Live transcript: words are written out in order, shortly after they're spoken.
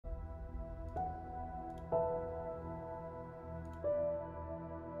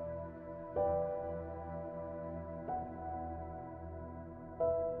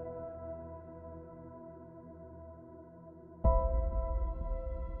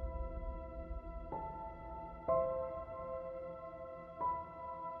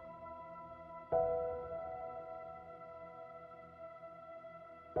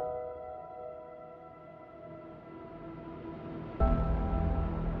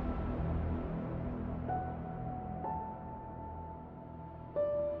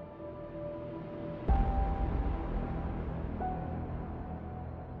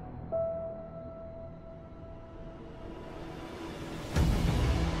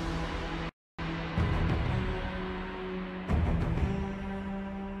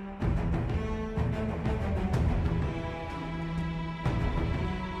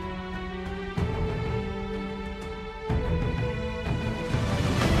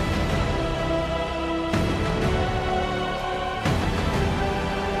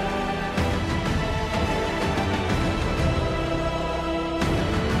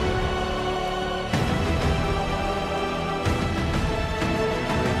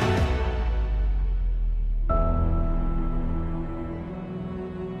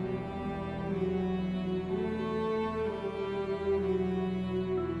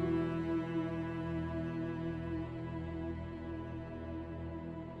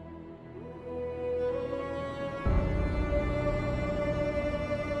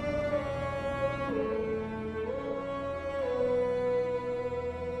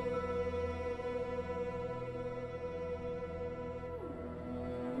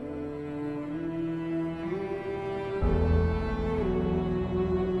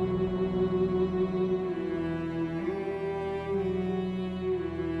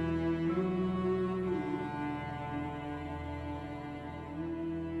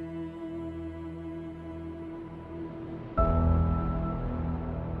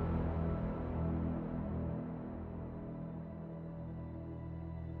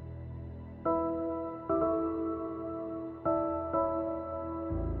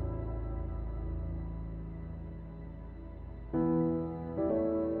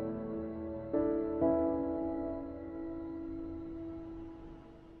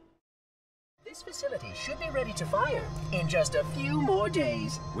This facility should be ready to fire in just a few more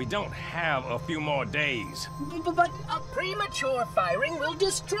days. We don't have a few more days. But a premature firing will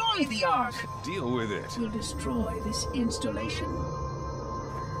destroy the Ark. Deal with it. Will destroy this installation.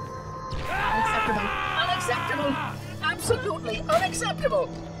 Unacceptable. Unacceptable. Absolutely unacceptable.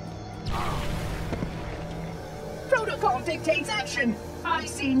 Protocol dictates action. I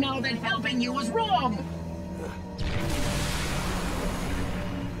see now that helping you was wrong.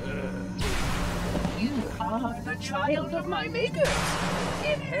 You are the child of my makers,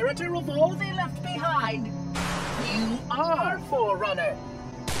 inheritor of all they left behind. You are Forerunner.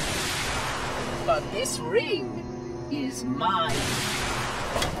 But this ring is mine.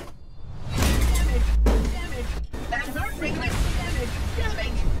 Damage, damage, that hurt me. Damage,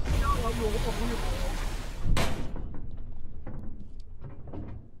 damage.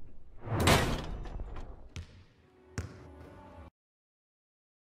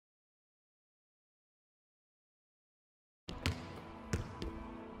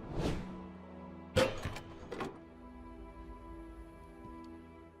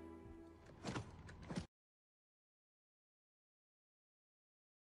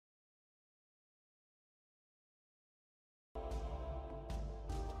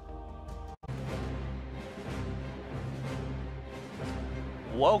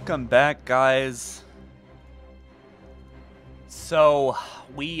 Welcome back, guys. So,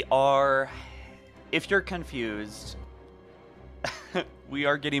 we are, if you're confused, we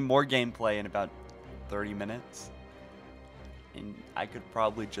are getting more gameplay in about 30 minutes. And I could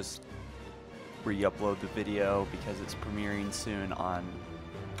probably just re-upload the video because it's premiering soon on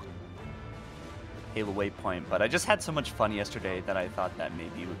Halo Waypoint. But I just had so much fun yesterday that I thought that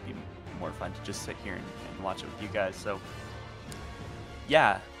maybe it would be more fun to just sit here and watch it with you guys. So,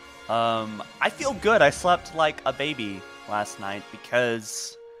 yeah, I feel good. I slept like a baby last night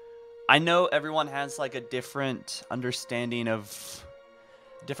because I know everyone has like a different understanding of,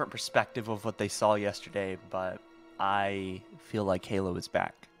 different perspective of what they saw yesterday, but I feel like Halo is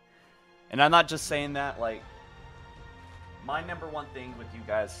back. And I'm not just saying that, like, my number one thing with you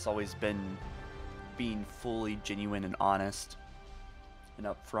guys has always been being fully genuine and honest and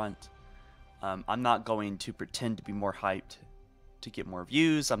upfront. I'm not going to pretend to be more hyped to get more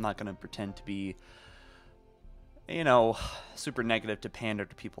views. I'm not going to pretend to be, you know, super negative to pander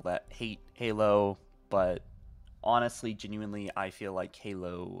to people that hate Halo, but honestly, genuinely, I feel like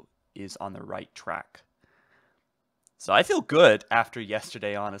Halo is on the right track. So I feel good after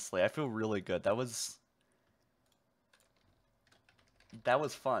yesterday, honestly. I feel really good. That was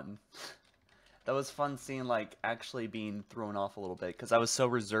fun. That was fun seeing, like, actually being thrown off a little bit because I was so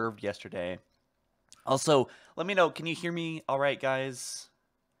reserved yesterday. Also, let me know, can you hear me all right, guys?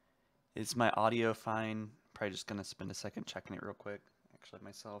 Is my audio fine? Probably just going to spend a second checking it real quick, actually,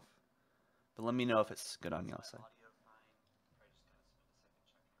 myself. But let me know if it's good on y'all side.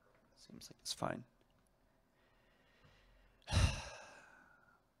 Seems like it's fine.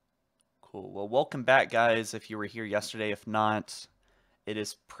 Cool. Well, welcome back, guys, if you were here yesterday. If not, it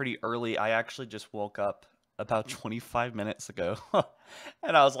is pretty early. I actually just woke up about 25 minutes ago.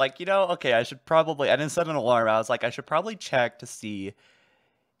 And I was like, you know, okay, I should probably, I didn't set an alarm. I was like, I should probably check to see,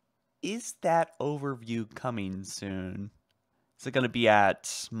 is that overview coming soon? Is it going to be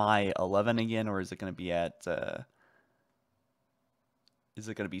at my 11 again, or is it going to be at, is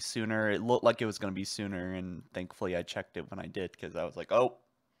it going to be sooner? It looked like it was going to be sooner, and thankfully I checked it when I did, because I was like, oh,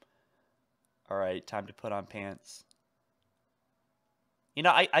 all right, time to put on pants. You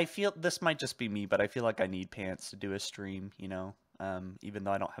know, I feel this might just be me, but I feel like I need pants to do a stream, you know. Even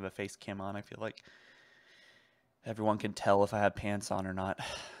though I don't have a face cam on, I feel like everyone can tell if I have pants on or not.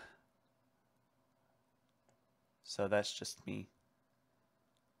 So that's just me.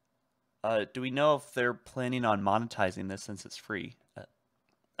 Do we know if they're planning on monetizing this since it's free?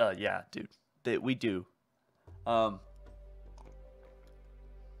 Yeah, dude. We do. You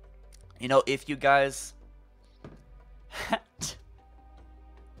know, if you guys...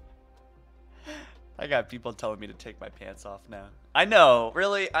 I got people telling me to take my pants off now. I know,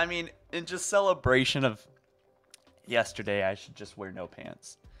 really? I mean, in just celebration of yesterday, I should just wear no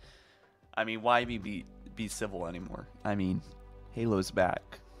pants. I mean, why be civil anymore? I mean, Halo's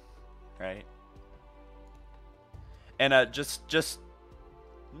back, right? And just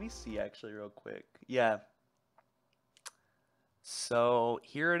let me see actually real quick. Yeah. So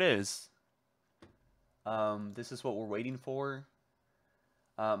here it is. This is what we're waiting for.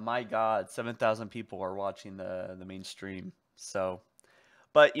 My God, 7,000 people are watching the main stream. So,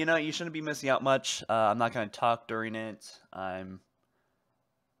 but you know, you shouldn't be missing out much. I'm not going to talk during it. I'm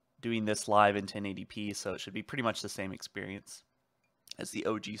doing this live in 1080p, so it should be pretty much the same experience as the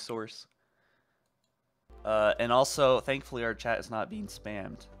OG source. And also, thankfully, our chat is not being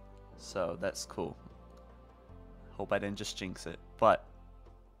spammed. So that's cool. Hope I didn't just jinx it. But,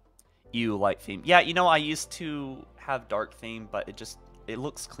 you light theme. Yeah, you know, I used to have dark theme, but it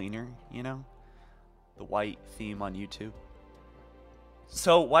looks cleaner, you know? The white theme on YouTube.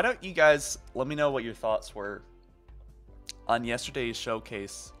 So, why don't you guys let me know what your thoughts were on yesterday's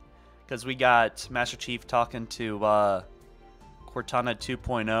showcase. Because we got Master Chief talking to Cortana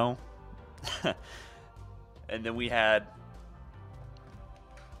 2.0. And then we had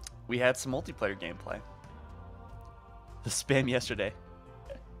some multiplayer gameplay. The spam yesterday.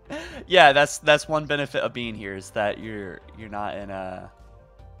 Yeah, that's one benefit of being here, is that you're not in a,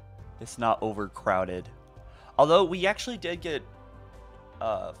 it's not overcrowded. Although we actually did get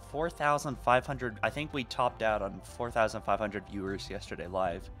 4,500. I think we topped out on 4,500 viewers yesterday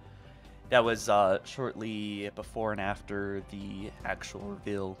live. That was shortly before and after the actual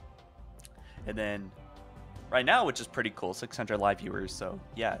reveal. And then right now, which is pretty cool, 600 live viewers. So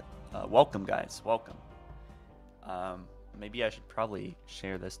yeah, welcome guys, welcome. Maybe I should probably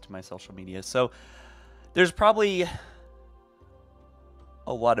share this to my social media. So there's probably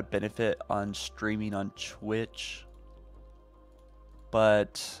a lot of benefit on streaming on Twitch,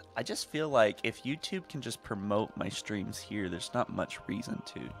 but I just feel like if YouTube can just promote my streams here, there's not much reason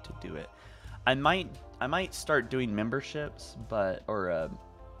to do it. I might start doing memberships, but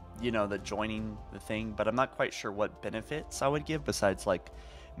you know, the joining the thing, but I'm not quite sure what benefits I would give besides like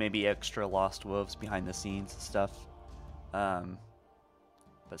maybe extra Lost Wolves behind the scenes and stuff.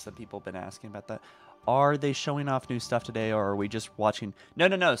 But some people have been asking about that. Are they showing off new stuff today, or are we just watching?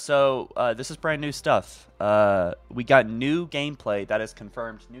 No. So this is brand new stuff. We got new gameplay that is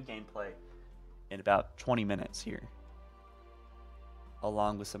confirmed. New gameplay in about 20 minutes here,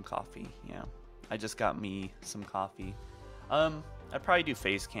 along with some coffee. Yeah, I just got me some coffee. I'd probably do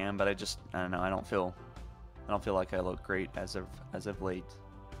face cam, but I don't know. I don't feel like I look great as of late.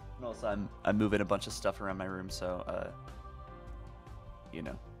 And also, I'm moving a bunch of stuff around my room, so you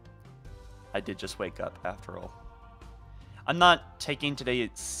know, I did just wake up after all. I'm not taking today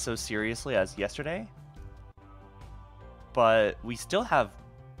so seriously as yesterday, but we still have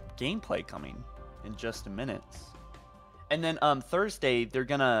gameplay coming in just a minute. And then Thursday, they're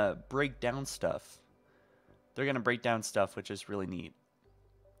gonna break down stuff. They're gonna break down stuff, which is really neat.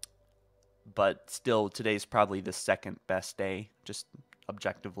 But still, today's probably the second best day, just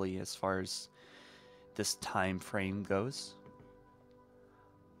objectively, as far as this time frame goes.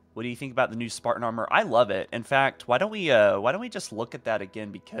 What do you think about the new Spartan armor? I love it. In fact, why don't we just look at that again?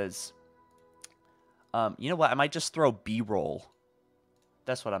 Because you know what? I might just throw B-roll.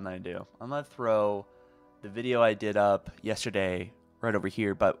 That's what I'm gonna do. I'm gonna throw the video I did up yesterday right over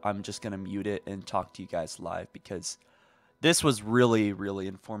here, but I'm just gonna mute it and talk to you guys live because this was really, really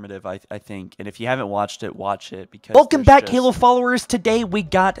informative, I think. And if you haven't watched it, watch it. Because welcome back, Halo followers. Today we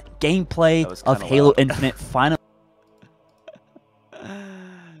got gameplay of Halo loud. Infinite finally.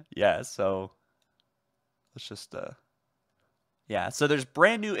 Yeah, so let's just yeah, so there's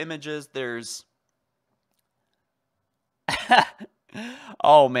brand new images. There's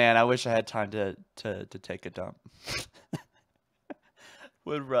oh man, I wish I had time to take a dump.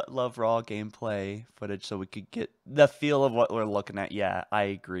 Would love raw gameplay footage so we could get the feel of what we're looking at. Yeah, I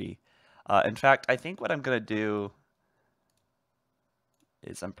agree. In fact, I think what I'm gonna do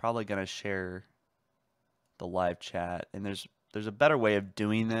is I'm probably gonna share the live chat, and there's a better way of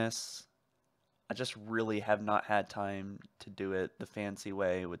doing this. I just really have not had time to do it the fancy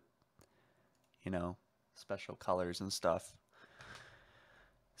way with, you know, special colors and stuff.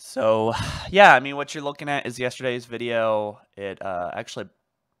 So, yeah, I mean, what you're looking at is yesterday's video. It actually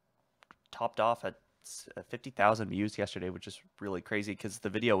topped off at 50,000 views yesterday, which is really crazy because the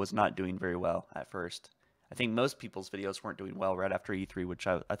video was not doing very well at first. I think most people's videos weren't doing well right after E3, which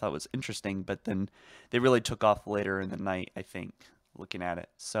I thought was interesting, but then they really took off later in the night, I think, looking at it.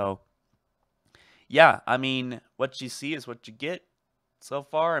 So, yeah, I mean, what you see is what you get so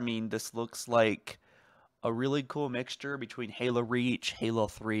far. I mean, this looks like a really cool mixture between Halo Reach, Halo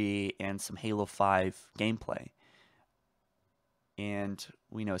 3, and some Halo 5 gameplay. And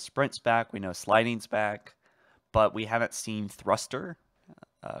we know Sprint's back, we know Sliding's back, but we haven't seen Thruster,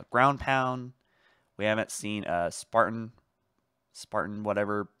 Ground Pound. We haven't seen Spartan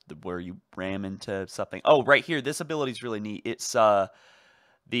whatever, where you ram into something. Oh, right here, this ability is really neat. It's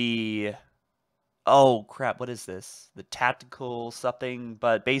the, oh crap, what is this? The tactical something,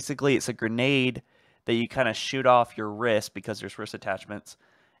 but basically it's a grenade that you kind of shoot off your wrist because there's wrist attachments,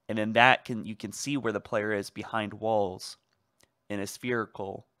 and then you can see where the player is behind walls in a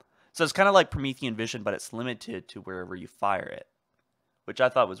spherical. So it's kind of like Promethean vision, but it's limited to wherever you fire it, which I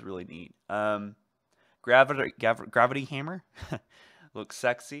thought was really neat. Gravity Hammer. Looks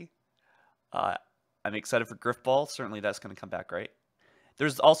sexy. I'm excited for Griff Ball. Certainly that's going to come back, right?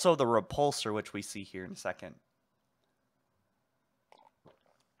 There's also the Repulsor, which we see here in a second.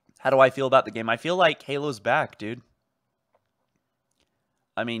 How do I feel about the game? I feel like Halo's back, dude.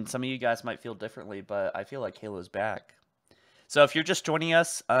 I mean, some of you guys might feel differently, but I feel like Halo's back. So if you're just joining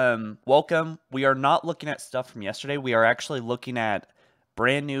us, welcome. We are not looking at stuff from yesterday. We are actually looking at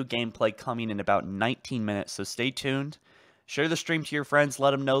brand new gameplay coming in about 19 minutes. So stay tuned. Share the stream to your friends.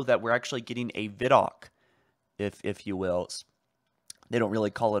 Let them know that we're actually getting a ViDoc, if you will. They don't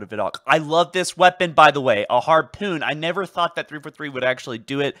really call it a ViDoc. I love this weapon, by the way. A harpoon. I never thought that 343 would actually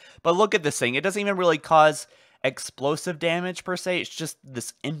do it. But look at this thing. It doesn't even really cause explosive damage, per se. It's just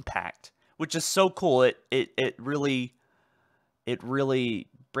this impact, which is so cool. It really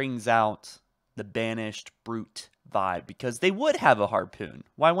brings out the banished brute vibe, because they would have a harpoon.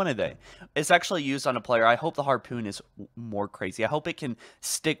 Why wouldn't they? It's actually used on a player. I hope the harpoon is more crazy. I hope it can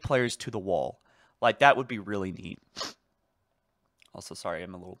stick players to the wall. Like, that would be really neat. Also, sorry,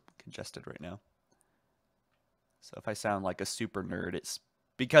 I'm a little congested right now. So if I sound like a super nerd, it's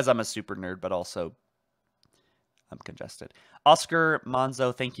because I'm a super nerd, but also I'm congested. Oscar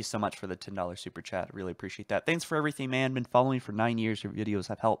Monzo, thank you so much for the $10 super chat. I really appreciate that. Thanks for everything, man. Been following for 9 years. Your videos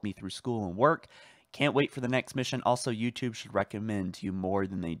have helped me through school and work. Can't wait for the next mission. Also, YouTube should recommend you more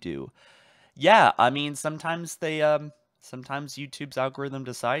than they do. Yeah, I mean, sometimes sometimes YouTube's algorithm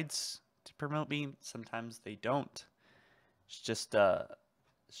decides to promote me. Sometimes they don't. It's just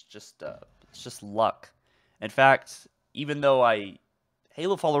luck. In fact, even though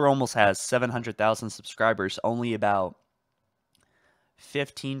Halo Follower almost has 700,000 subscribers, only about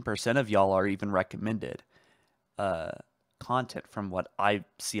 15% of y'all are even recommended content from what I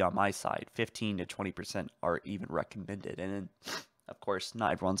see on my side. 15 to 20% are even recommended. And then, of course,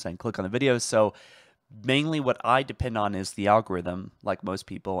 not everyone's saying click on the videos. So mainly what I depend on is the algorithm, like most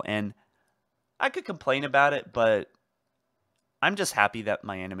people. And I could complain about it, but I'm just happy that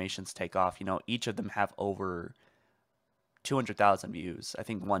my animations take off. You know, each of them have over 200,000 views. I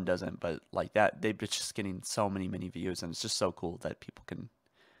think one doesn't, but like that, they're just getting so many views, and it's just so cool that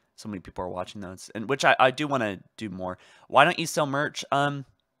so many people are watching those, and which I do want to do more. Why don't you sell merch? You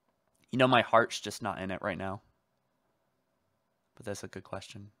know, my heart's just not in it right now, but that's a good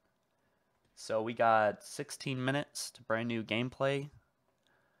question. So we got 16 minutes to brand new gameplay.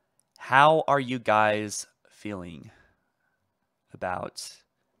 How are you guys feeling about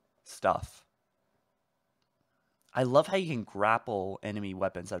stuff? I love how you can grapple enemy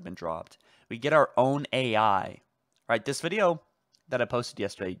weapons that have been dropped. We get our own AI. All right, this video that I posted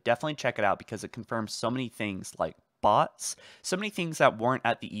yesterday, definitely check it out, because it confirms so many things like bots, so many things that weren't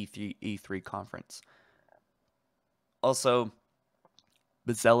at the E3 conference. Also,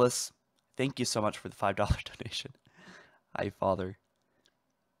 Bezelis, thank you so much for the $5 donation. Hi, Father.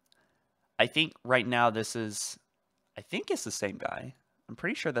 I think right now I think it's the same guy. I'm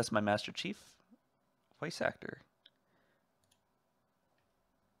pretty sure that's my Master Chief voice actor.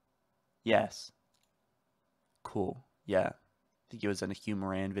 Yes. Cool. Yeah. I think he was in a Hugh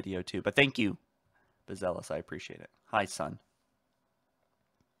Moran video too. But thank you, Bezelis. I appreciate it. Hi, son.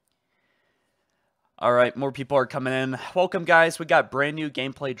 All right. More people are coming in. Welcome, guys. We got brand new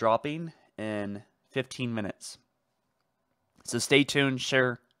gameplay dropping in 15 minutes. So stay tuned.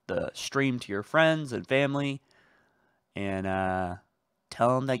 Share the stream to your friends and family. And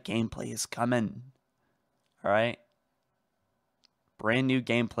tell them that gameplay is coming. All right? Brand new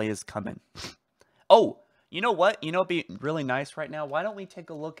gameplay is coming. Oh, you know what? You know, it'd be really nice right now. Why don't we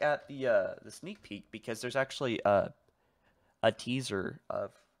take a look at the sneak peek? Because there's actually a teaser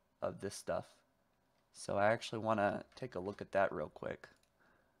of this stuff. So I actually want to take a look at that real quick.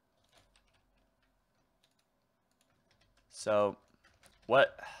 So,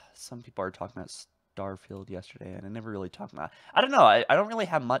 what some people are talking about Starfield yesterday, and I never really talked about. I don't know. I don't really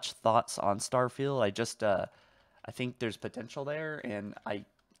have much thoughts on Starfield. I just I think there's potential there, and I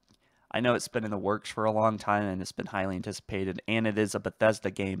know it's been in the works for a long time, and it's been highly anticipated, and it is a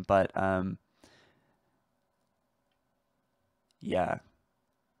Bethesda game, but yeah,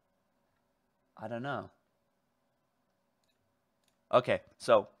 I don't know. Okay,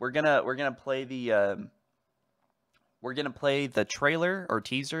 so we're gonna play the trailer or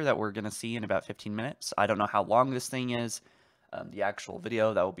teaser that we're gonna see in about 15 minutes. I don't know how long this thing is, the actual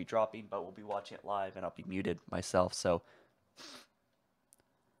video that will be dropping, but we'll be watching it live, and I'll be muted myself. So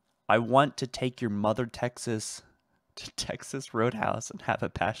I want to take your mother Texas to Texas Roadhouse and have a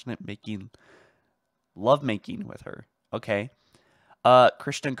passionate lovemaking with her. Okay.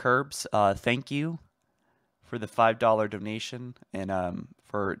 Christian Curbs, thank you for the $5 donation, and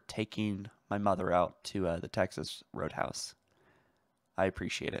for taking my mother out to the Texas Roadhouse. I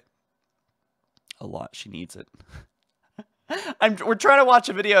appreciate it a lot. She needs it. We're trying to watch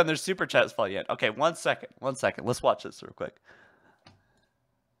a video and there's super chats falling in. Okay, 1 second. 1 second. Let's watch this real quick.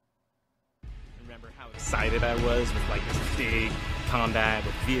 Remember how excited I was with like this big combat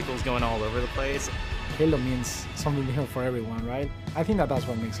with vehicles going all over the place. Halo means something new for everyone, right? I think that's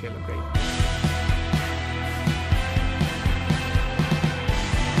what makes Halo great.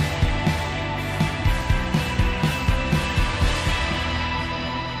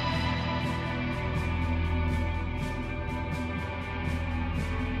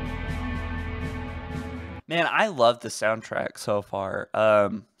 Man, I love the soundtrack so far.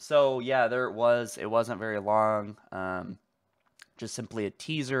 So yeah, there it was. It wasn't very long. Just simply a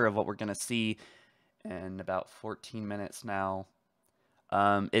teaser of what we're gonna see in about 14 minutes now.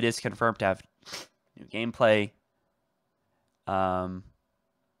 It is confirmed to have new gameplay. I'm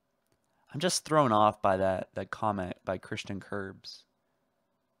just thrown off by that comment by Christian Curbs.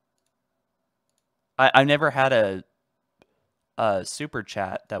 I never had a super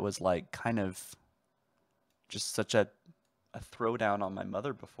chat that was like kind of just such a throwdown on my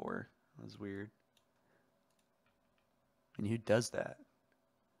mother before. It was weird. I mean, who does that?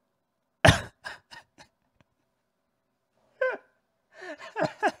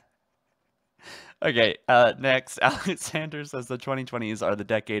 Okay, next, Alexander says the 2020s are the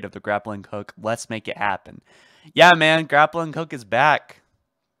decade of the grappling hook. Let's make it happen. Yeah, man, grappling hook is back.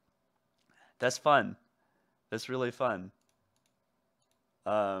 That's fun. That's really fun.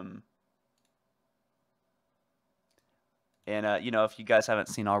 And, you know, if you guys haven't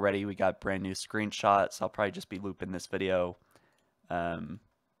seen already, we got brand new screenshots. I'll probably just be looping this video. Because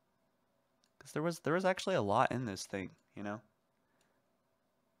there was actually a lot in this thing, you know?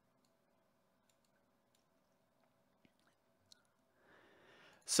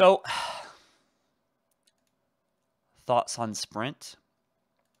 So, thoughts on Sprint?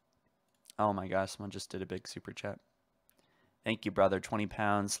 Oh my gosh, someone just did a big super chat. Thank you, brother. 20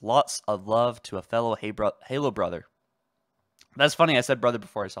 pounds. Lots of love to a fellow Halo brother. That's funny. I said brother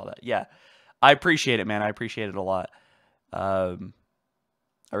before I saw that. Yeah. I appreciate it, man. I appreciate it a lot. I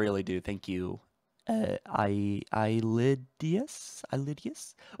really do. Thank you. Ilidius?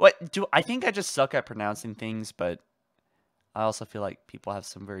 What? I think I just suck at pronouncing things, but I also feel like people have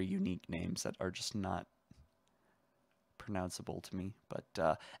some very unique names that are just not pronounceable to me. But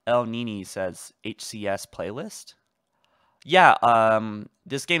El Nini says HCS playlist. Yeah,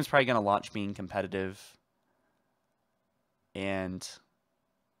 this game's probably going to launch being competitive. And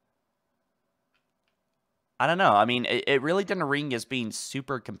I don't know. I mean, it really didn't ring as being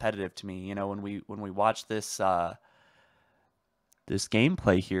super competitive to me. You know, when we watch this this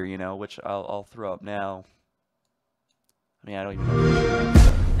gameplay here, you know, which I'll throw up now. I mean, I don't even know.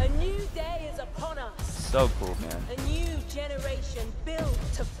 A new day is upon us. So cool, man. A new generation built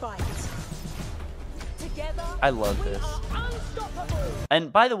to fight. Together, I love we this. are unstoppable.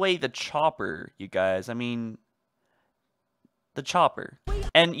 And by the way, the chopper, you guys. I mean, the chopper.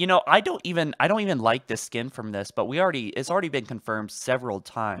 And you know, I don't even like this skin from this, but it's already been confirmed several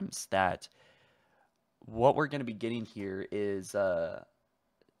times that what we're going to be getting here is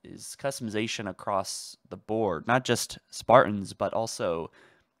customization across the board, not just Spartans, but also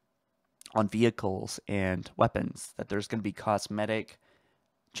on vehicles and weapons, that there's going to be cosmetic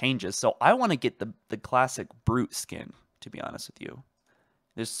changes. So I want to get the classic Brute skin, to be honest with you.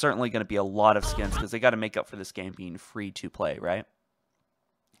 There's certainly going to be a lot of skins because they got to make up for this game being free to play, right?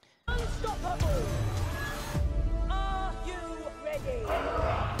 Unstoppable. Are you ready?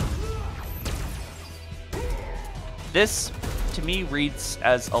 This, to me, reads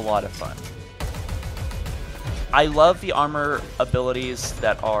as a lot of fun. I love the armor abilities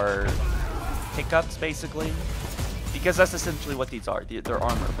that are pickups, basically, because that's essentially what these are. They're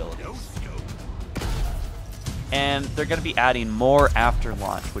armor abilities. And they're going to be adding more after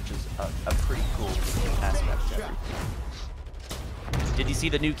launch, which is a pretty cool aspect of everything. Did you see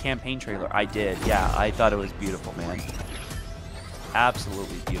the new campaign trailer? I did. Yeah, I thought it was beautiful, man.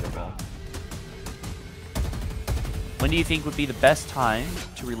 Absolutely beautiful. When do you think would be the best time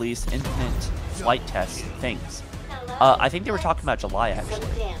to release Infinite flight test things? I think they were talking about July, actually.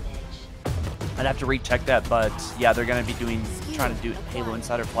 I'd have to recheck that, but yeah, they're going to be trying to do Halo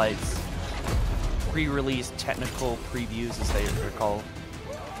Insider flights. Pre-release technical previews, as they're called.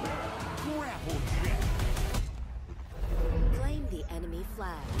 Claim the enemy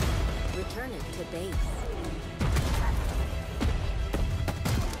flag. Return it to base.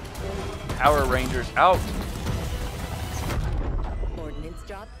 Power Rangers out. Ordnance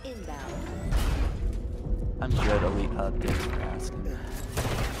drop inbound. I'm good, Elite Hub. Thanks for asking.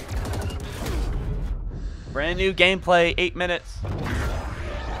 Brand new gameplay, 8 minutes.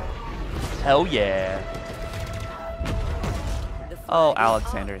 Hell yeah. Oh,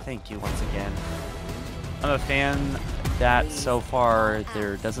 Alexander, thank you once again. I'm a fan that so far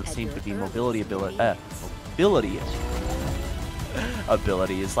there doesn't seem to be mobility abilities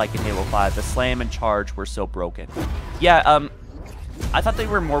like in Halo 5. The slam and charge were so broken. Yeah, I thought they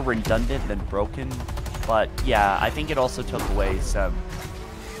were more redundant than broken, but yeah, I think it also took away some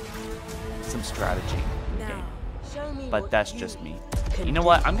strategy in the game. But that's just me. You know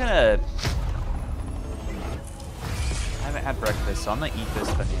what? I haven't had breakfast, so I'm gonna eat this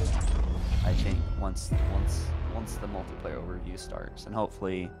banana. I think once the multiplayer overview starts, and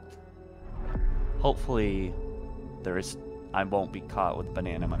hopefully I won't be caught with a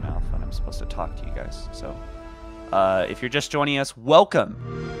banana in my mouth when I'm supposed to talk to you guys. So, if you're just joining us, welcome.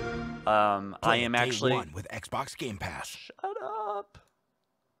 I am actually with Xbox Game Pass. Shut up.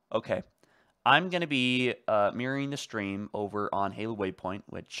 Okay, I'm gonna be mirroring the stream over on Halo Waypoint,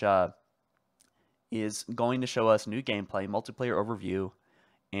 which is going to show us new gameplay, multiplayer overview,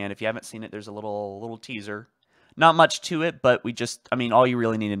 and if you haven't seen it, there's a little teaser. Not much to it, but all you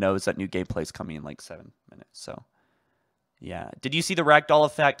really need to know is that new gameplay is coming in like 7 minutes. So, yeah. Did you see the ragdoll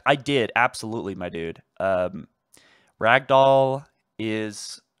effect? I did, absolutely, my dude. Ragdoll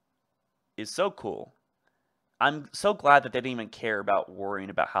is so cool. I'm so glad that they didn't even care about worrying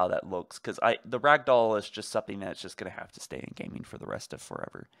about how that looks, because the ragdoll is just something that's just gonna have to stay in gaming for the rest of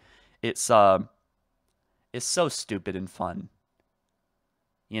forever. It's so stupid and fun.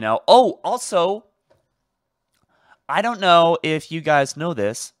 You know. Oh, also, I don't know if you guys know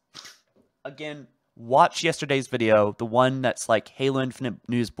this. Again, watch yesterday's video, the one that's like Halo Infinite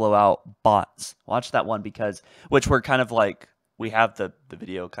News Blowout bots. Watch that one which we're kind of like, we have the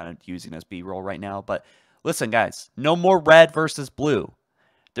video kind of using as B-roll right now. But listen, guys, no more red versus blue.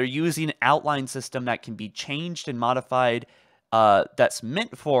 They're using an outline system that can be changed and modified, that's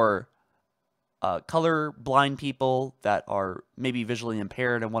meant for color blind people that are maybe visually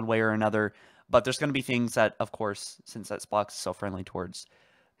impaired in one way or another. But there's going to be things that, of course, since that Xbox is so friendly towards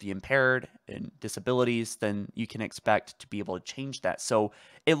the impaired and disabilities, then you can expect to be able to change that. So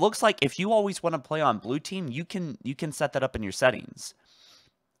it looks like if you always want to play on blue team, you can set that up in your settings.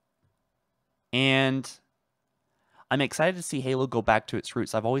 And I'm excited to see Halo go back to its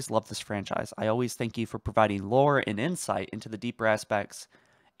roots. I've always loved this franchise. I always thank you for providing lore and insight into the deeper aspects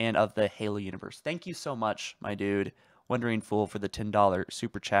and of the Halo universe. Thank you so much, my dude. Wondering Fool for the $10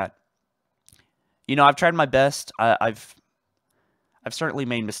 super chat. You know, I've tried my best. I've certainly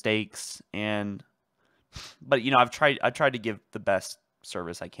made mistakes, but you know, I've tried to give the best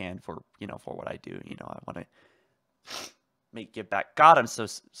service I can for what I do. You know, I want to give back. God, I'm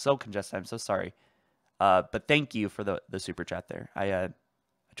so congested. I'm so sorry. But thank you for the super chat there. I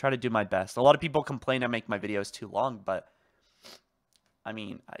try to do my best. A lot of people complain I make my videos too long, but I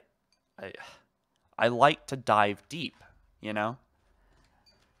mean, I like to dive deep, you know?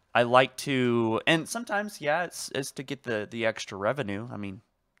 I like to, and sometimes, yeah, it's to get the extra revenue. I mean,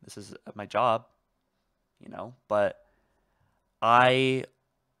 this is my job, you know, but I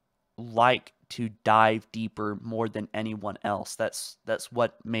like to dive deeper more than anyone else. That's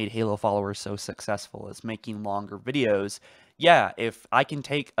what made Halo followers so successful, is making longer videos. Yeah, if I can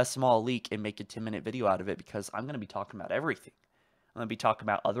take a small leak and make a 10-minute video out of it, because I'm going to be talking about everything. I'm going to be talking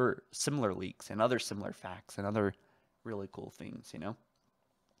about other similar leaks and other similar facts and other really cool things, you know?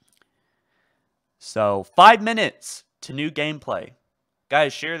 So, 5 minutes to new gameplay.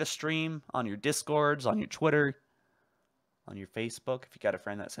 Guys, share the stream on your Discords, on your Twitter, on your Facebook, if you got a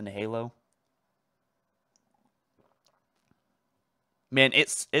friend that's into Halo. Man,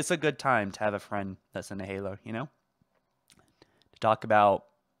 it's a good time to have a friend that's into Halo, you know? To talk about,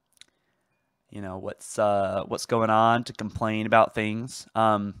 you know, what's going on, to complain about things.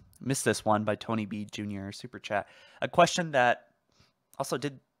 Missed this one by Tony B. Jr. Super chat. A question that also,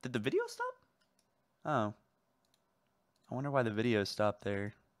 did the video stop? Oh. I wonder why the video stopped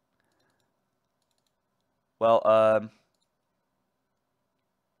there. Well,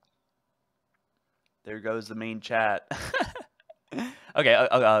 there goes the main chat. Okay,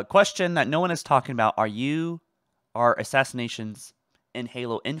 a question that no one is talking about. Are assassinations in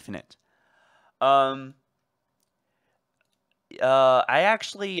Halo Infinite? I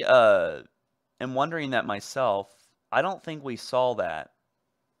actually am wondering that myself. I don't think we saw that.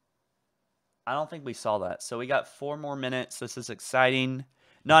 So we got 4 more minutes. This is exciting.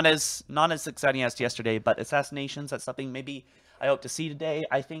 Not as exciting as yesterday, but assassinations, that's something maybe I hope to see today.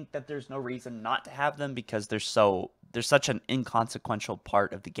 I think that there's no reason not to have them, because they're such an inconsequential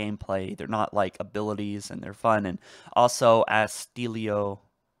part of the gameplay. They're not like abilities, and they're fun. And also, as Stelio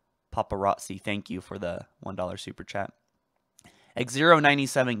Paparazzi, thank you for the $1 super chat.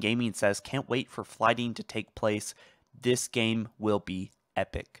 X097 Gaming says, can't wait for flighting to take place. This game will be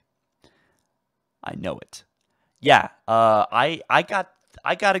epic. I know it. Yeah, I got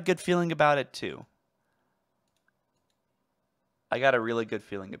a good feeling about it too. I got a really good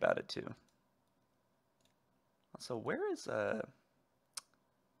feeling about it too. So where is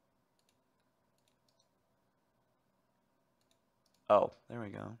Oh, there we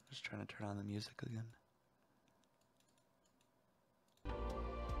go. Just trying to turn on the music again.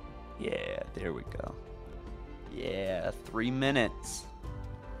 Yeah, there we go. Yeah, 3 minutes.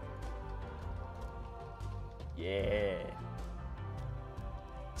 Yeah.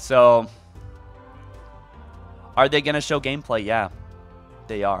 So, are they going to show gameplay? Yeah,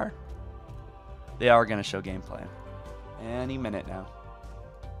 they are. They are going to show gameplay. Any minute now.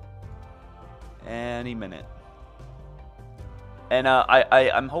 Any minute. And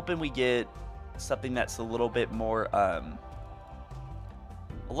I'm hoping we get something that's a little bit more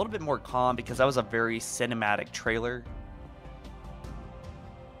calm, because that was a very cinematic trailer.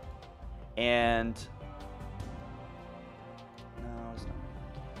 And no, it's not.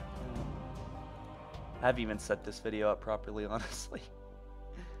 I haven't even set this video up properly, honestly.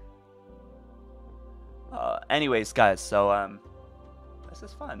 Anyways, guys, so this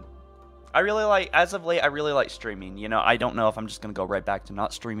is fun. I really like, as of late, I really like streaming. You know, I don't know if I'm just gonna go right back to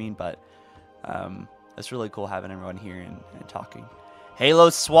not streaming, but it's really cool having everyone here and talking. Halo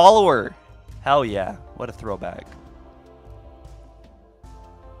Swallower, hell yeah, what a throwback.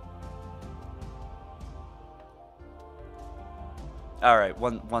 All right,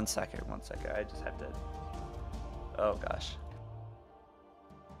 one second. I just have to. Oh gosh.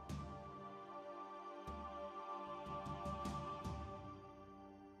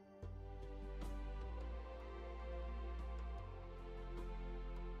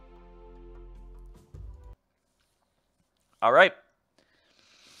 All right.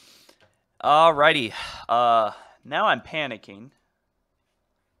 Alrighty. Now I'm panicking.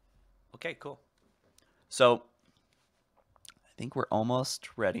 Okay, cool. So I think we're almost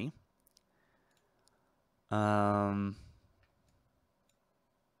ready. Cool.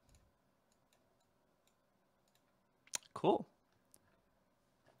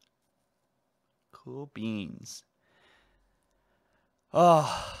 Cool beans.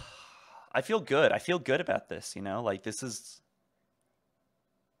 Oh, I feel good. I feel good about this, you know? Like, this is...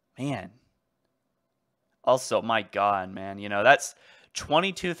 Man. Also, my God, man. You know, that's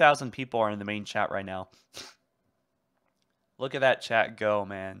 22,000 people are in the main chat right now. Look at that chat go,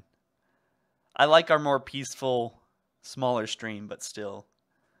 man. I like our more peaceful, smaller stream, but still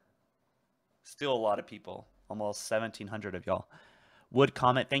a lot of people. Almost 1,700 of y'all. Would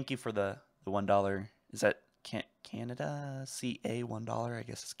comment, thank you for the $1. Is that Canada? CA $1? I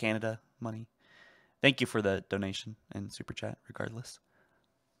guess it's Canada money. Thank you for the donation and super chat, regardless.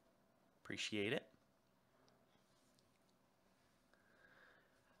 Appreciate it.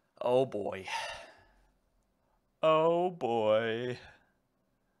 Oh boy. Oh boy.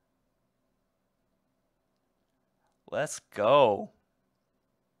 Let's go.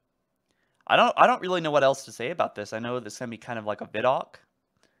 I don't really know what else to say about this. I know this is gonna be kind of like a ViDoc.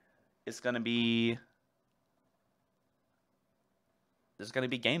 It's gonna be... There's gonna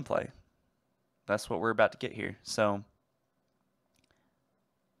be gameplay. That's what we're about to get here. So...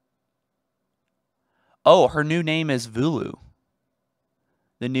 Oh, her new name is Vulu.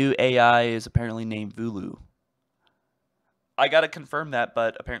 The new AI is apparently named Vulu. I gotta confirm that,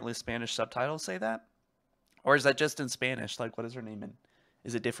 but apparently Spanish subtitles say that? Or is that just in Spanish? Like, what is her name in?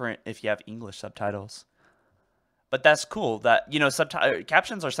 Is it different if you have English subtitles? But that's cool. That, you know,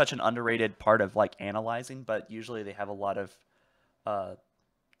 captions are such an underrated part of like analyzing, but usually they have a lot of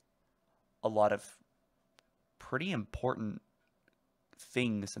pretty important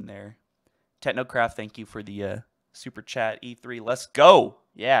things in there. Technocraft, thank you for the super chat. E3, let's go.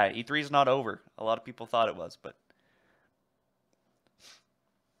 Yeah, E3 is not over. A lot of people thought it was, but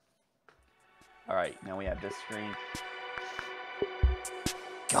all right, now we have this screen.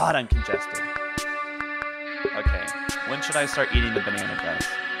 God, I'm congested. Okay, when should I start eating the banana, guys?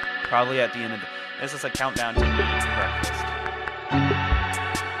 Probably at the end of the... This is a countdown to breakfast.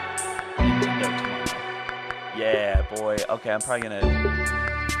 Nintendo tomorrow. Yeah, boy. Okay, I'm probably gonna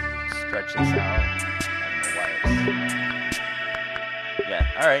stretch this out. I don't know why it's... Yeah,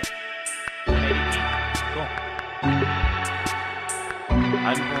 alright. 180p. Cool.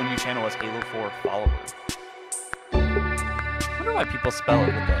 I'm going new channel as Halo 4 follower. I wonder why people spell it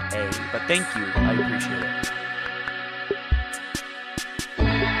with the A, but thank you. I appreciate it.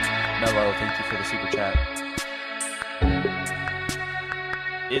 Mello, thank you for the super chat.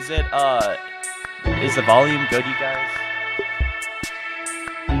 Is the volume good, you guys?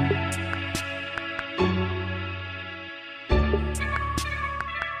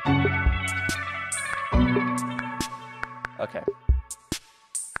 Okay.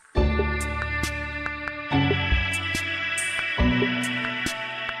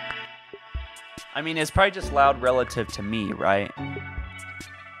 I mean, it's probably just loud relative to me, right?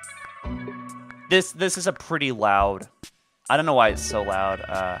 This is a pretty loud. I don't know why it's so loud.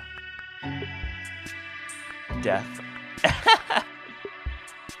 Death.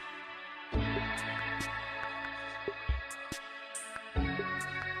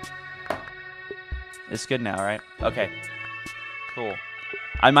 It's good now, right? Okay. Cool.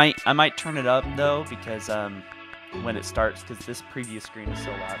 I might turn it up though because when it starts, because this preview screen is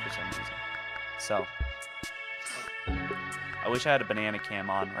so loud for some reason. So I wish I had a banana cam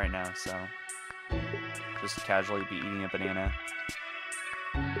on right now, so just casually be eating a banana.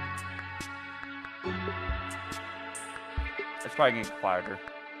 It's probably getting quieter.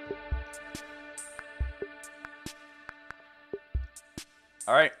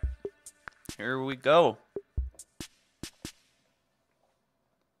 All right, here we go.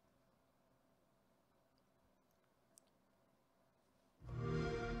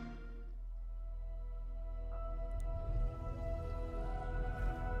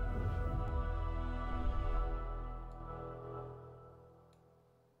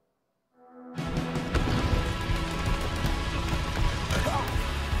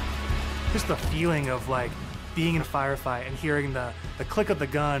 Just the feeling of like being in a firefight and hearing the click of the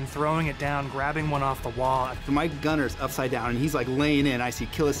gun, throwing it down, grabbing one off the wall. My gunner's upside down and he's like laying in. I see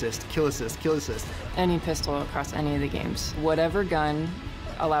kill assist, kill assist, kill assist. Any pistol across any of the games. Whatever gun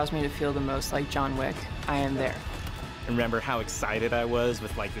allows me to feel the most like John Wick, I am there. Remember how excited I was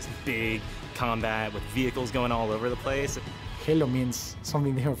with like this big combat with vehicles going all over the place? Halo means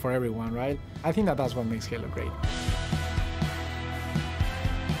something different for everyone, right? I think that's what makes Halo great.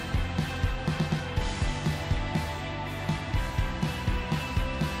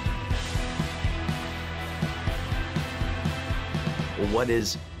 What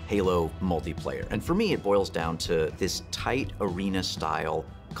is Halo multiplayer? And for me, it boils down to this tight arena-style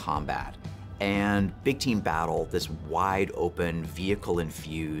combat and big team battle, this wide open,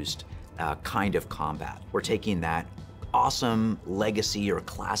 vehicle-infused kind of combat. We're taking that awesome legacy or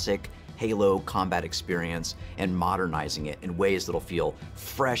classic Halo combat experience and modernizing it in ways that'll feel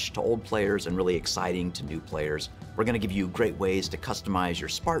fresh to old players and really exciting to new players. We're gonna give you great ways to customize your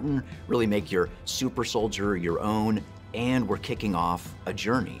Spartan, really make your super soldier your own, and we're kicking off a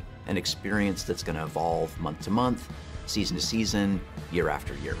journey, an experience that's gonna evolve month to month, season to season, year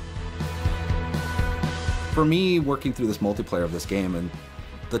after year. For me, working through this multiplayer of this game, and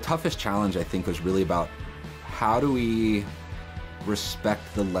the toughest challenge I think was really about how do we respect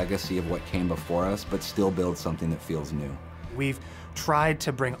the legacy of what came before us, but still build something that feels new. We've tried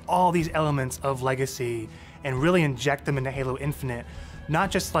to bring all these elements of legacy and really inject them into Halo Infinite,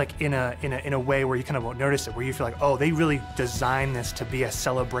 not just like in a way where you kind of won't notice it, where you feel like, oh, they really designed this to be a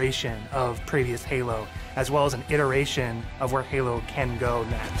celebration of previous Halo, as well as an iteration of where Halo can go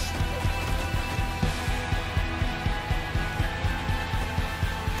next.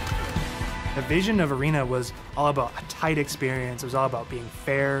 The vision of Arena was all about a tight experience. It was all about being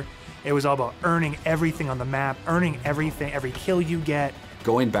fair. It was all about earning everything on the map, earning everything, every kill you get.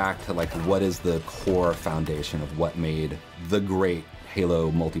 Going back to like what is the core foundation of what made the great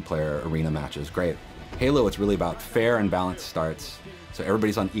Halo multiplayer arena matches great. Halo, it's really about fair and balanced starts. So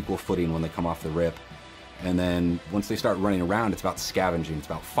everybody's on equal footing when they come off the rip. And then once they start running around, it's about scavenging. It's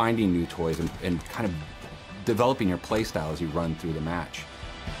about finding new toys and kind of developing your playstyle as you run through the match.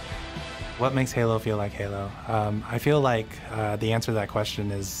 What makes Halo feel like Halo? I feel like the answer to that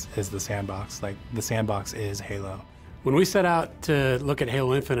question is the sandbox. Like, the sandbox is Halo. When we set out to look at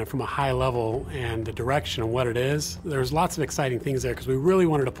Halo Infinite from a high level and the direction of what it is, there's lots of exciting things there because we really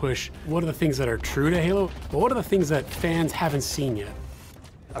wanted to push what are the things that are true to Halo, but what are the things that fans haven't seen yet.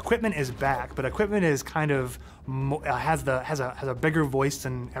 Equipment is back, but equipment is kind of has a bigger voice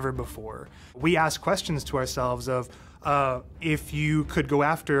than ever before. We ask questions to ourselves of if you could go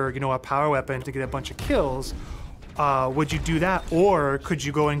after a power weapon to get a bunch of kills, would you do that, or could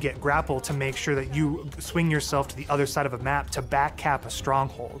you go and get grapple to make sure that you swing yourself to the other side of a map to back cap a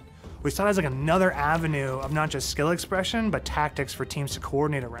stronghold? We saw it as like another avenue of not just skill expression, but tactics for teams to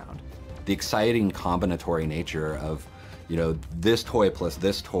coordinate around. The exciting combinatory nature of you know, this toy plus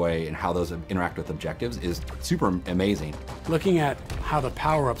this toy and how those interact with objectives is super amazing. Looking at how the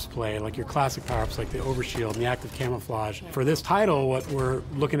power-ups play, like your classic power-ups like the overshield and the active camouflage. For this title, what we're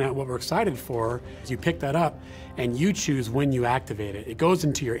looking at, what we're excited for, is you pick that up and you choose when you activate it. It goes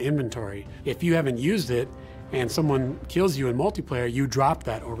into your inventory. If you haven't used it and someone kills you in multiplayer, you drop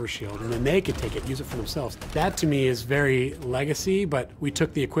that overshield and then they can take it, use it for themselves. That to me is very legacy, but we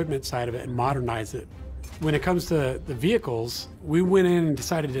took the equipment side of it and modernized it. When it comes to the vehicles, we went in and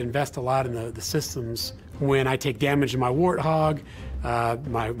decided to invest a lot in the systems. When I take damage in my Warthog,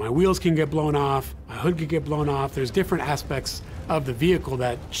 my wheels can get blown off, my hood can get blown off. There's different aspects of the vehicle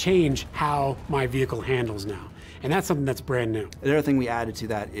that change how my vehicle handles now. And that's something that's brand new. The other thing we added to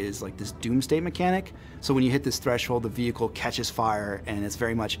that is like this doomsday mechanic. So when you hit this threshold, the vehicle catches fire, and it's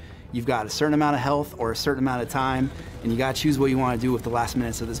very much, you've got a certain amount of health or a certain amount of time, and you gotta choose what you wanna do with the last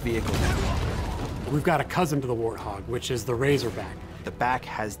minutes of this vehicle. We've got a cousin to the Warthog, which is the Razorback. The back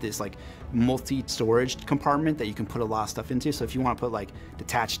has this like multi-storage compartment that you can put a lot of stuff into. So if you want to put like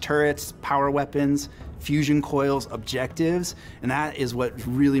detached turrets, power weapons, fusion coils, objectives, and that is what's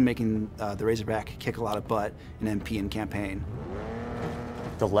really making the Razorback kick a lot of butt in MP and campaign.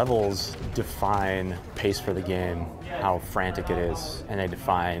 The levels define pace for the game, how frantic it is, and they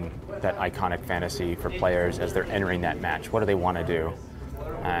define that iconic fantasy for players as they're entering that match. What do they want to do?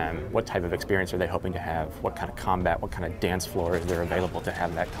 What type of experience are they hoping to have? What kind of combat, what kind of dance floor is there available to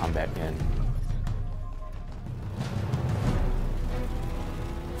have that combat in?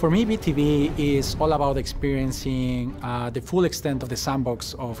 For me, BTV is all about experiencing the full extent of the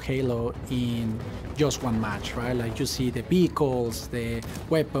sandbox of Halo in just one match, right? Like you see the vehicles, the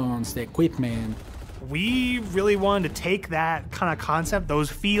weapons, the equipment. We really wanted to take that kind of concept, those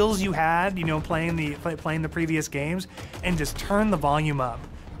feels you had, you know, playing the previous games, and just turn the volume up.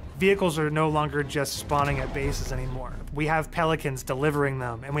 Vehicles are no longer just spawning at bases anymore. We have Pelicans delivering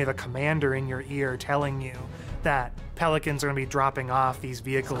them, and we have a commander in your ear telling you that Pelicans are going to be dropping off these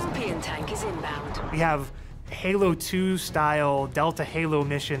vehicles. Scorpion tank is inbound. We have Halo 2 style Delta Halo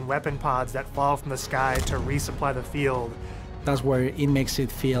mission weapon pods that fall from the sky to resupply the field. That's where it makes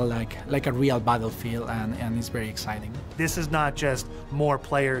it feel like a real battlefield, and it's very exciting. This is not just more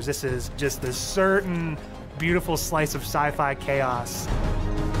players, this is just this certain beautiful slice of sci-fi chaos.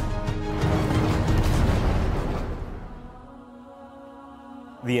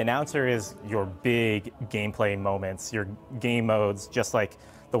 The announcer is your big gameplay moments, your game modes, just like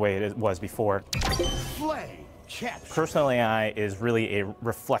the way it was before. Personal AI is really a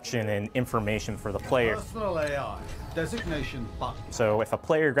reflection and information for the player. Personal AI, designation button. So if a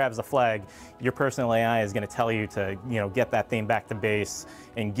player grabs a flag, your personal AI is going to tell you to, get that thing back to base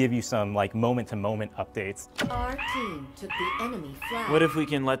and give you some like moment-to-moment updates. Our team took the enemy flag. What if we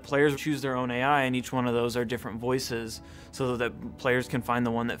can let players choose their own AI, and each one of those are different voices, so that players can find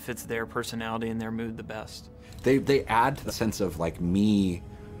the one that fits their personality and their mood the best? They add to the sense of like me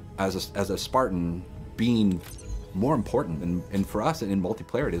as a Spartan being more important, and for us in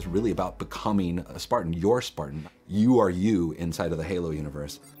multiplayer it is really about becoming a Spartan. You're Spartan. You are you inside of the Halo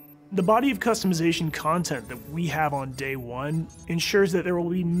universe. The body of customization content that we have on day one ensures that there will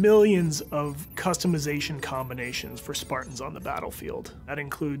be millions of customization combinations for Spartans on the battlefield. That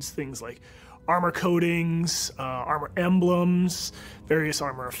includes things like armor coatings, armor emblems, various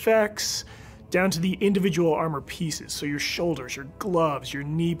armor effects, down to the individual armor pieces. So your shoulders, your gloves, your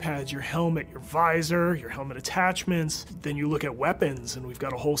knee pads, your helmet, your visor, your helmet attachments. Then you look at weapons, and we've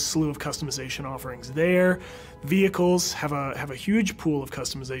got a whole slew of customization offerings there. Vehicles have a huge pool of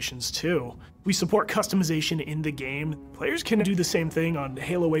customizations too. We support customization in the game. Players can do the same thing on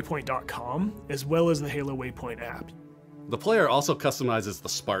HaloWaypoint.com, as well as the Halo Waypoint app. The player also customizes the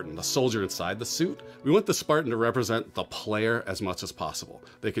Spartan, the soldier inside the suit. We want the Spartan to represent the player as much as possible.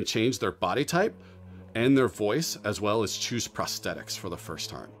 They can change their body type and their voice, as well as choose prosthetics for the first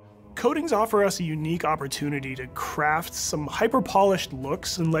time. Coatings offer us a unique opportunity to craft some hyper-polished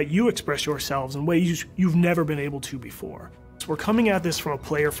looks and let you express yourselves in ways you've never been able to before. We're coming at this from a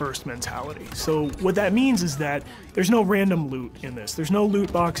player-first mentality. So what that means is that there's no random loot in this. There's no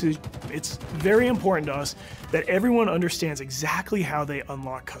loot boxes. It's very important to us that everyone understands exactly how they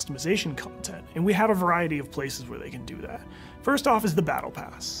unlock customization content, and we have a variety of places where they can do that. First off is the Battle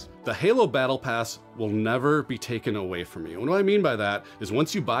Pass. The Halo Battle Pass will never be taken away from you. And what I mean by that is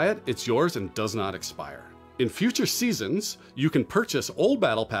once you buy it, it's yours and does not expire. In future seasons, you can purchase old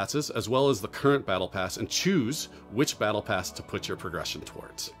Battle Passes as well as the current Battle Pass and choose which Battle Pass to put your progression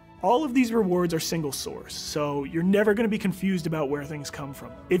towards. All of these rewards are single source, so you're never going to be confused about where things come from.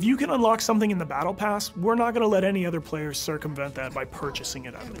 If you can unlock something in the Battle Pass, we're not going to let any other players circumvent that by purchasing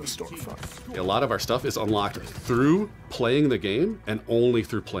it out of the storefront. A lot of our stuff is unlocked through playing the game and only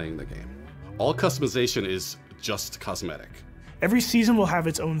through playing the game. All customization is just cosmetic. Every season will have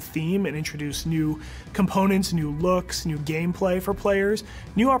its own theme and introduce new components, new looks, new gameplay for players,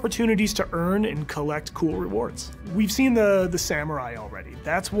 new opportunities to earn and collect cool rewards. We've seen the Samurai already.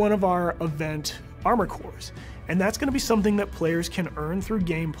 That's one of our event armor cores, and that's going to be something that players can earn through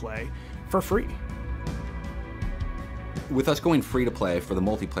gameplay for free. With us going free to play for the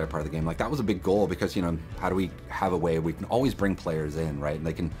multiplayer part of the game, like that was a big goal because, you know, how do we have a way we can always bring players in, right? And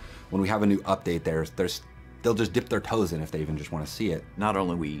they can, when we have a new update, they'll just dip their toes in if they even just want to see it. Not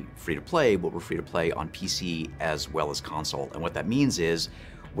only are we free to play, but we're free to play on PC as well as console. And what that means is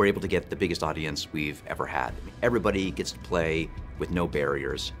we're able to get the biggest audience we've ever had. Everybody gets to play with no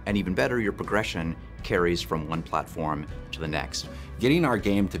barriers. And even better, your progression carries from one platform to the next. Getting our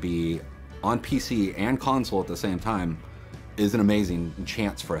game to be on PC and console at the same time is an amazing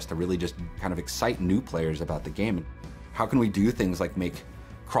chance for us to really just kind of excite new players about the game. How can we do things like make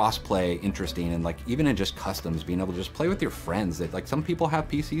cross-play interesting, and like even in just customs, being able to just play with your friends. That like some people have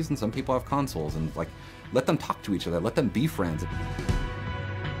PCs and some people have consoles, and like let them talk to each other, let them be friends.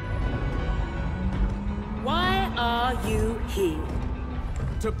 Why are you here?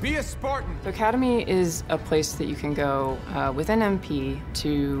 To be a Spartan. The Academy is a place that you can go within MP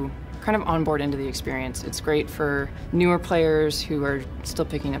to kind of onboard into the experience. It's great for newer players who are still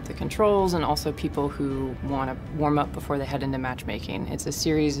picking up the controls, and also people who want to warm up before they head into matchmaking. It's a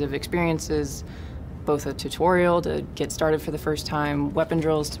series of experiences, both a tutorial to get started for the first time, weapon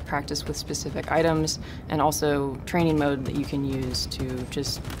drills to practice with specific items, and also training mode that you can use to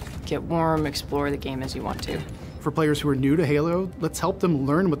just get warm, explore the game as you want to. For players who are new to Halo, let's help them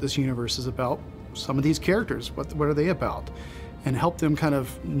learn what this universe is about. Some of these characters, what are they about? And help them kind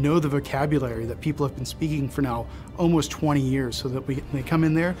of know the vocabulary that people have been speaking for now almost 20 years, so that when they come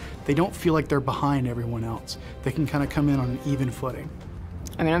in there, they don't feel like they're behind everyone else. They can kind of come in on an even footing.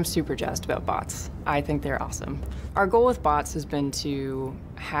 I mean, I'm super jazzed about bots. I think they're awesome. Our goal with bots has been to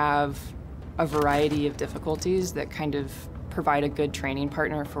have a variety of difficulties that kind of provide a good training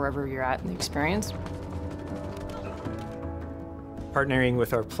partner for wherever you're at in the experience. Partnering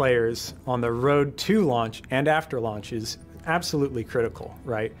with our players on the road to launch and after launch is absolutely critical,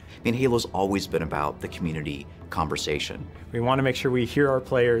 right? I mean, Halo's always been about the community conversation. We want to make sure we hear our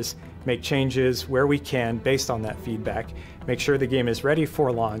players, make changes where we can based on that feedback, make sure the game is ready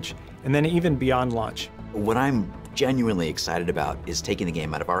for launch, and then even beyond launch. What I'm genuinely excited about is taking the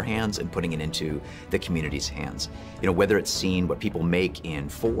game out of our hands and putting it into the community's hands. You know, whether it's seeing what people make in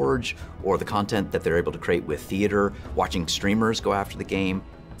Forge or the content that they're able to create with theater, watching streamers go after the game.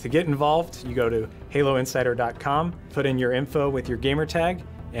 To get involved, you go to haloinsider.com, put in your info with your gamer tag,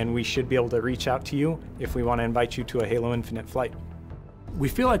 and we should be able to reach out to you if we want to invite you to a Halo Infinite flight. We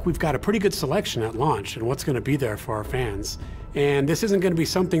feel like we've got a pretty good selection at launch and what's going to be there for our fans. And this isn't going to be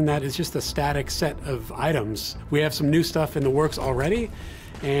something that is just a static set of items. We have some new stuff in the works already,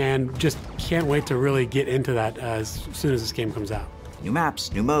 and just can't wait to really get into that as soon as this game comes out. New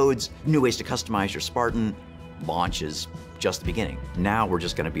maps, new modes, new ways to customize your Spartan. Launch is just the beginning. Now we're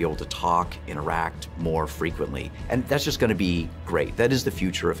just going to be able to talk, interact more frequently, and that's just going to be great. That is the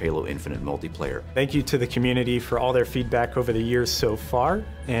future of Halo Infinite multiplayer. Thank you to the community for all their feedback over the years so far,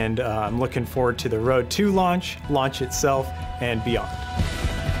 and I'm looking forward to the road to launch, launch itself, and beyond.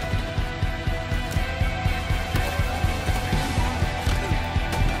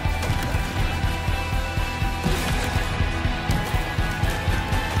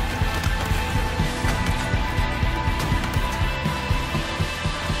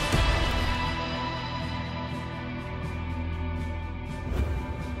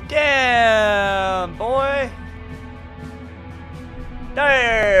 Damn, boy.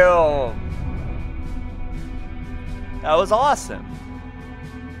 Damn. That was awesome.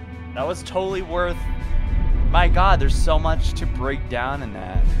 That was totally worth... My God, there's so much to break down in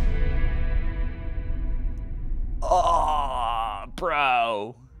that. Oh,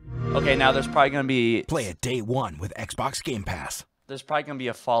 bro. Okay, now there's probably going to be... Play it day one with Xbox Game Pass. There's probably going to be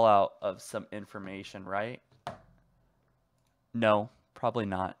a fallout of some information, right? No, probably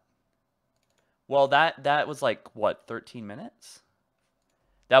not. Well, that was like, what, 13 minutes?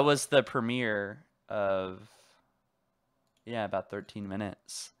 That was the premiere of, yeah, about 13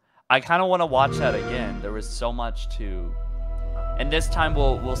 minutes. I kind of want to watch that again. There was so much to, and this time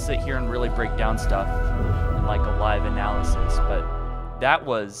we'll sit here and really break down stuff in like a live analysis. But that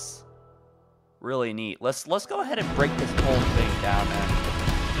was really neat. Let's go ahead and break this whole thing down,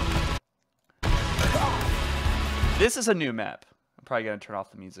 man. This is a new map. I'm probably going to turn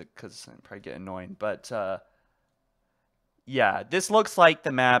off the music because I'm probably get annoying. But, yeah, this looks like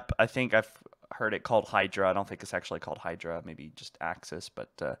the map. I think I've heard it called Hydra. I don't think it's actually called Hydra. Maybe just Axis.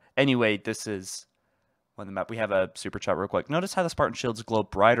 But anyway, this is one of the map. We have a super chat real quick. Notice how the Spartan shields glow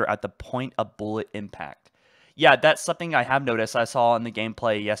brighter at the point of bullet impact. Yeah, that's something I have noticed. I saw in the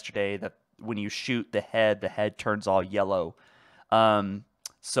gameplay yesterday that when you shoot the head turns all yellow.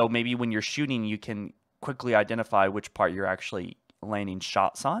 So maybe when you're shooting, you can quickly identify which part you're actually landing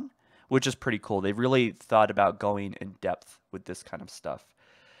shots on, which is pretty cool. They've really thought about going in depth with this kind of stuff.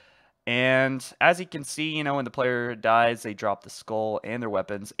 And as you can see, you know, when the player dies, they drop the skull and their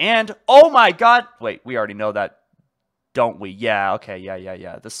weapons. And, oh my god! Wait, we already know that, don't we? Yeah, okay,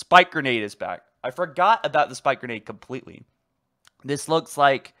 yeah. The spike grenade is back. I forgot about the spike grenade completely. This looks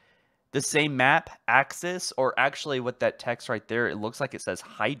like the same map, Axis, or actually with that text right there, it looks like it says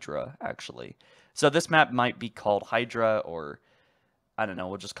Hydra, actually. So this map might be called Hydra, or I don't know,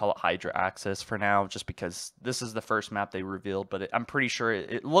 we'll just call it Hydra Axis for now, just because this is the first map they revealed, but I'm pretty sure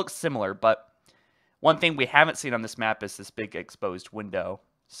it looks similar. But one thing we haven't seen on this map is this big exposed window.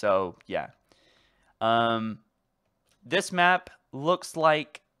 So, yeah. This map looks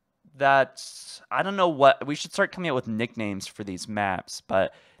like that, I don't know what, we should start coming up with nicknames for these maps,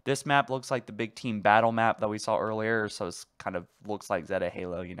 but this map looks like the big team battle map that we saw earlier, so it's kind of looks like Zeta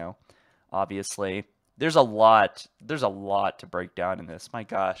Halo, you know, obviously. There's a lot to break down in this, my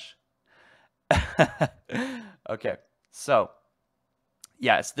gosh. Okay, so,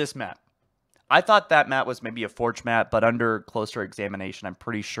 yes, this map. I thought that map was maybe a Forge map, but under closer examination, I'm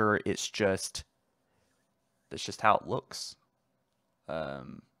pretty sure that's just how it looks.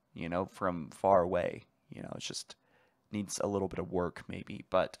 You know, from far away, you know, it's just needs a little bit of work maybe,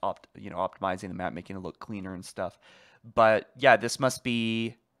 but optimizing the map, making it look cleaner and stuff. But yeah, this must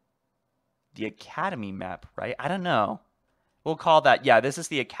be the Academy map, right? I don't know. We'll call that, yeah, this is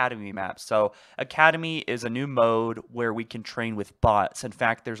the Academy map. So Academy is a new mode where we can train with bots. In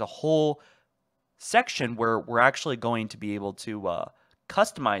fact, there's a whole section where we're actually going to be able to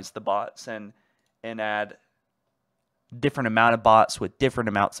customize the bots and add different amount of bots with different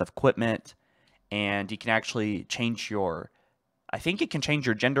amounts of equipment, and you can actually change I think it can change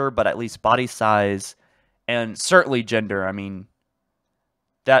your gender, but at least body size, and certainly gender. I mean,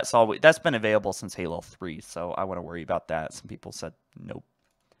 that's been available since Halo 3, so I want to worry about that. Some people said nope,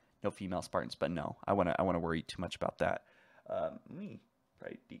 no female Spartans, but no, I want to worry too much about that. Let me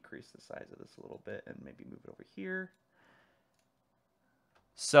probably decrease the size of this a little bit and maybe move it over here.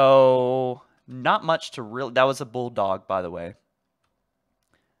 So not much to really. That was a bulldog, by the way.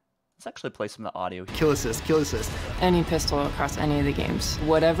 Let's actually play some of the audio here. Kill assist, kill assist. Any pistol across any of the games.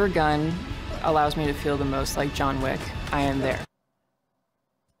 Whatever gun allows me to feel the most like John Wick, I am there.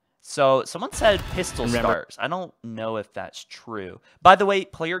 So someone said pistol stars. I don't know if that's true. By the way,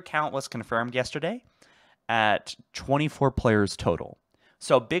 player count was confirmed yesterday at 24 players total.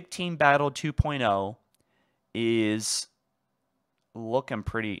 So Big Team Battle 2.0 is looking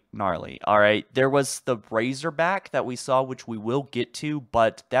pretty gnarly. All right, there was the Razorback that we saw, which we will get to,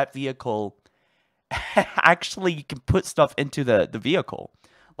 but that vehicle, actually you can put stuff into the vehicle,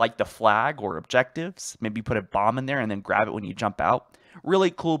 like the flag or objectives. Maybe put a bomb in there and then grab it when you jump out.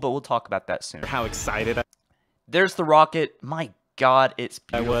 Really cool, but we'll talk about that soon. How excited. There's the rocket. My god, it's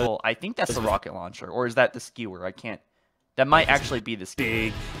beautiful. I think that's the rocket launcher, or is that the skewer? I can't. That might actually be the skewer.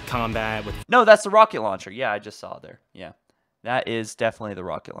 Big combat with. No, that's the rocket launcher. Yeah, I just saw there. Yeah. That is definitely the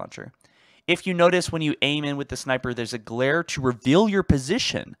rocket launcher. If you notice when you aim in with the sniper, there's a glare to reveal your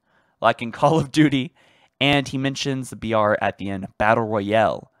position, like in Call of Duty. And he mentions the BR at the end, Battle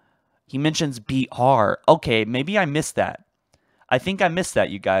Royale. He mentions BR. Okay, maybe I missed that. I think I missed that,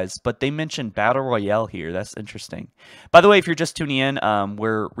 you guys. But they mentioned Battle Royale here. That's interesting. By the way, if you're just tuning in,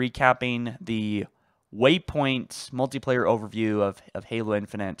 we're recapping the Waypoint multiplayer overview of Halo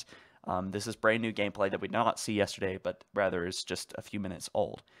Infinite. This is brand new gameplay that we did not see yesterday, but rather is just a few minutes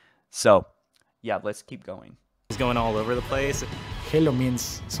old. So, yeah, let's keep going. It's going all over the place. Halo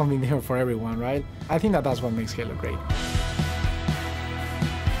means something different for everyone, right? I think that's what makes Halo great.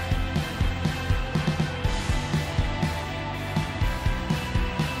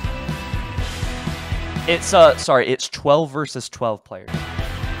 It's 12 versus 12 players.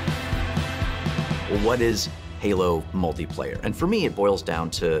 Well, what is Halo multiplayer? And for me, it boils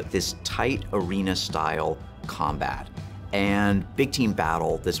down to this tight arena style combat and big team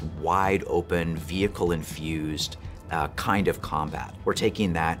battle, this wide open vehicle infused kind of combat. We're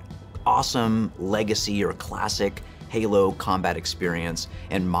taking that awesome legacy or classic Halo combat experience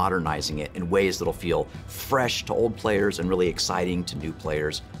and modernizing it in ways that'll feel fresh to old players and really exciting to new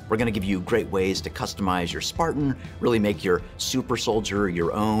players. We're gonna give you great ways to customize your Spartan, really make your super soldier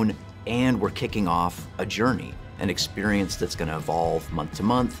your own, and we're kicking off a journey, an experience that's gonna evolve month to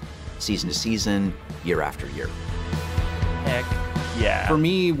month, season to season, year after year. Heck yeah. For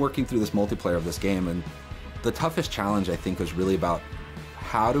me, working through this multiplayer of this game, and the toughest challenge I think was really about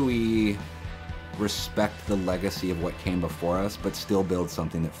how do we respect the legacy of what came before us, but still build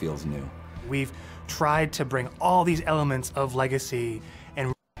something that feels new. We've tried to bring all these elements of legacy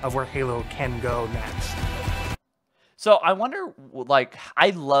and of where Halo can go next. So I wonder, like,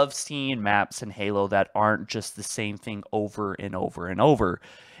 I love seeing maps in Halo that aren't just the same thing over and over and over.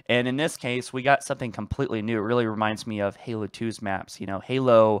 And in this case, we got something completely new. It really reminds me of Halo 2's maps. You know,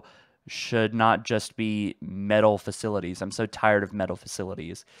 Halo should not just be metal facilities. I'm so tired of metal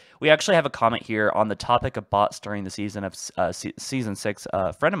facilities. We actually have a comment here on the topic of bots during the season of Season 6.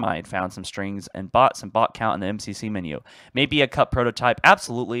 A friend of mine found some strings and bots and bot count in the MCC menu. Maybe a cut prototype.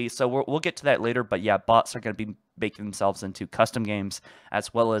 Absolutely. So we'll get to that later. But yeah, bots are going to be baking themselves into custom games,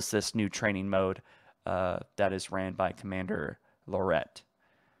 as well as this new training mode that is ran by Commander Lorette.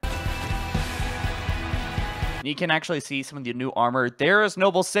 You can actually see some of the new armor. There is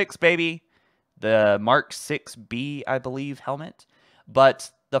Noble 6, baby. The Mark 6B, I believe, helmet. But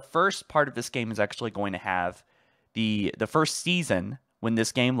the first part of this game is actually going to have the first season, when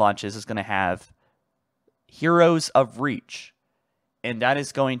this game launches, is going to have Heroes of Reach. And that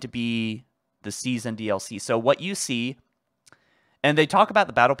is going to be the season DLC. So what you see, and they talk about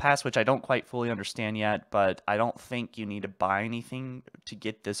the battle pass, which I don't quite fully understand yet, but I don't think you need to buy anything to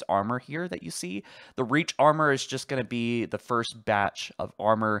get this armor here that you see. The Reach armor is just going to be the first batch of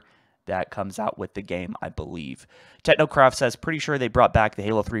armor that comes out with the game, I believe. Technocraft says, pretty sure they brought back the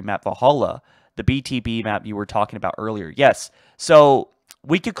Halo 3 map Valhalla, the BTB map you were talking about earlier. Yes, so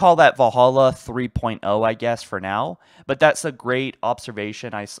we could call that Valhalla 3.0, I guess, for now. But that's a great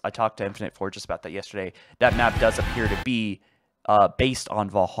observation. I talked to Infinite Forge just about that yesterday. That map does appear to be based on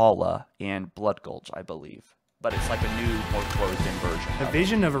Valhalla and Blood Gulch, I believe. But it's like a new, more closed-in version. The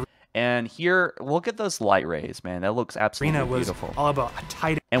vision of and here, look at those light rays, man. That looks absolutely beautiful. Was all about a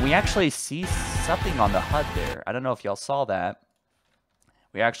tight. And we actually see something on the HUD there. I don't know if y'all saw that.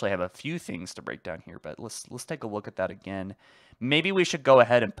 We actually have a few things to break down here, but let's take a look at that again. Maybe we should go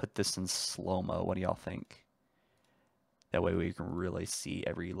ahead and put this in slow-mo. What do y'all think? That way we can really see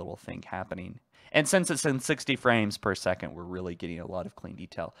every little thing happening. And since it's in 60 frames per second, we're really getting a lot of clean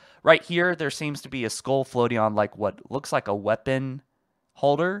detail. Right here, there seems to be a skull floating on like what looks like a weapon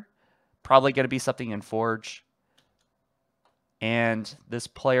holder. Probably going to be something in Forge. And this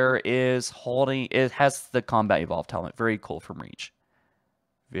player is holding, it has the Combat Evolved helmet. Very cool from Reach.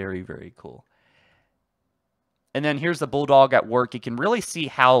 Very, very cool. And then here's the Bulldog at work. You can really see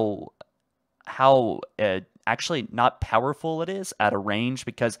how actually not powerful it is at a range,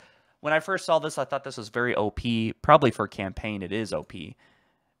 because when I first saw this, I thought this was very OP. Probably for campaign, it is OP.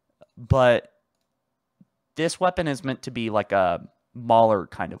 But this weapon is meant to be like a Mauler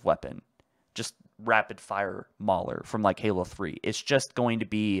kind of weapon. Just rapid fire Mauler from like Halo 3. It's just going to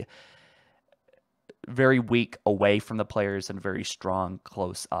be very weak away from the players and very strong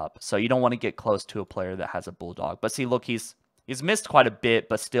close up. So you don't want to get close to a player that has a Bulldog. But see, look, he's missed quite a bit,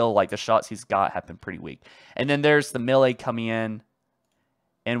 but still, like, the shots he's got have been pretty weak. And then there's the melee coming in.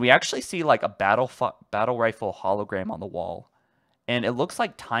 And we actually see, like, a battle rifle hologram on the wall. And it looks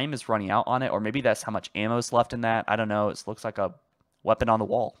like time is running out on it, or maybe that's how much ammo is left in that. I don't know. It looks like a weapon on the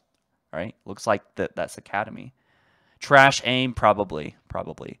wall, right? Looks like that's Academy. Trash aim, probably.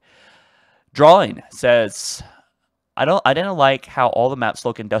 Drawing says, I didn't like how all the maps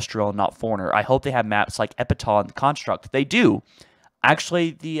look industrial and not foreigner. I hope they have maps like Epitol and Construct. They do.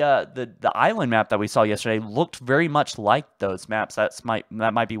 Actually, the island map that we saw yesterday looked very much like those maps. That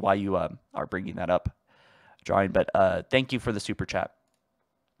might be why you are bringing that up, Drawing. But thank you for the super chat.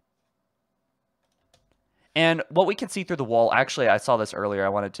 And what we can see through the wall, actually, I saw this earlier. I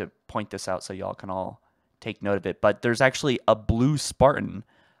wanted to point this out so y'all can all take note of it. But there's actually a blue Spartan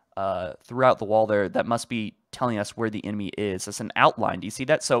throughout the wall there that must be telling us where the enemy is. It's an outline. Do you see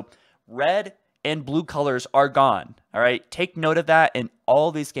that? So red and blue colors are gone. All right. Take note of that. In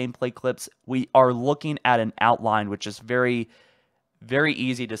all these gameplay clips, we are looking at an outline, which is very, very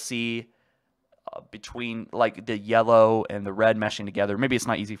easy to see between like the yellow and the red meshing together. Maybe it's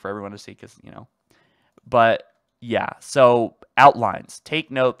not easy for everyone to see because, you know, but yeah. So outlines. Take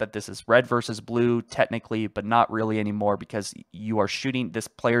note that this is red versus blue technically, but not really anymore because you are shooting, this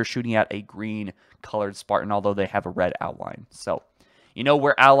player shooting at a green colored Spartan, although they have a red outline. So you know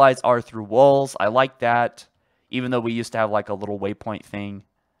where allies are through walls. I like that. even though we used to have like a little waypoint thing.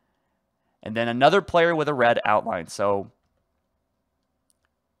 And then another player with a red outline. So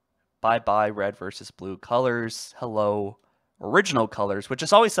bye-bye red versus blue colors. Hello original colors, which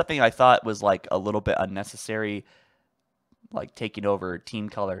is always something I thought was like a little bit unnecessary, like taking over team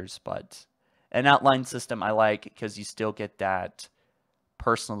colors. But an outline system I like because you still get that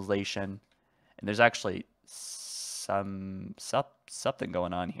personalization. And there's actually something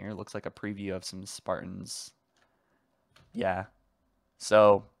going on here. Looks like a preview of some Spartans. Yeah.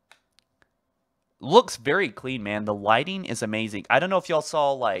 So looks very clean, man. The lighting is amazing. I don't know if y'all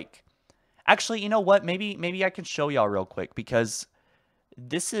saw like, actually, you know what? Maybe I can show y'all real quick because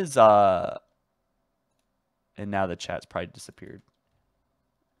this is and now the chat's probably disappeared.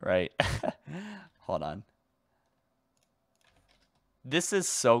 Right? Hold on. This is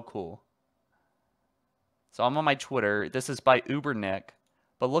so cool. So I'm on my Twitter. This is by UberNick.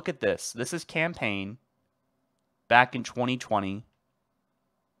 But look at this. This is campaign back in 2020.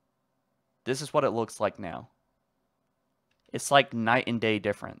 This is what it looks like now. It's like night and day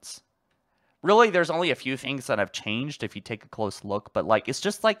difference. Really, there's only a few things that have changed if you take a close look. But like, it's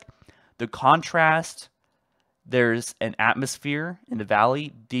just like the contrast. There's an atmosphere in the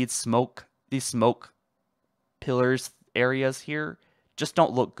valley. These smoke pillars areas here just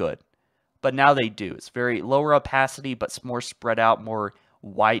don't look good. But now they do. It's very lower opacity, but it's more spread out, more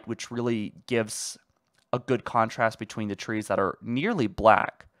white, which really gives a good contrast between the trees that are nearly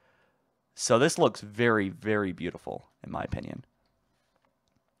black. So this looks very, very beautiful, in my opinion.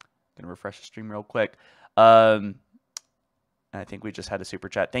 Gonna refresh the stream real quick. I think we just had a super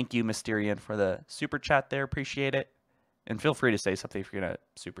chat. Thank you, Mysterian, for the super chat there. Appreciate it. And feel free to say something if you're gonna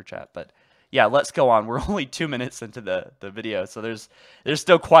super chat. But yeah, let's go on. We're only 2 minutes into the video, so there's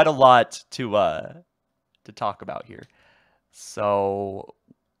still quite a lot to talk about here. So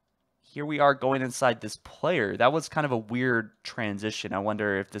here we are going inside this player. That was kind of a weird transition. I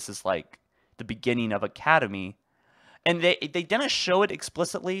wonder if this is like the beginning of Academy. And they didn't show it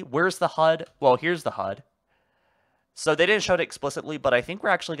explicitly. Where's the HUD? Well, here's the HUD. So they didn't show it explicitly, but I think we're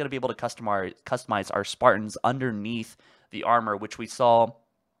actually going to be able to customize our Spartans underneath the armor, which we saw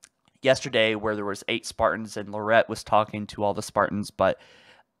yesterday where there was 8 Spartans and Lorette was talking to all the Spartans, but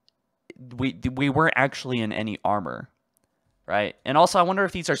we weren't actually in any armor, right? And also, I wonder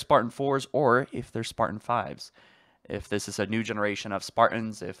if these are Spartan 4s or if they're Spartan 5s. If this is a new generation of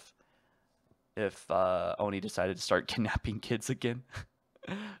Spartans, if Oni decided to start kidnapping kids again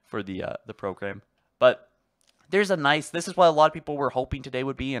for the program. But there's a nice, this is what a lot of people were hoping today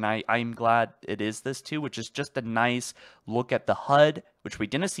would be, and I'm glad it is this too, which is just a nice look at the HUD, which we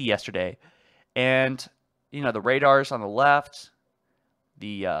didn't see yesterday. And, you know, the radars on the left,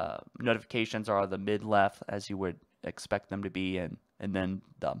 the notifications are on the mid-left, as you would expect them to be, and then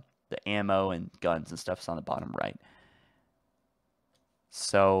the ammo and guns and stuff is on the bottom right.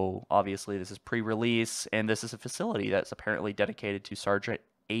 So, obviously, this is pre-release, and this is a facility that's apparently dedicated to Sergeant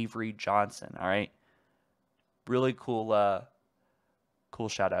Avery Johnson, all right? Really cool, cool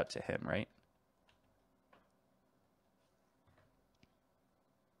shout out to him, right?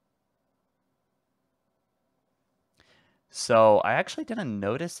 So, I actually didn't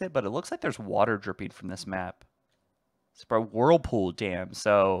notice it, but it looks like there's water dripping from this map. It's a whirlpool dam,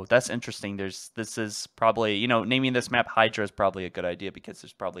 so that's interesting. This is probably, you know, naming this map Hydra is probably a good idea because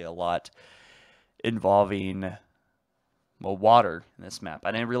there's probably a lot involving, well, water in this map.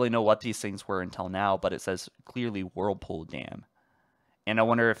 I didn't really know what these things were until now, but it says clearly Whirlpool Dam. And I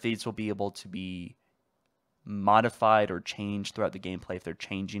wonder if these will be able to be modified or changed throughout the gameplay, if they're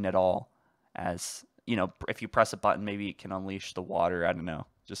changing at all. As, you know, if you press a button, maybe it can unleash the water. I don't know.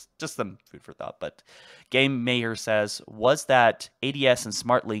 Just some food for thought. But Game Mayor says, was that ADS and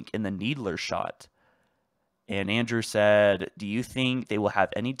SmartLink in the Needler shot? And Andrew said, do you think they will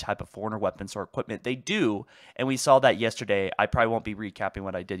have any type of foreigner weapons or equipment? They do, and we saw that yesterday. I probably won't be recapping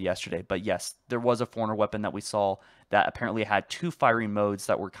what I did yesterday, but yes, there was a foreigner weapon that we saw that apparently had 2 firing modes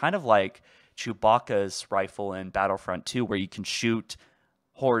that were kind of like Chewbacca's rifle in Battlefront 2, where you can shoot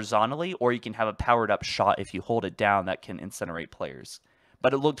horizontally, or you can have a powered-up shot if you hold it down that can incinerate players.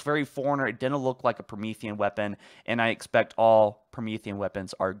 But it looked very foreigner. It didn't look like a Promethean weapon, and I expect all Promethean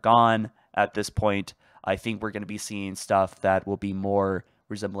weapons are gone at this point. I think we're going to be seeing stuff that will be more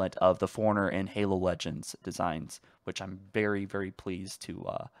resemblant of the Foreigner and Halo Legends designs, which I'm very, very pleased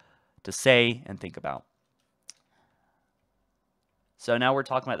to say and think about. So now we're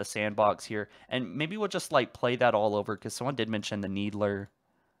talking about the sandbox here, and maybe we'll just like play that all over because someone did mention the Needler.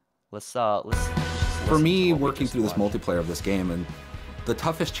 Let's For me, working through this multiplayer of this game, and the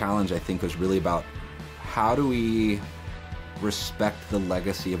toughest challenge I think was really about how do we respect the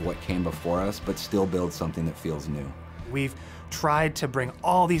legacy of what came before us, but still build something that feels new. We've tried to bring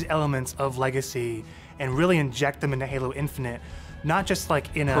all these elements of legacy and really inject them into Halo Infinite, not just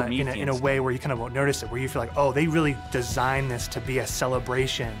like in a way where you kind of won't notice it, where you feel like, oh, they really designed this to be a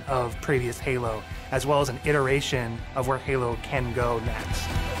celebration of previous Halo, as well as an iteration of where Halo can go next.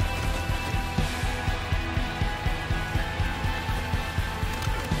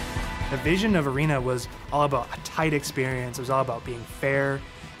 The vision of Arena was all about a tight experience. It was all about being fair.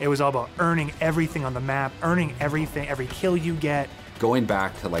 It was all about earning everything on the map, earning everything, every kill you get. Going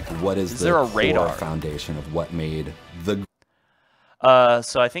back to like what is the there a core radar foundation of what made the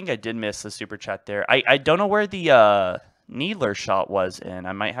so I think I did miss the super chat there. I don't know where the Needler shot was in.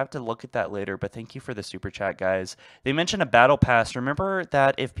 I might have to look at that later, but thank you for the super chat, guys. They mentioned a battle pass. Remember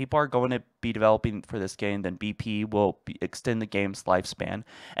that if people are going to be developing for this game, then BP will extend the game's lifespan.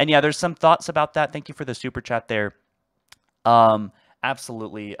 And yeah, there's some thoughts about that. Thank you for the super chat there.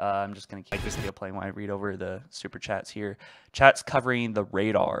 Absolutely. I'm just going to keep this video playing while I read over the super chats here. Chat's covering the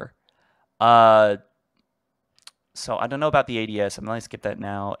radar. So I don't know about the ADS. I'm going to skip that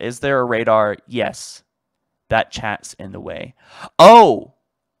now. Is there a radar? Yes. That chat's in the way. Oh!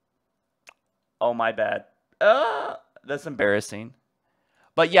 Oh, my bad. That's embarrassing.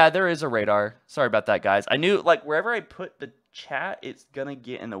 But yeah, there is a radar. Sorry about that, guys. I knew, like, wherever I put the chat, it's going to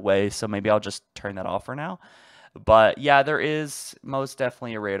get in the way. So maybe I'll just turn that off for now. But yeah, there is most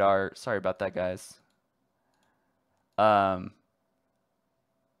definitely a radar. Sorry about that, guys.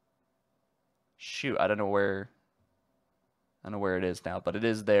 Shoot, I don't know where it is now, but it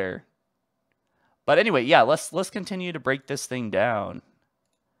is there. But anyway, yeah, let's continue to break this thing down.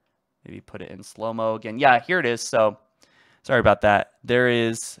 Maybe put it in slow-mo again. Yeah, here it is. So sorry about that. There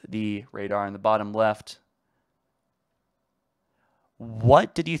is the radar in the bottom left.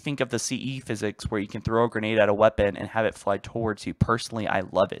 What did you think of the CE physics where you can throw a grenade at a weapon and have it fly towards you? Personally, I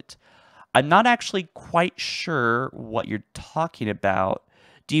love it. I'm not actually quite sure what you're talking about.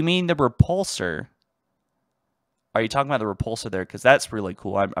 Do you mean the repulsor? Are you talking about the repulsor there? Because that's really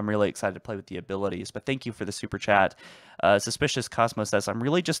cool. I'm really excited to play with the abilities. But thank you for the super chat. Suspicious Cosmos says, I'm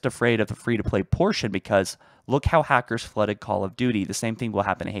really just afraid of the free-to-play portion because look how hackers flooded Call of Duty. The same thing will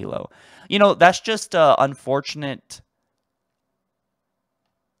happen to Halo. You know, that's just unfortunate.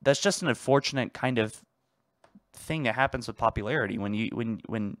 That's just an unfortunate kind of thing that happens with popularity.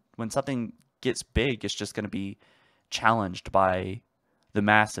 When something gets big, it's just going to be challenged by the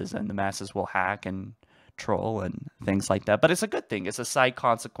masses, and the masses will hack and troll and things like that. But it's a good thing. It's a side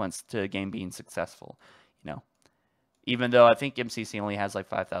consequence to a game being successful, you know. Even though I think MCC only has like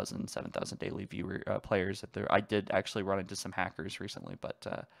 5,000, 7,000 daily players. I did actually run into some hackers recently,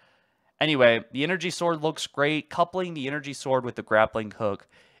 but anyway, the energy sword looks great. Coupling the energy sword with the grappling hook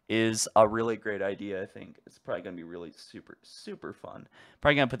is a really great idea, I think. It's probably going to be really super, super fun.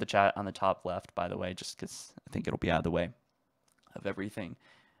 Probably going to put the chat on the top left, by the way, just because I think it'll be out of the way of everything.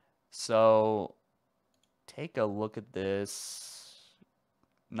 So take a look at this.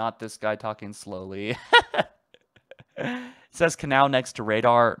 Not this guy talking slowly. It says canal next to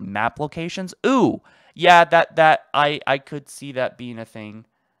radar map locations. Ooh, yeah, that I could see that being a thing.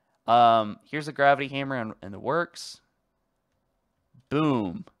 Here's a gravity hammer in the works.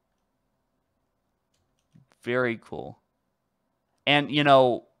 Boom. Very cool. And, you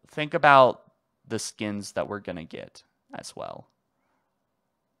know, think about the skins that we're going to get as well.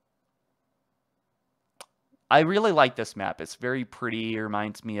 I really like this map. It's very pretty. It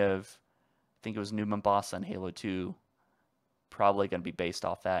reminds me of, I think it was New Mombasa in Halo 2. Probably going to be based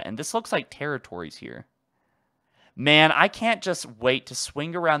off that. And this looks like territories here. Man, I can't just wait to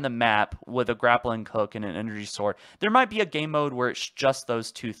swing around the map with a grappling hook and an energy sword. There might be a game mode where it's just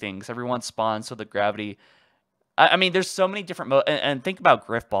those two things. Everyone spawns with the gravity. I mean, there's so many different modes. And think about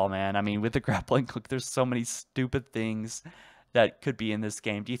Griffball, man. I mean, with the grappling hook, there's so many stupid things that could be in this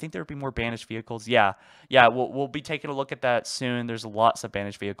game. Do you think there would be more banished vehicles? Yeah. Yeah, we'll be taking a look at that soon. There's lots of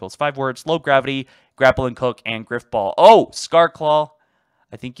banished vehicles. 5 words: low gravity, grappling hook, and Griffball. Oh, Scarclaw.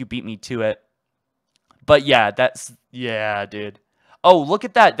 I think you beat me to it. But yeah, yeah, dude. Oh, look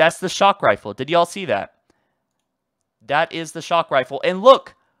at that. That's the shock rifle. Did y'all see that? That is the shock rifle. And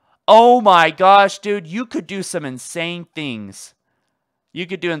look. Oh my gosh, dude. You could do some insane things. You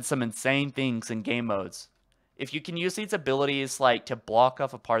could do some insane things in game modes. If you can use these abilities like to block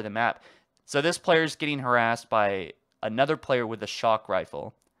off a part of the map. So this player's getting harassed by another player with a shock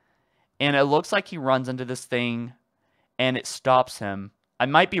rifle. And it looks like he runs into this thing and it stops him. I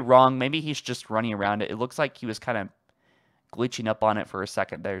might be wrong. Maybe he's just running around it. It looks like he was kind of glitching up on it for a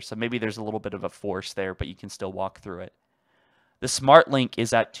second there. So maybe there's a little bit of a force there, but you can still walk through it. The smart link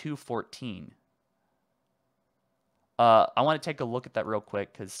is at 214. I want to take a look at that real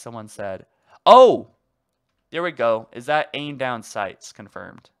quick because someone said, oh, there we go. Is that aim down sights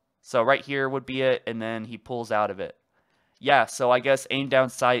confirmed? So right here would be it, and then he pulls out of it. Yeah, so I guess aim down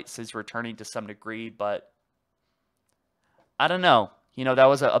sights is returning to some degree, but I don't know. You know, that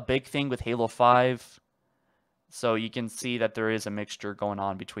was a big thing with Halo 5. So you can see that there is a mixture going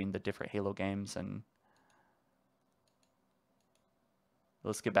on between the different Halo games. And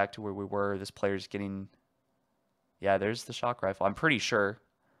let's get back to where we were. This player's getting... Yeah, there's the shock rifle. I'm pretty sure,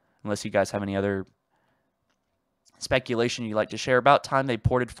 unless you guys have any other speculation you'd like to share. About time they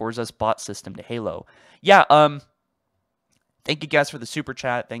ported Forza's bot system to Halo. Yeah, thank you guys for the super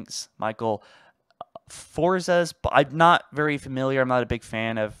chat. Thanks, Michael. Forza's... I'm not very familiar. I'm not a big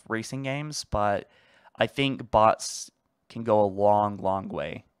fan of racing games, but I think bots can go a long, long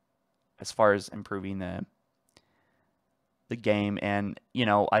way as far as improving the game. And, you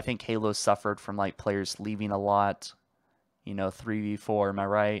know, I think Halo suffered from, like, players leaving a lot. You know, 3v4, am I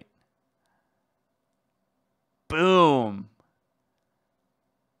right? Boom.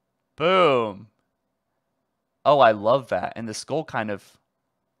 Boom. Oh, I love that. And the skull kind of...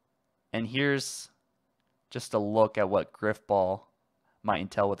 And here's just a look at what Griffball might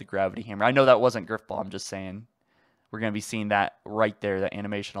entail with the gravity hammer. I know that wasn't Griffball, I'm just saying. We're going to be seeing that right there, that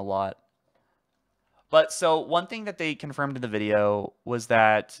animation a lot. But so one thing that they confirmed in the video was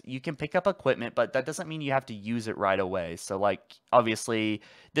that you can pick up equipment, but that doesn't mean you have to use it right away. So like, obviously,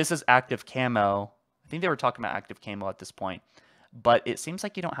 this is active camo. I think they were talking about active camo at this point. But it seems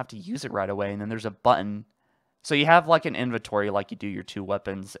like you don't have to use it right away. And then there's a button. So you have like an inventory like you do your 2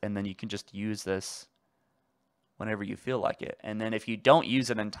 weapons. And then you can just use this whenever you feel like it. And then if you don't use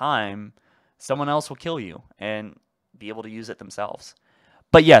it in time, someone else will kill you and be able to use it themselves.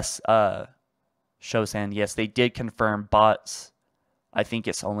 But yes, Shosan, yes, they did confirm bots. I think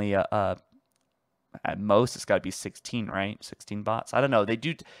it's only at most it's got to be 16, right? 16 bots. I don't know. They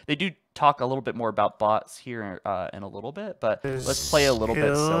do talk a little bit more about bots here in a little bit, but let's play a little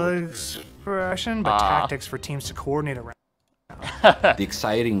bit. Expression, but tactics for teams to coordinate around. The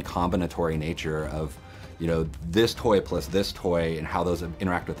exciting combinatory nature of, you know, this toy plus this toy and how those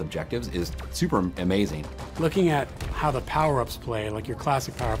interact with objectives is super amazing. Looking at how the power-ups play, like your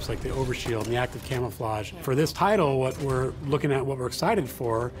classic power-ups like the overshield and the active camouflage. For this title, what we're looking at, what we're excited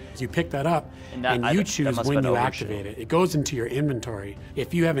for, is you pick that up and you choose when you activate it. It goes into your inventory.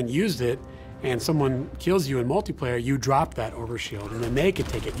 If you haven't used it and someone kills you in multiplayer, you drop that overshield and then they can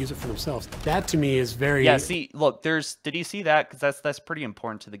take it, use it for themselves. That to me is very... Yeah, see, look, did you see that? Because that's pretty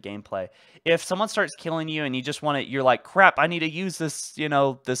important to the gameplay. If someone starts killing you and you just want to, you're like, crap, I need to use this, you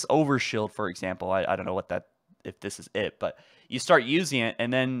know, this overshield, for example. I don't know what that, if this is it, but you start using it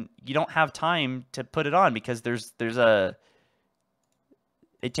and then you don't have time to put it on because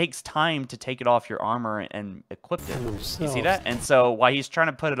it takes time to take it off your armor and equip it. You see that? And so while he's trying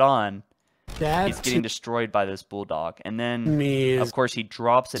to put it on, he's getting destroyed by this bulldog. And then, of course, he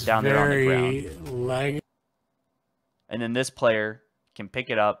drops it down there on the ground. And then this player can pick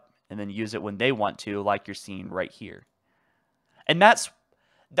it up and then use it when they want to, like you're seeing right here. And that's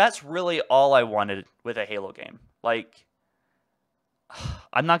really all I wanted with a Halo game. Like,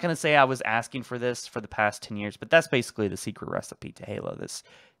 I'm not going to say I was asking for this for the past 10 years, but that's basically the secret recipe to Halo. It's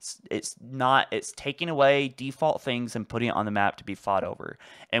taking away default things and putting it on the map to be fought over.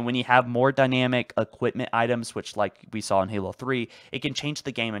 And when you have more dynamic equipment items, which like we saw in Halo 3, it can change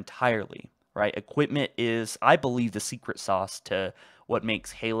the game entirely, right? Equipment is, I believe, the secret sauce to what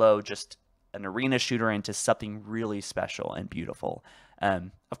makes Halo just an arena shooter into something really special and beautiful.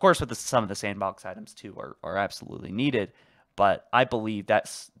 Of course, with some of the sandbox items too are absolutely needed. But I believe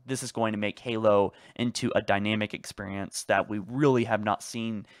this is going to make Halo into a dynamic experience that we really have not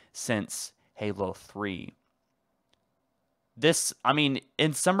seen since Halo 3. This, I mean,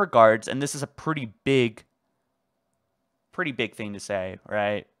 in some regards, and this is a pretty big thing to say,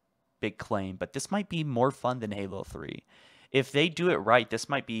 right? Big claim, but this might be more fun than Halo 3. If they do it right, this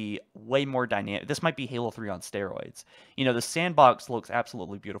might be way more dynamic. This might be Halo 3 on steroids. You know, the sandbox looks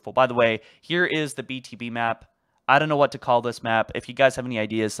absolutely beautiful. By the way, here is the BTB map. I don't know what to call this map. If you guys have any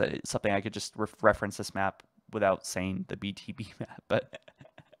ideas, something I could just reference this map without saying the BTB map. But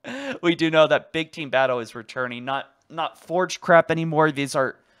we do know that Big Team Battle is returning. Not forged crap anymore. This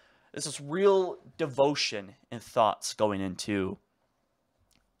is real devotion and thoughts going into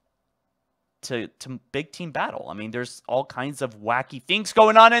to Big Team Battle. I mean, there's all kinds of wacky things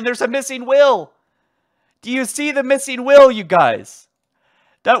going on, and there's a missing will. Do you see the missing will, you guys?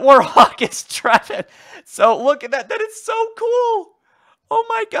 That Warhawk is trapping. So look at that. That is so cool. Oh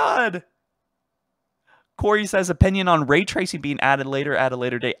my god. Corey says, opinion on ray tracing being added later at a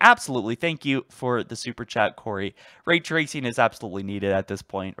later date. Absolutely. Thank you for the super chat, Corey. Ray tracing is absolutely needed at this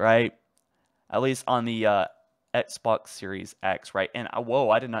point, right? At least on the Xbox Series X, right? And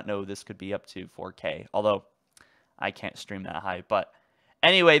whoa, I did not know this could be up to 4K. Although I can't stream that high. But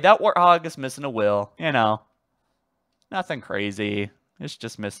anyway, that Warthog is missing a wheel. You know, nothing crazy. It's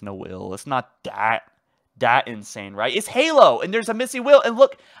just missing a wheel. It's not that insane, right? It's Halo, and there's a missing wheel. And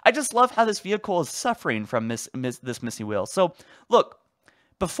look, I just love how this vehicle is suffering from this missing wheel. So look,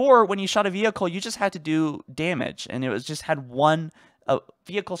 before when you shot a vehicle, you just had to do damage, and it was just had one.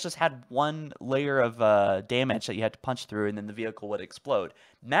 Vehicles just had one layer of damage that you had to punch through, and then the vehicle would explode.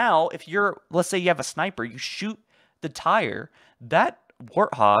 Now, if let's say you have a sniper, you shoot the tire, that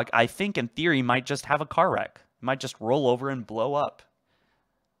Warthog, I think in theory, might just have a car wreck. It might just roll over and blow up.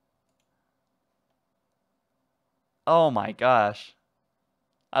 Oh my gosh.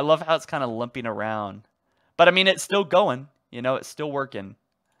 I love how it's kind of limping around. But I mean, it's still going. You know, it's still working.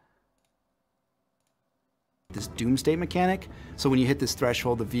 This doomsday mechanic. So when you hit this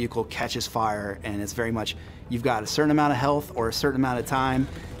threshold, the vehicle catches fire, and it's very much, you've got a certain amount of health or a certain amount of time,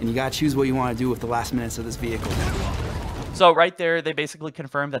 and you got to choose what you want to do with the last minutes of this vehicle. So right there, they basically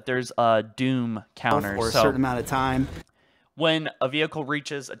confirmed that there's a doom counter. Or a certain amount of time. When a vehicle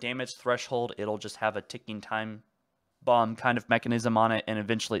reaches a damage threshold, it'll just have a ticking time bomb kind of mechanism on it, and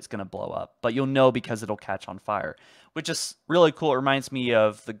eventually it's going to blow up. But you'll know because it'll catch on fire, which is really cool. It reminds me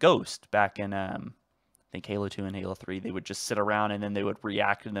of the Ghost back in I think Halo 2 and Halo 3. They would just sit around and then they would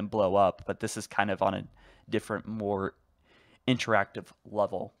react and then blow up. But this is kind of on a different, more interactive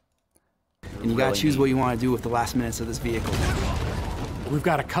level. And you got to choose what you want to do with the last minutes of this vehicle. We've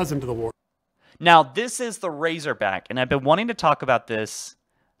got a cousin to the war. Now, this is the Razorback, and I've been wanting to talk about this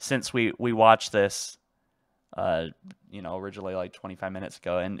since we watched this, you know, originally like 25 minutes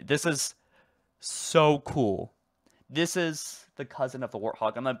ago. And this is so cool. This is the cousin of the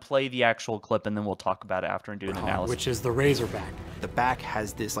Warthog. I'm going to play the actual clip, and then we'll talk about it after and do an analysis. Which is the Razorback. The back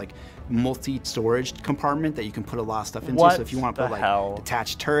has this like multi-storage compartment that you can put a lot of stuff into. What so if you want to put like hell?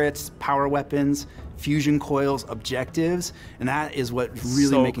 detached turrets, power weapons, fusion coils, objectives, and that is what really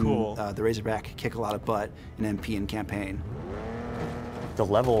So making cool. the Razorback kick a lot of butt in MP and campaign. The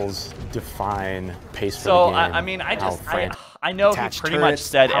levels define pace for So, the game. I mean, how I know he Detached pretty much turrets,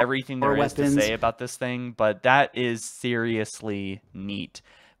 said power everything there is to weapons. say about this thing, but that is seriously neat.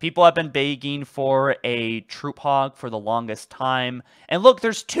 People have been begging for a troop hog for the longest time. And look,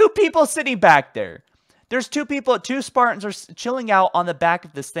 there's two people sitting back there. There's two Spartans are chilling out on the back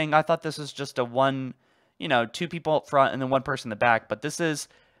of this thing. I thought this was just a one, you know, two people up front and then one person in the back. But this is,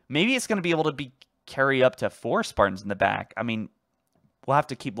 maybe it's going to be able to carry up to 4 Spartans in the back. I mean, we'll have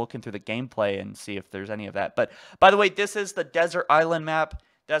to keep looking through the gameplay and see if there's any of that. But by the way, this is the Desert Island map.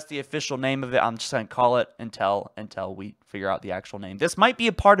 That's the official name of it. I'm just going to call it until we figure out the actual name. This might be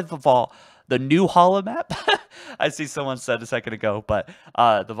a part of the new Valhalla map. I see someone said a second ago, but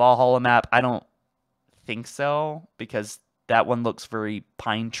the Valhalla map, I don't think so, because that one looks very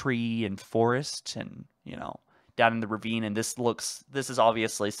pine tree and forest and, you know, down in the ravine. And this is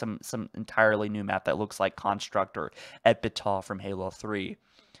obviously some entirely new map that looks like Construct or Epitaph from Halo 3.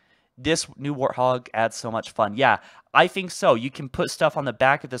 This new Warthog adds so much fun. Yeah, I think so. You can put stuff on the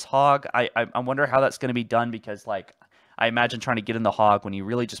back of this hog. I wonder how that's going to be done, because like I imagine trying to get in the hog when you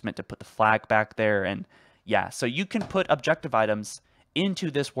really just meant to put the flag back there. And yeah, so you can put objective items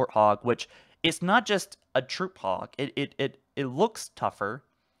into this Warthog, which it's not just a troop hog. It looks tougher,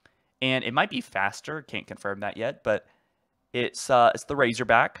 and it might be faster. Can't confirm that yet, but it's the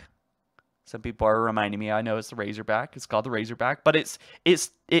Razorback. Some people are reminding me, I know it's the Razorback. It's called the Razorback, but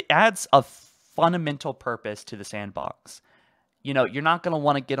it adds a fundamental purpose to the sandbox. You know, you're not going to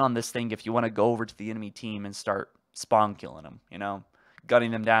want to get on this thing if you want to go over to the enemy team and start spawn killing them, you know,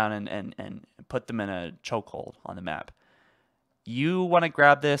 gutting them down and put them in a chokehold on the map. You want to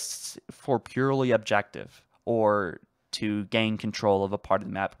grab this for purely objective or to gain control of a part of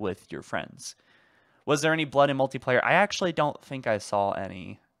the map with your friends. Was there any blood in multiplayer? I actually don't think I saw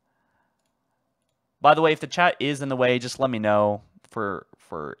any. By the way, if the chat is in the way, just let me know for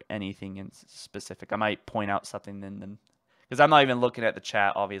anything in specific. I might point out something then, because I'm not even looking at the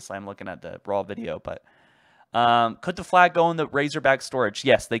chat. Obviously, I'm looking at the raw video. But could the flag go in the Razorback storage?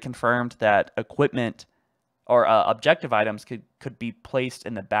 Yes, they confirmed that equipment or objective items could be placed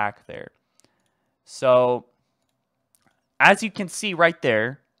in the back there. So, as you can see right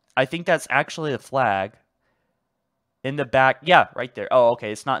there, I think that's actually a flag. In the back, yeah, right there. Oh,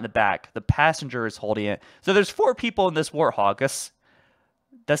 okay, it's not in the back. The passenger is holding it. So there's 4 people in this Warthog.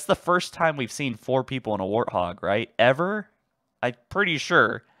 That's the first time we've seen 4 people in a Warthog, right? Ever? I'm pretty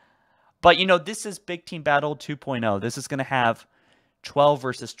sure. But, you know, this is Big Team Battle 2.0. This is going to have 12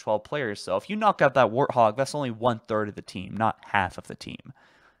 versus 12 players. So if you knock out that Warthog, that's only 1/3 of the team, not half of the team.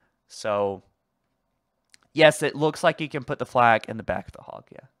 So, yes, it looks like you can put the flag in the back of the hog,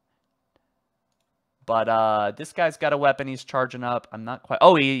 yeah. But this guy's got a weapon. He's charging up. I'm not quite...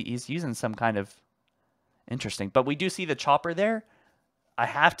 Oh, he's using some kind of... Interesting. But we do see the chopper there. I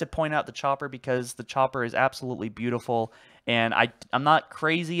have to point out the chopper because the chopper is absolutely beautiful. And I'm not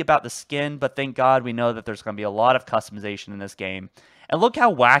crazy about the skin, but thank God we know that there's going to be a lot of customization in this game. And look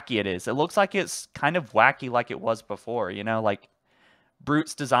how wacky it is. It looks like it's kind of wacky like it was before, you know? Like,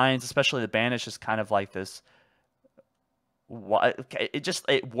 Brute's designs, especially the Banish, is kind of like this...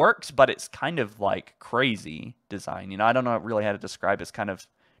 It works, but it's kind of like crazy design. You know, I don't know really how to describe it. It's kind of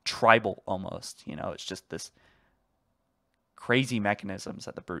tribal almost. You know, it's just this crazy mechanisms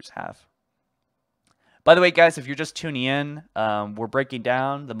that the Brutes have. By the way, guys, if you're just tuning in, we're breaking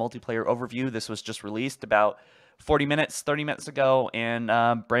down the multiplayer overview. This was just released about 30 minutes ago, and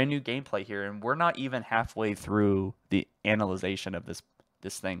brand new gameplay here. And we're not even halfway through the analyzation of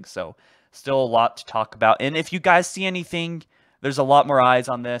this thing, so still a lot to talk about. And if you guys see anything, there's a lot more eyes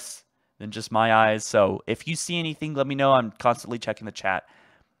on this than just my eyes. So if you see anything, let me know. I'm constantly checking the chat.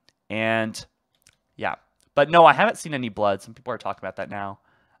 And yeah, but no, I haven't seen any blood. Some people are talking about that now.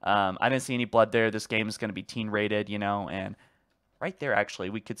 I didn't see any blood there. This game is going to be teen rated, you know, and right there, actually,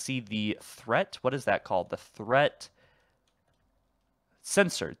 we could see the threat. What is that called? The threat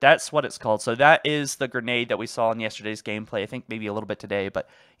sensor. That's what it's called. So that is the grenade that we saw in yesterday's gameplay. I think maybe a little bit today, but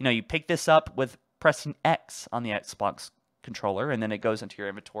you know, you pick this up with pressing X on the Xbox controller, and then it goes into your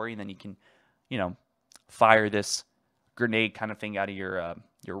inventory, and then you can, you know, fire this grenade kind of thing out of your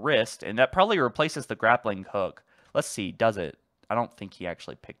wrist, and that probably replaces the grappling hook. Let's see, does it? I don't think he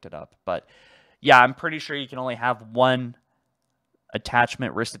actually picked it up, but yeah, I'm pretty sure you can only have one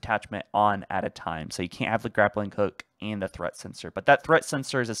wrist attachment on at a time. So you can't have the grappling hook and the threat sensor. But that threat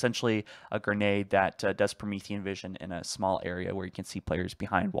sensor is essentially a grenade that does Promethean vision in a small area where you can see players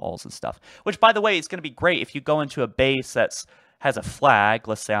behind walls and stuff. Which, by the way, is going to be great if you go into a base that has a flag,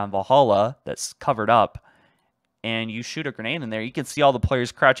 let's say on Valhalla, that's covered up, and you shoot a grenade in there, you can see all the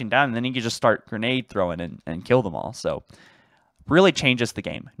players crouching down, and then you can just start grenade throwing and kill them all. So really changes the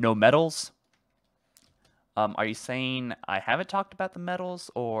game. No medals. Are you saying I haven't talked about the medals,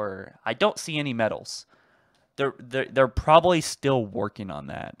 or I don't see any medals? They're probably still working on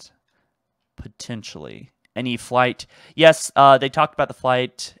that, potentially. Any flight? Yes, they talked about the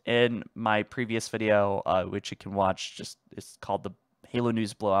flight in my previous video, which you can watch. It's called the Halo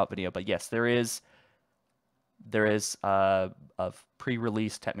News Blowout video. But yes, there is of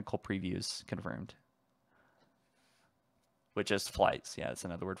pre-release technical previews confirmed, which is flights. Yeah, it's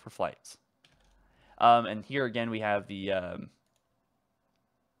another word for flights. And here again we have the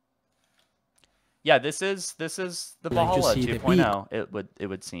yeah, this is the Valhalla 2.0. It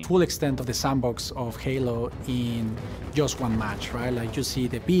would seem full extent of the sandbox of Halo in just one match, right? Like you see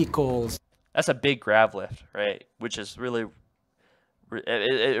the vehicles. That's a big grav lift, right? Which is really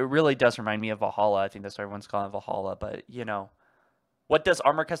it really does remind me of Valhalla. I think that's what everyone's calling it, Valhalla. But you know, what does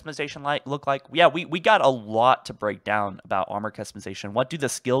armor customization look like? Yeah, we got a lot to break down about armor customization. What do the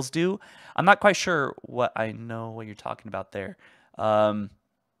skills do? I'm not quite sure what you're talking about there.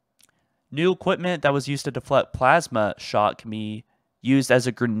 New equipment that was used to deflect plasma shot can be used as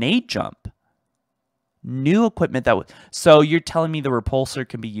a grenade jump. New equipment so you're telling me the repulsor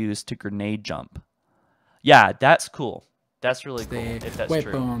can be used to grenade jump? Yeah, that's cool. That's really cool, if that's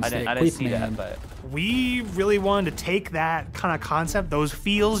true. I didn't see that, but we really wanted to take that kind of concept, those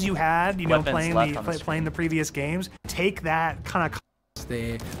feels you had, you know, playing the previous games, take that kind of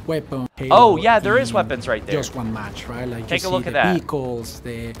the weapon. Oh yeah, there is weapons right there. Just one match, right? Like take a look at that. Vehicles,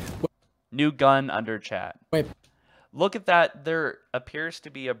 new gun under chat. Look at that. There appears to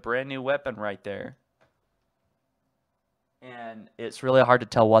be a brand new weapon right there, and it's really hard to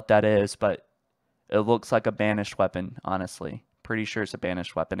tell what that is, but it looks like a banished weapon, honestly. Pretty sure it's a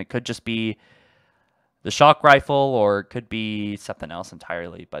banished weapon. It could just be the shock rifle, or it could be something else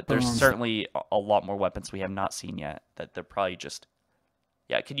entirely. But there's certainly a lot more weapons we have not seen yet that they're probably just...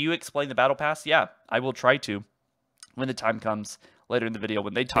 Yeah, can you explain the battle pass? Yeah, I will try to when the time comes later in the video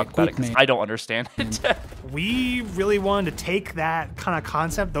when they talk about it, because I don't understand it. We really wanted to take that kind of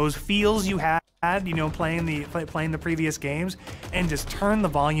concept, those feels you had, you know, playing the previous games, and just turn the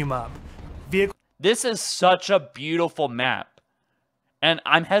volume up. This is such a beautiful map. And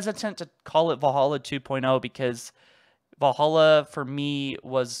I'm hesitant to call it Valhalla 2.0 because Valhalla for me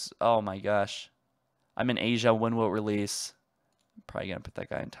was, oh my gosh. I'm in Asia. When will it release? I'm probably going to put that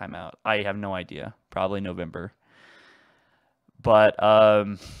guy in timeout. I have no idea. Probably November. But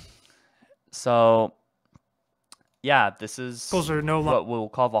So, yeah, this is are no what we'll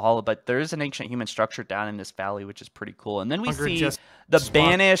call Valhalla, but there is an ancient human structure down in this valley, which is pretty cool. And then we Longer see just the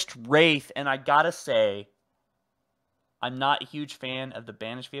spawn- Banished Wraith, and I gotta say, I'm not a huge fan of the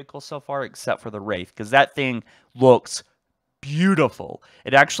Banished vehicle so far, except for the Wraith, because that thing looks beautiful.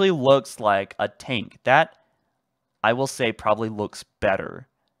 It actually looks like a tank. That, I will say, probably looks better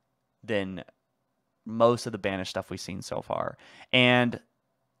than most of the Banished stuff we've seen so far. And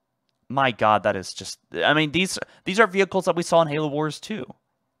my God, that is just, I mean, these are vehicles that we saw in Halo Wars 2,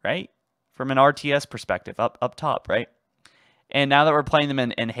 right? From an RTS perspective, up top, right? And now that we're playing them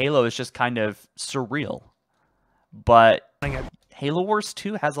in Halo, it's just kind of surreal. But Halo Wars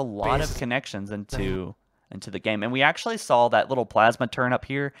 2 has a lot of connections into the game. And we actually saw that little plasma turn up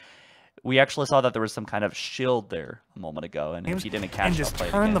here. We actually saw that there was some kind of shield there a moment ago. And if you didn't catch it, and just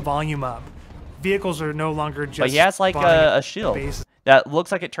turn the volume up. Vehicles are no longer just. But he has like a shield base. that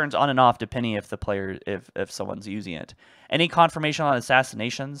looks like it turns on and off depending if the player, if someone's using it. Any confirmation on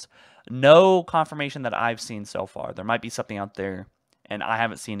assassinations? No confirmation that I've seen so far. There might be something out there, and I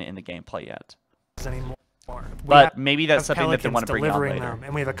haven't seen it in the gameplay yet. Anymore. But maybe that's something that they want to bring on later. Them,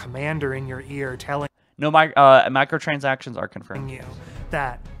 and we have a commander in your ear telling. No, microtransactions are confirmed. You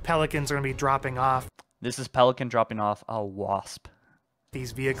that Pelicans are going to be dropping off. This is Pelican dropping off a Wasp.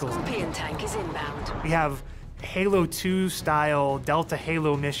 These vehicles. Scorpion tank is inbound. We have Halo 2 style Delta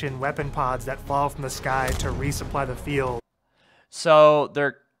Halo mission weapon pods that fall from the sky to resupply the field. So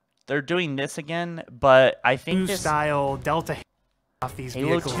they're doing this again, but I think this style Delta off these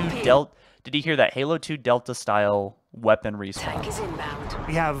Halo vehicles. 2 Delta. Did you hear that? Halo 2 Delta style weapon respawn. Tank is inbound.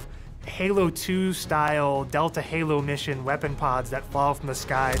 We have Halo 2 style Delta Halo mission weapon pods that fall from the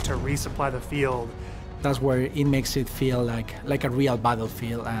sky to resupply the field. That's where it makes it feel like a real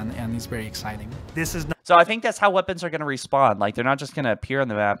battlefield, and it's very exciting. This is not so I think that's how weapons are going to respawn. Like, they're not just going to appear on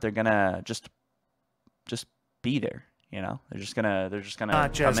the map. They're going to just be there. You know, they're just gonna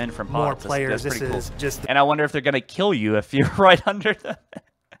come in from more pods. players. That's pretty This cool. is just. And I wonder if they're gonna kill you if you're right under them.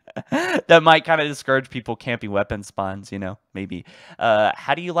 That might kind of discourage people camping weapon spawns, you know, maybe.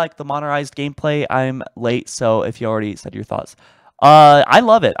 How do you like the modernized gameplay? I'm late, so if you already said your thoughts. I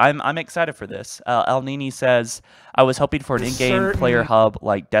love it. I'm excited for this. El Nini says, I was hoping for an in-game player hub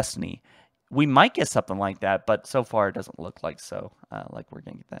like Destiny. We might get something like that, but so far it doesn't look like so. Like we're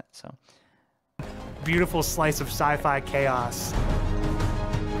gonna get that, so. Beautiful slice of sci-fi chaos.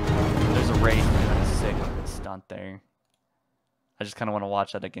 There's a raid. Kind of sick stunt there. I just kind of want to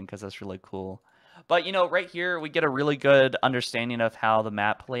watch that again because that's really cool. But, you know, right here, we get a really good understanding of how the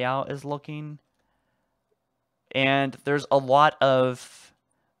map layout is looking. And there's a lot of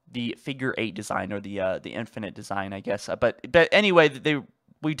the figure 8 design, or the infinite design, I guess. But anyway,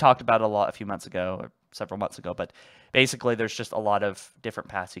 we talked about it a lot a few months ago, or several months ago. But basically, there's just a lot of different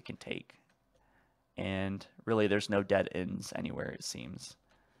paths you can take. And really, there's no dead ends anywhere, it seems.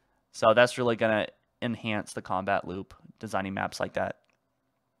 So that's really going to enhance the combat loop, designing maps like that.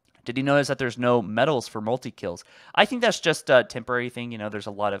 Did you notice that there's no medals for multi-kills? I think that's just a temporary thing. You know, there's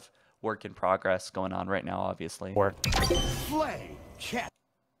a lot of work in progress going on right now, obviously.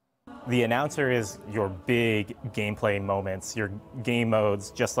 The announcer is your big gameplay moments, your game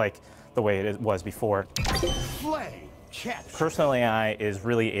modes, just like the way it was before. Personal AI is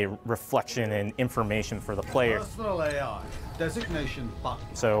really a reflection and information for the player. Personal AI. Designation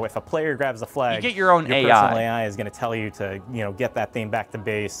button. So if a player grabs the flag, you get your own AI. Personal AI is going to tell you to, get that thing back to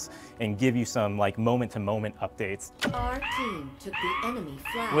base and give you some like moment-to-moment updates. Our team took the enemy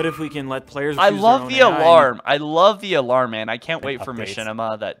flag. What if we can let players? I choose love their the own AI? alarm. I love the alarm, man. I can't wait for Updates.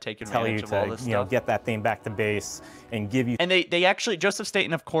 Machinima that take Tell you advantage of all to, this stuff. get that thing back to base and give you. And they actually, Joseph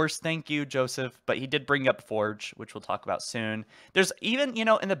Staten, of course, thank you, Joseph, but he did bring up Forge, which we'll talk about soon. There's even,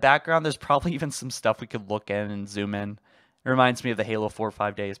 in the background, there's probably even some stuff we could look in and zoom in. It reminds me of the Halo 4 or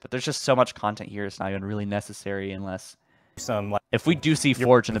 5 days, but there's just so much content here, it's not even really necessary unless... if we do see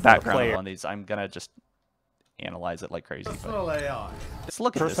Forge in the background of one of these, I'm going to just analyze it like crazy. Personal AI. Let's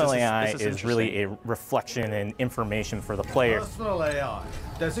look at Personal this. AI This is really a reflection and information for the player. Personal AI.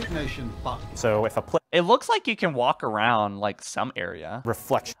 Designation button. So if a player... It looks like you can walk around like some area.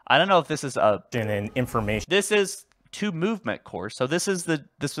 Reflection. I don't know if this is a... and information. This is 2 movement course. So this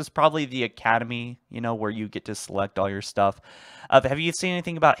was probably the academy, where you get to select all your stuff. Have you seen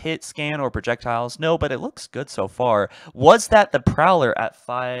anything about hit, scan, or projectiles? No, but it looks good so far. Was that the Prowler at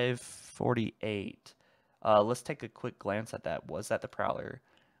 548? Let's take a quick glance at that. Was that the Prowler?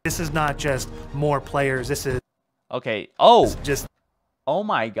 This is not just more players. This is okay. Oh, just oh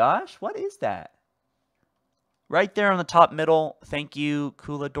my gosh, what is that? Right there on the top middle. Thank you,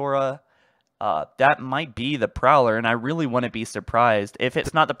 Kuladora. that might be the Prowler, and I really wouldn't be surprised. If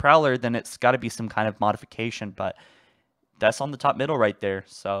it's not the Prowler, then it's got to be some kind of modification, but that's on the top middle right there.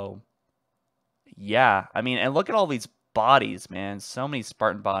 So, yeah. I mean, and look at all these bodies, man. So many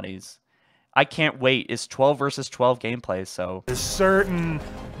Spartan bodies. I can't wait. It's 12 versus 12 gameplay, so. A certain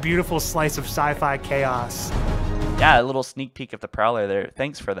beautiful slice of sci-fi chaos. Yeah, a little sneak peek of the Prowler there.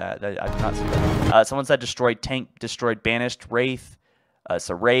 Thanks for that. I did not see that. Someone said destroyed tank, destroyed banished wraith. It's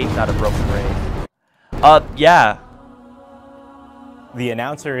a wraith, not a broken wraith. Yeah. The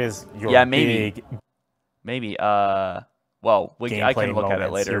announcer is your maybe. Maybe. Well, I can look at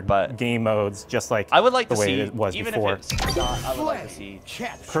it later, but game modes, just like I would like the to way see, it was even before. If it's not, I would like to see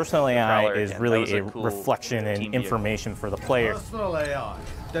Personal AI is again. really a cool reflection and information for the player. Personal AI.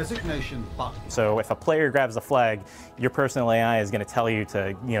 Designation button. So if a player grabs a flag, your personal AI is going to tell you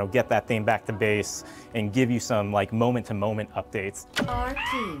to, get that thing back to base and give you some like moment-to-moment updates. Our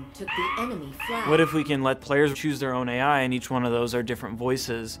team took the enemy flag. What if we can let players choose their own AI, and each one of those are different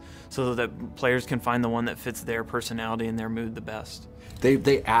voices, so that players can find the one that fits their personality and their mood the best?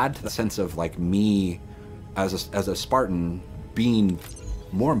 They add the sense of like me as a Spartan being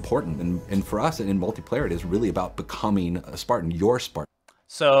more important, and for us in multiplayer, it is really about becoming a Spartan, your Spartan.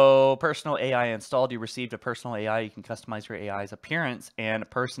 So, personal AI installed. You received a personal AI. You can customize your AI's appearance and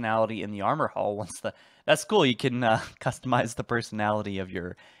personality in the armor hall. That's cool. You can customize the personality of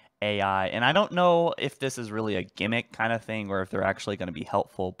your AI. And I don't know if this is really a gimmick kind of thing or if they're actually going to be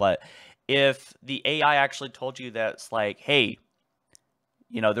helpful. But if the AI actually told you that it's like, hey,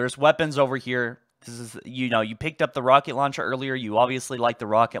 there's weapons over here. This is, you picked up the rocket launcher earlier. You obviously like the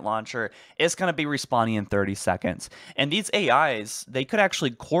rocket launcher. It's going to be respawning in 30 seconds. And these AIs, they could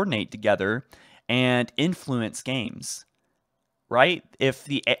actually coordinate together and influence games, right? If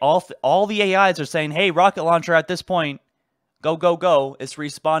all the AIs are saying, hey, rocket launcher at this point, go, go, go, it's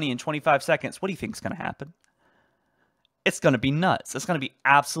respawning in 25 seconds, what do you think is going to happen? It's going to be nuts. It's going to be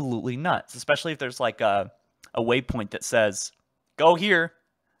absolutely nuts, especially if there's like a waypoint that says, go here.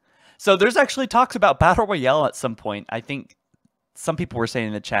 So there's actually talks about Battle Royale at some point. I think some people were saying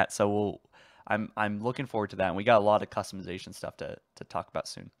in the chat, so I'm looking forward to that. And we got a lot of customization stuff to talk about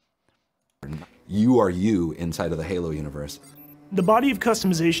soon. You are you inside of the Halo universe. The body of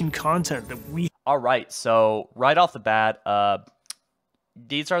customization content that we... All right, so right off the bat,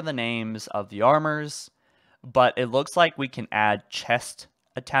 these are the names of the armors, but it looks like we can add chest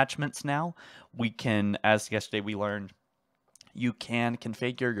attachments now. We can, as yesterday we learned, you can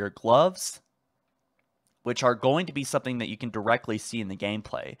configure your gloves, which are going to be something that you can directly see in the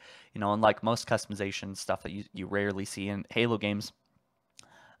gameplay. Unlike most customization stuff that you rarely see in Halo games.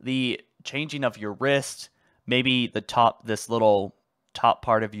 The changing of your wrist, maybe this little top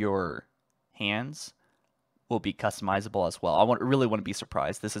part of your hands will be customizable as well. I really wouldn't be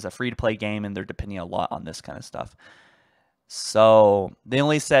surprised. This is a free-to-play game, and they're depending a lot on this kind of stuff. So, they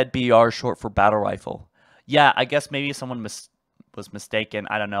only said BR short for battle rifle. Yeah, I guess maybe someone was mistaken.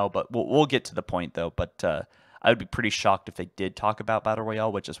 I don't know, but we'll get to the point though. But I would be pretty shocked if they did talk about Battle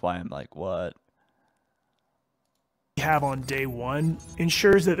Royale, which is why I'm like, what? Have on day one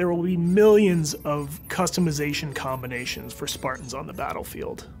ensures that there will be millions of customization combinations for Spartans on the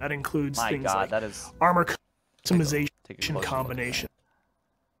battlefield. That includes things like that is armor customization combinations.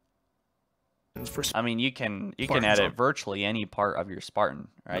 I mean, you can edit virtually any part of your Spartan,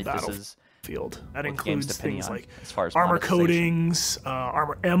 right? This is field. That includes things like as far as armor coatings,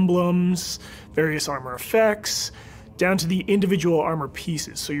 armor emblems, various armor effects, down to the individual armor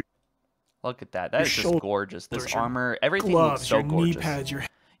pieces. So you look at that. That is just gorgeous. This armor, everything gloves, looks so your gorgeous. Knee pads, your...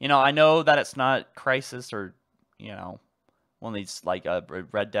 I know that it's not Crisis or one of these like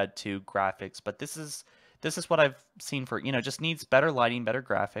Red Dead 2 graphics, but this is what I've seen for just needs better lighting, better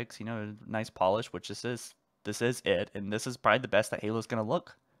graphics, nice polish, which this is it, and this is probably the best that Halo's gonna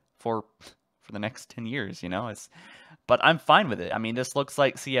look for the next 10 years, but I'm fine with it. I mean, this looks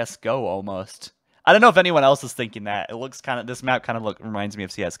like CS:GO almost. I don't know if anyone else is thinking that. It looks this map kind of reminds me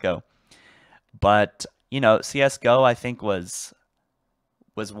of CS:GO. But, CS:GO I think was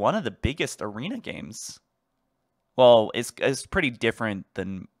one of the biggest arena games. Well, it's pretty different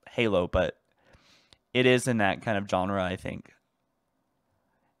than Halo, but it is in that kind of genre, I think.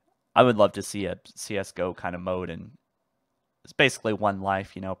 I would love to see a CS:GO kind of mode, and it's basically one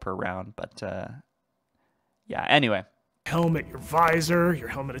life, per round, but yeah, anyway. Helmet, your visor, your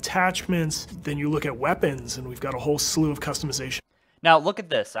helmet attachments, then you look at weapons, and we've got a whole slew of customization. Now, look at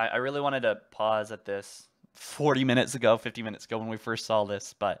this. I really wanted to pause at this 50 minutes ago when we first saw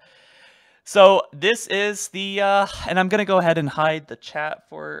this, but so this is the, and I'm going to go ahead and hide the chat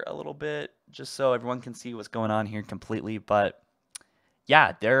for a little bit, just so everyone can see what's going on here completely, but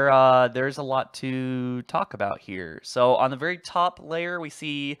yeah, there's a lot to talk about here. So on the very top layer, we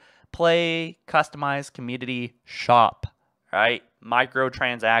see play, customize, community, shop, right?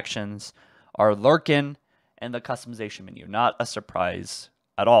 Microtransactions are lurking in the customization menu. Not a surprise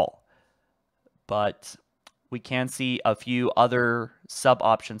at all. But we can see a few other sub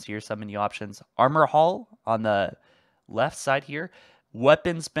options here, sub menu options. Armor Hall on the left side here,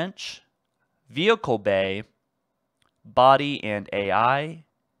 weapons bench, vehicle bay, body and AI,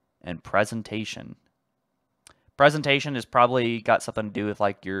 and presentation. Presentation has probably got something to do with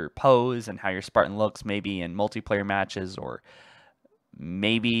like your pose and how your Spartan looks maybe in multiplayer matches, or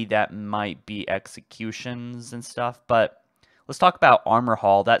maybe that might be executions and stuff. But let's talk about Armor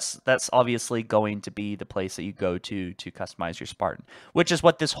Hall. That's obviously going to be the place that you go to customize your Spartan, which is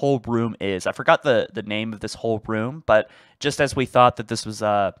what this whole room is. I forgot the name of this whole room, but just as we thought that this was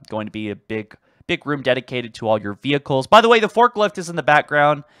going to be a big room dedicated to all your vehicles. By the way, the forklift is in the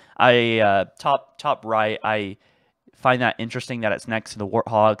background. Top right. I find that interesting that it's next to the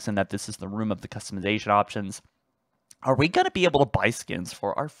Warthogs and that this is the room of the customization options. Are we going to be able to buy skins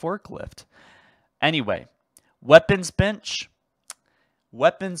for our forklift? Anyway, weapons bench.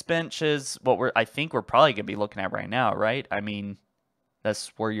 Weapons bench is what I think we're probably going to be looking at right now, right? I mean,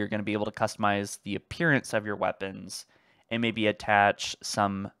 that's where you're going to be able to customize the appearance of your weapons and maybe attach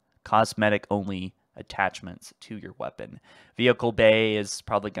some cosmetic only attachments to your weapon. Vehicle bay is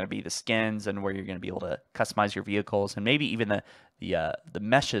probably going to be the skins and where you're going to be able to customize your vehicles, and maybe even the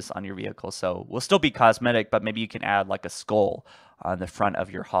meshes on your vehicle. So will still be cosmetic, but maybe you can add like a skull on the front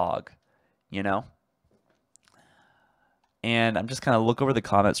of your hog, you know? And I'm just kind of look over the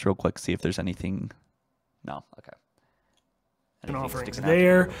comments real quick, see if there's anything. No, okay. Offerings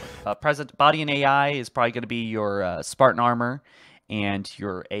there. Present body and AI is probably going to be your Spartan armor and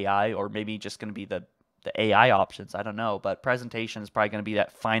your AI, or maybe just going to be the AI options. I don't know, but presentation is probably going to be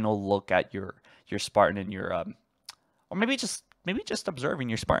that final look at your Spartan and your or maybe just observing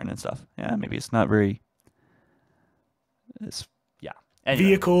your Spartan and stuff. Yeah, maybe it's not very. Yeah. Anyway.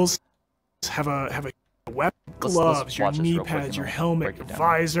 Vehicles have a weapon, gloves, your knee pads, your helmet, your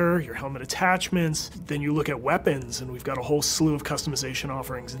visor, your helmet attachments. Then you look at weapons, and we've got a whole slew of customization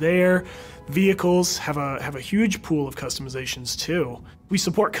offerings there. Vehicles have a huge pool of customizations too. We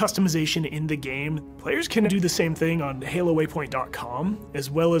support customization in the game. Players can do the same thing on HaloWaypoint.com as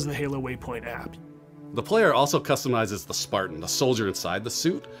well as the Halo Waypoint app. The player also customizes the Spartan, the soldier inside the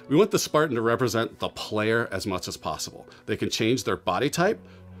suit. We want the Spartan to represent the player as much as possible. They can change their body type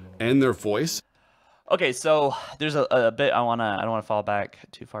and their voice. Okay, so there's a bit I don't want to fall back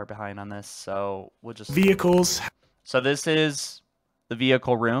too far behind on this, so we'll just vehicles. So this is the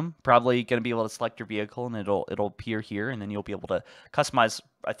vehicle room. Probably going to be able to select your vehicle, and it'll appear here, and then you'll be able to customize,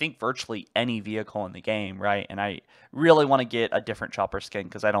 I think, virtually any vehicle in the game, right? And I really want to get a different chopper skin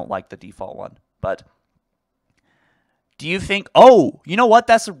because I don't like the default one. But do you think? Oh, you know what?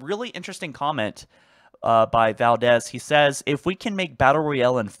 That's a really interesting comment. By Valdez. He says, if we can make Battle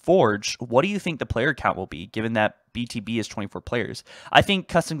Royale and Forge, what do you think the player count will be, given that BTB is 24 players? I think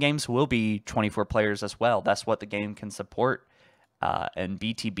custom games will be 24 players as well. That's what the game can support. And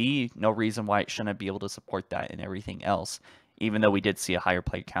BTB, no reason why it shouldn't be able to support that and everything else, even though we did see a higher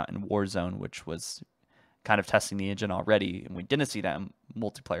player count in Warzone, which was kind of testing the engine already, and we didn't see that in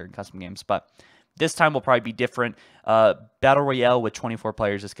multiplayer and custom games. But this time will probably be different. Battle Royale with 24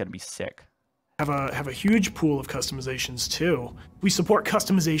 players is going to be sick. Have a huge pool of customizations too. We support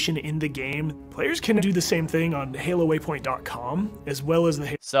customization in the game. Players can do the same thing on HaloWaypoint.com as well as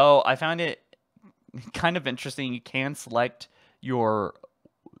the. So I found it kind of interesting. You can select your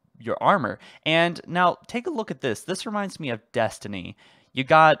armor, and now take a look at this. This reminds me of Destiny. You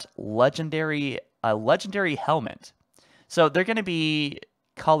got a legendary helmet. So they're going to be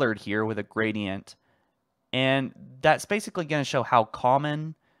colored here with a gradient, and that's basically going to show how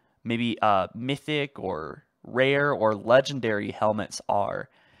common, maybe mythic or rare or legendary helmets are.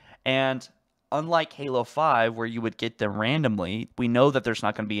 And unlike Halo 5, where you would get them randomly, we know that there's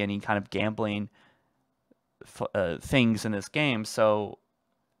not going to be any kind of gambling things in this game, so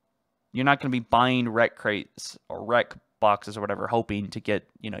you're not going to be buying rec crates or rec boxes or whatever hoping to get,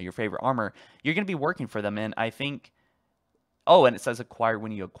 your favorite armor. You're going to be working for them, and I think... Oh, and it says acquire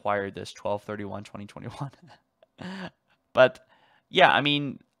when you acquire this 12/31/2021. But yeah, I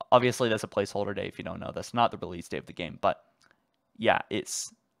mean, obviously that's a placeholder date. If you don't know, that's not the release date of the game. But yeah,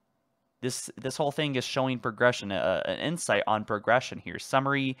 it's this whole thing is showing progression, an insight on progression here.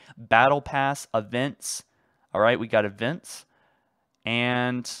 Summary, battle pass, events. All right, we got events,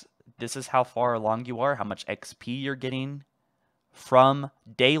 and this is how far along you are, how much XP you're getting. from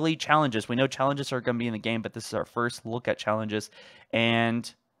daily challenges. We know challenges are going to be in the game, but this is our first look at challenges.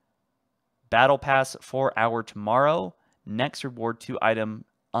 And Battle Pass for our tomorrow. Next reward 2 item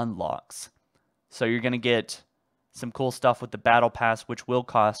unlocks. So you're going to get some cool stuff with the Battle Pass, which will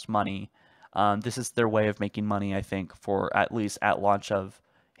cost money. This is their way of making money, I think, for at least at launch of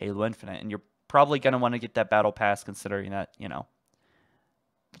Halo Infinite. And you're probably going to want to get that Battle Pass, considering that, you know,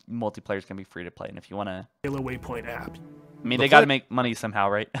 multiplayer is going to be free to play. And if you want to... Halo Waypoint app. I mean, they got to make money somehow,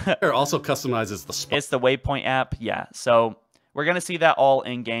 right? It also customizes the It's the Waypoint app, yeah. So we're going to see that all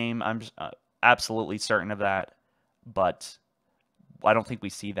in-game. I'm absolutely certain of that. But I don't think we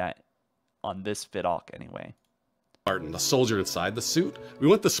see that on this ViDoc anyway. Spartan, the soldier inside the suit. We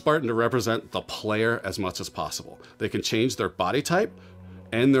want the Spartan to represent the player as much as possible. They can change their body type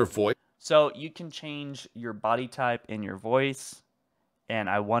and their voice. So you can change your body type and your voice. And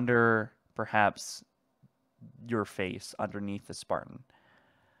I wonder, perhaps, your face underneath the Spartan.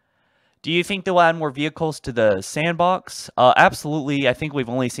 Do you think they'll add more vehicles to the sandbox? Absolutely. I think we've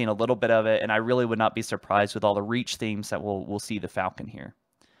only seen a little bit of it, and I really would not be surprised with all the Reach themes that we'll see the Falcon here.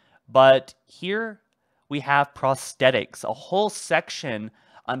 But here we have prosthetics, a whole section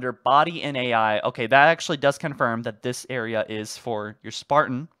under body and AI. Okay, that actually does confirm that this area is for your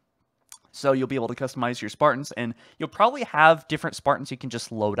Spartan. So you'll be able to customize your Spartans, and you'll probably have different Spartans you can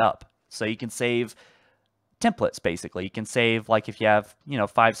just load up. So you can save templates, basically. You can save, like, if you have, you know,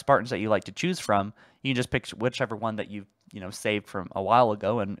 5 Spartans that you like to choose from, you can just pick whichever one that you've, you know, saved from a while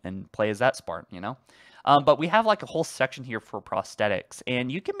ago and play as that Spartan, you know? But we have, like, a whole section here for prosthetics,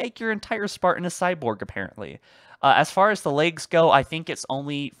 and you can make your entire Spartan a cyborg, apparently. As far as the legs go, I think it's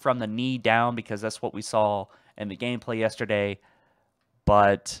only from the knee down, because that's what we saw in the gameplay yesterday.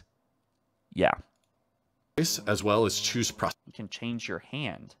 But, yeah. As well as choose you can change your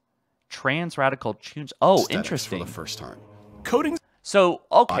hand. Trans radical choose. Oh, interesting. For the first time. Coding. So,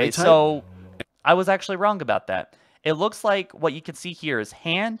 okay, so I was actually wrong about that. It looks like what you can see here is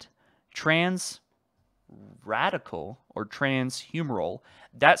hand, trans radical, or transhumeral.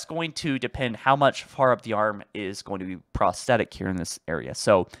 That's going to depend how much far up the arm is going to be prosthetic here in this area.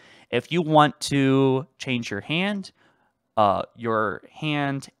 So if you want to change your hand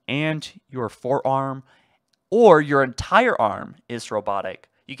and your forearm, or your entire arm is robotic,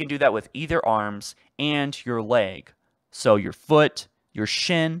 you can do that with either arms and your leg. So your foot, your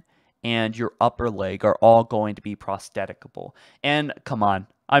shin, and your upper leg are all going to be prostheticable. And come on,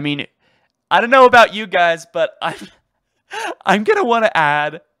 I mean, I don't know about you guys, but I'm gonna want to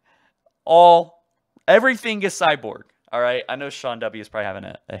add everything is cyborg. All right, I know Sean W is probably having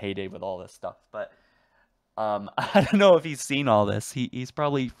a heyday with all this stuff, but I don't know if he's seen all this. He's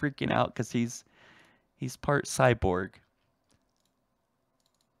probably freaking out because he's part cyborg.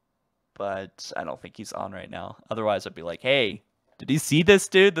 But I don't think he's on right now. Otherwise, I'd be like, hey, did you see this,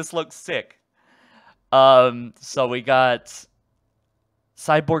 dude? This looks sick. So we got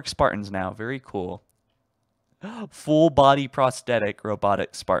cyborg Spartans now. Very cool. Full body prosthetic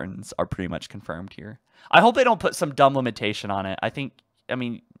robotic Spartans are pretty much confirmed here. I hope they don't put some dumb limitation on it. I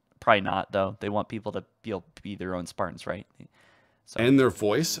mean, probably not, though. They want people to be their own Spartans, right? So. And their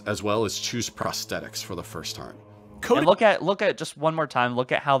voice, as well as choose prosthetics for the first time. And look at just one more time.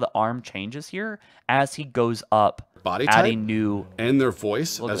 Look at how the arm changes here as he goes up. Body adding type, new and their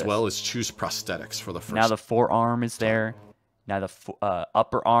voice, as well as choose prosthetics for the first. Now the forearm is there. Now the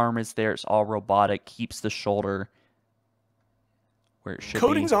upper arm is there. It's all robotic. Keeps the shoulder where it should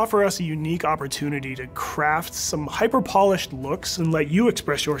Coatings offer us a unique opportunity to craft some hyper-polished looks and let you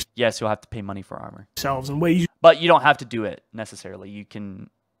express yourselves. Yes, you'll have to pay money for armor. In ways but you don't have to do it necessarily. You can.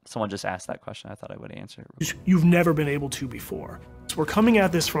 Someone just asked that question. I thought I would answer it. You've never been able to before. So we're coming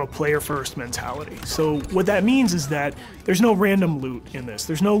at this from a player-first mentality. So what that means is that there's no random loot in this.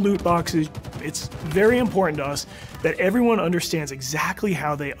 There's no loot boxes. It's very important to us that everyone understands exactly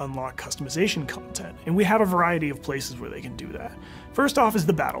how they unlock customization content. And we have a variety of places where they can do that. First off is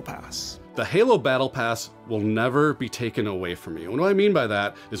the Battle Pass. The Halo Battle Pass will never be taken away from you. And what I mean by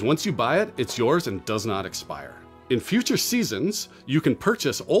that is once you buy it, it's yours and does not expire. In future seasons, you can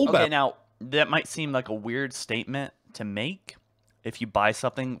purchase old Okay, now, that might seem like a weird statement to make. If you buy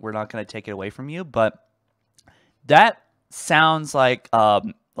something, we're not going to take it away from you. But that sounds like,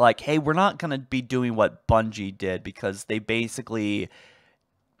 hey, we're not going to be doing what Bungie did, because they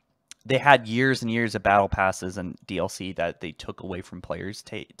had years and years of battle passes and DLC that they took away from players,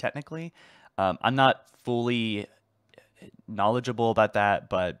 technically. I'm not fully knowledgeable about that,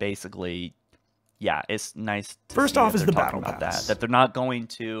 but basically, yeah, it's nice to First off is the Battle Pass. That they're not going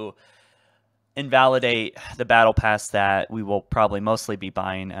to invalidate the Battle Pass that we will probably mostly be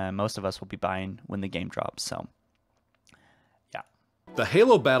buying. Most of us will be buying when the game drops. So, yeah. The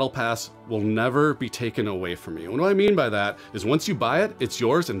Halo Battle Pass will never be taken away from you. And what I mean by that is once you buy it, it's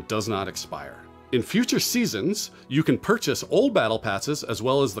yours and does not expire. In future seasons, you can purchase old Battle Passes as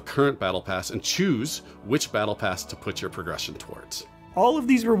well as the current Battle Pass and choose which Battle Pass to put your progression towards. All of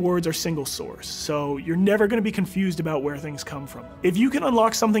these rewards are single source, so you're never going to be confused about where things come from. If you can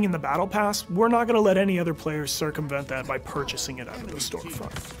unlock something in the Battle Pass, we're not going to let any other players circumvent that by purchasing it out of the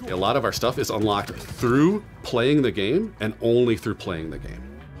storefront. A lot of our stuff is unlocked through playing the game and only through playing the game.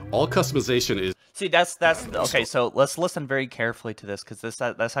 All customization is... See, that's okay. So let's listen very carefully to this, because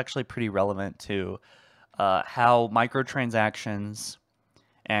that's actually pretty relevant to how microtransactions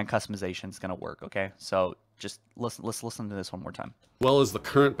and customization is going to work. Okay, so just let's listen to this one more time. Well as the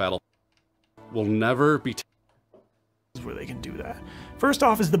current battle will never be where they can do that. First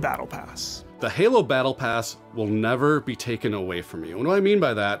off is the Battle Pass. The Halo Battle Pass will never be taken away from you. And what I mean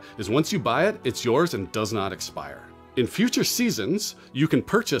by that is once you buy it, it's yours and does not expire. In future seasons, you can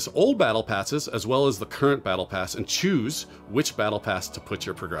purchase old Battle Passes as well as the current Battle Pass and choose which Battle Pass to put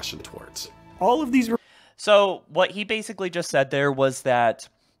your progression towards. All of these... So what he basically just said there was that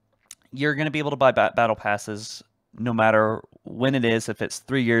you're going to be able to buy Battle Passes no matter when it is. If it's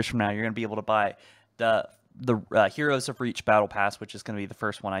 3 years from now, you're going to be able to buy the Heroes of Reach Battle Pass, which is going to be the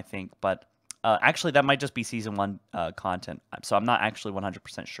first one, I think. But actually, that might just be Season 1 content. So I'm not actually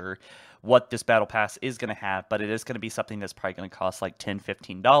 100% sure what this Battle Pass is going to have, but it is going to be something that's probably going to cost like $10,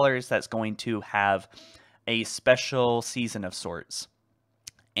 $15. That's going to have a special season of sorts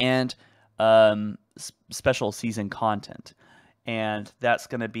and special season content. And that's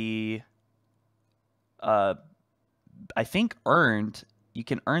going to be, I think, earned. You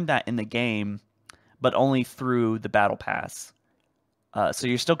can earn that in the game, but only through the Battle Pass. So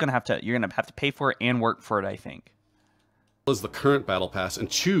you're still going to have to pay for it and work for it, I think. As the current Battle Pass and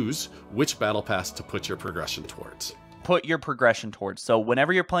choose which Battle Pass to put your progression towards. Put your progression towards. So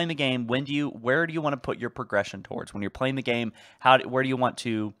whenever you're playing the game, where do you want to put your progression towards? When you're playing the game, where do you want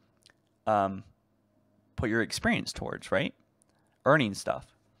to put your experience towards, right? Earning stuff.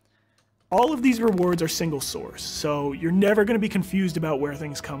 All of these rewards are single source, so you're never going to be confused about where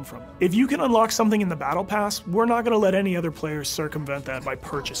things come from. If you can unlock something in the Battle Pass, we're not going to let any other players circumvent that by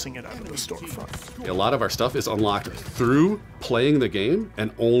purchasing it out of the storefront. A lot of our stuff is unlocked through playing the game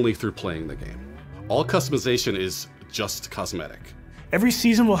and only through playing the game. All customization is just cosmetic. Every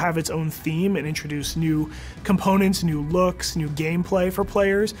season will have its own theme and introduce new components, new looks, new gameplay for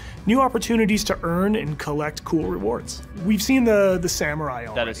players, new opportunities to earn and collect cool rewards. We've seen the Samurai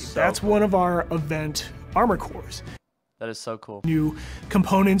already. That is so That's cool. one of our event armor cores. That is so cool. New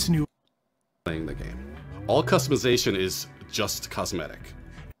components, new... Playing the game. All customization is just cosmetic.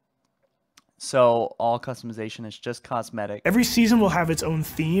 So all customization is just cosmetic. Every season will have its own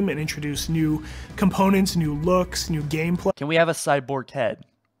theme and introduce new components, new looks, new gameplay. Can we have a cyborg head?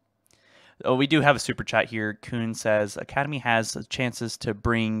 Oh, we do have a super chat here. Kuhn says, Academy has chances to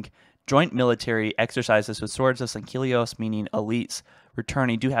bring joint military exercises with swords of Sankilios, meaning elites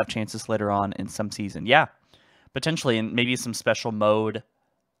returning, do have chances later on in some season. Yeah, potentially, and maybe some special mode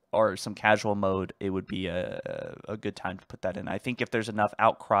or some casual mode, it would be a good time to put that in. I think if there's enough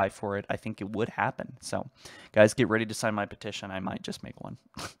outcry for it, I think it would happen. So, guys, get ready to sign my petition. I might just make one.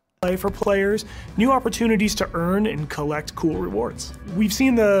 Play for players, new opportunities to earn and collect cool rewards. We've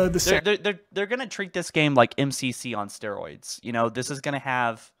seen they're gonna treat this game like MCC on steroids. You know, this is gonna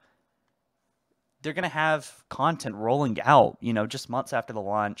have. They're gonna have content rolling out. You know, just months after the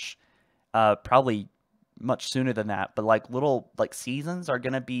launch, probably much sooner than that, but like little seasons are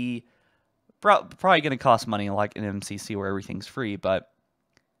gonna be probably gonna cost money, like an MCC where everything's free. But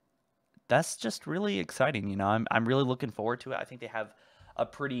that's just really exciting. You know, I'm really looking forward to it. I think they have a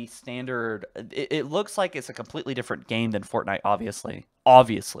pretty standard. It looks like it's a completely different game than Fortnite, obviously.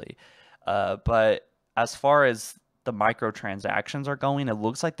 But as far as the microtransactions are going, it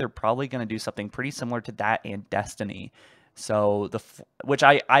looks like they're probably gonna do something pretty similar to that and Destiny. So which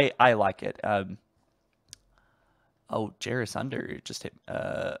I like it. Oh, Jerasunder just hit.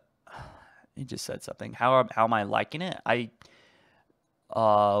 He just said something. How am I liking it?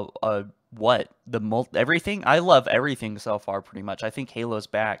 What everything? I love everything so far, pretty much. I think Halo's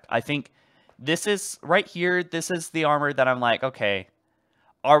back. I think this is right here. This is the armor that I'm like, okay,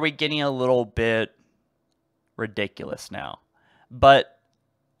 are we getting a little bit ridiculous now? But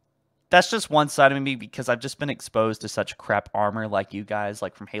that's just one side of me because I've just been exposed to such crap armor like you guys,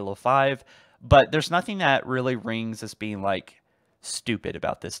 like from Halo 5. But there's nothing that really rings as being like stupid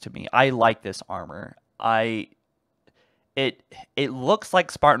about this to me. I like this armor. It looks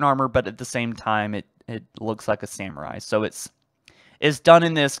like Spartan armor, but at the same time it looks like a samurai. So it's done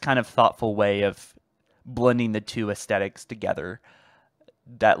in this kind of thoughtful way of blending the two aesthetics together.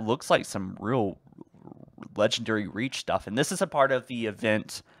 that looks like some real legendary reach stuff. And this is a part of the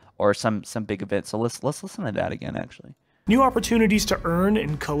event or some big event. So let's listen to that again, actually. New opportunities to earn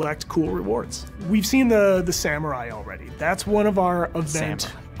and collect cool rewards. We've seen the Samurai already. That's one of our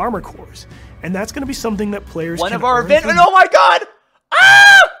event armor cores. And that's going to be something that players One can of our earn event, through- and oh my god!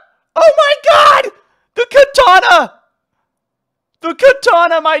 Ah! Oh my god! The katana! The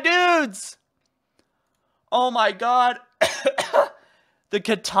katana, my dudes! Oh my god. The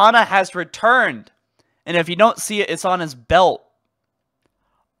katana has returned. And if you don't see it, it's on his belt.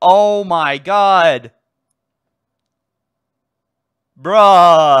 Oh my god.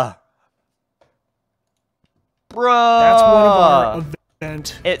 Bruh. Bruh. That's one of our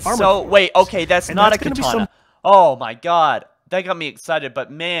event It's armor so... cores. Wait, okay, that's And not that's a gonna be katana. Oh my god. That got me excited, but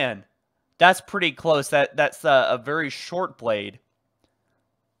man, that's pretty close. That's a very short blade.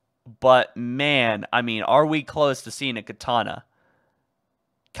 But man, I mean, are we close to seeing a katana?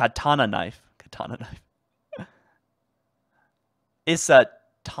 Katana knife. Katana knife. It's a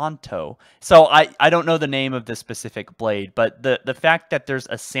Tonto. So I don't know the name of this specific blade, but the fact that there's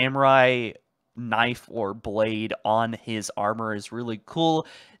a samurai knife or blade on his armor is really cool.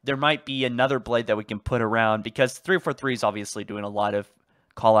 There might be another blade that we can put around, because 343 is obviously doing a lot of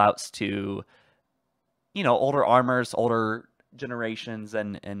call outs to, you know, older armors, older generations,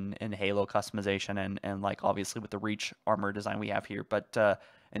 and Halo customization, and like obviously with the Reach armor design we have here, but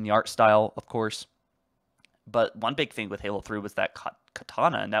and the art style, of course. But one big thing with Halo 3 was that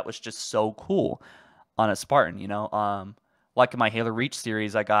katana, and that was just so cool on a Spartan, you know. Like in my Halo Reach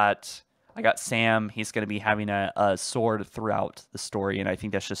series, I got Sam. He's going to be having a sword throughout the story, and I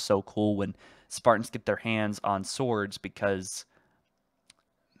think that's just so cool when Spartans get their hands on swords, because,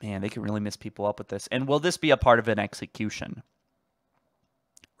 man, they can really mess people up with this. And will this be a part of an execution?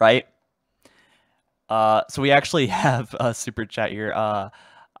 Right? So we actually have a super chat here.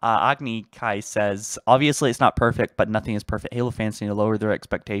 Agni Kai says, obviously it's not perfect, but nothing is perfect. Halo fans need to lower their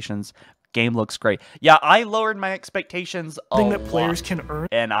expectations. Game looks great. Yeah, I lowered my expectations a lot, that players can earn,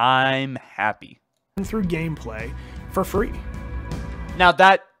 and I'm happy through gameplay for free. Now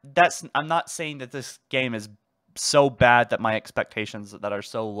that's I'm not saying that this game is so bad that my expectations that are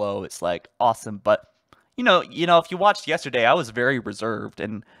so low, it's like awesome, but you know, if you watched yesterday, I was very reserved,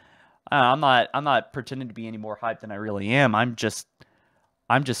 and I'm not pretending to be any more hyped than I really am. I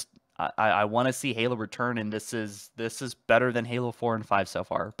want to see Halo return, and this is better than Halo 4 and 5 so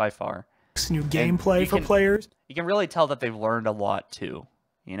far, by far. New gameplay for players. You can really tell that they've learned a lot too,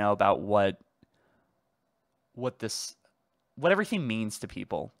 you know, about what everything means to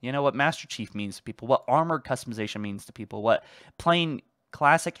people. You know, what Master Chief means to people, what armor customization means to people, what playing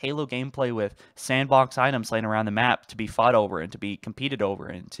classic Halo gameplay with sandbox items laying around the map to be fought over and to be competed over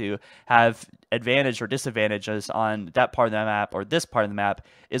and to have advantage or disadvantages on that part of the map or this part of the map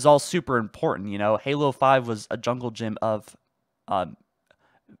is all super important. You know, Halo 5 was a jungle gym of,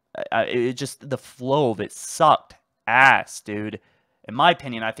 it just, the flow of it sucked ass, dude. In my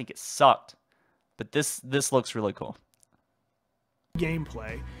opinion, I think it sucked. But this looks really cool.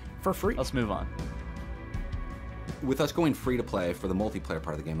 Gameplay for free. Let's move on. With us going free to play for the multiplayer part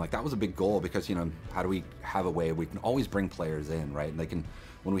of the game, like that was a big goal, because, you know, how do we have a way we can always bring players in, right? And they can,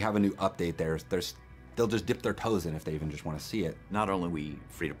 when we have a new update, they'll just dip their toes in if they even just want to see it. Not only are we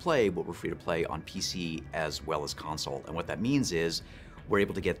free to play, but we're free to play on PC as well as console. And what that means is we're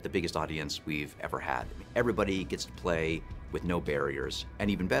able to get the biggest audience we've ever had. Everybody gets to play with no barriers.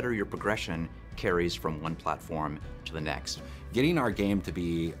 And even better, your progression carries from one platform to the next. Getting our game to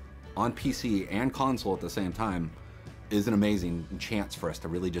be on PC and console at the same time is an amazing chance for us to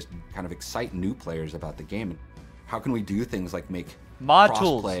really just kind of excite new players about the game. How can we do things like make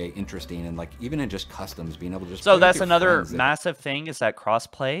crossplay interesting, and like even in just customs, being able to just so that's another massive thing, is that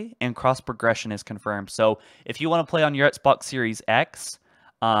crossplay and cross progression is confirmed. So if you want to play on your Xbox Series X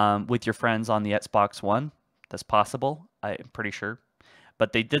with your friends on the Xbox One, that's possible, I'm pretty sure.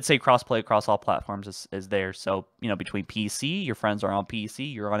 But they did say crossplay across all platforms is there. So, you know, between PC, your friends are on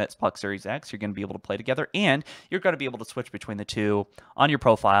PC, you're on Xbox Series X, you're going to be able to play together, and you're going to be able to switch between the two on your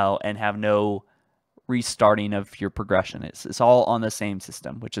profile and have no restarting of your progression. It's all on the same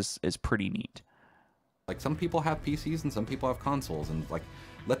system, which is pretty neat. Like, some people have PCs and some people have consoles, and like,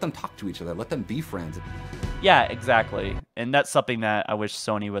 let them talk to each other, let them be friends. Yeah, exactly. And that's something that I wish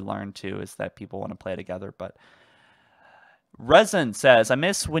Sony would learn too, is that people want to play together. But Resin says, I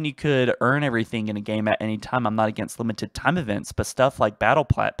miss when you could earn everything in a game at any time. I'm not against limited time events, but stuff like battle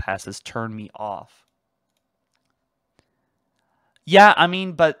passes turn me off. Yeah, I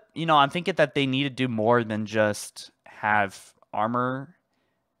mean, but, you know, I'm thinking that they need to do more than just have armor.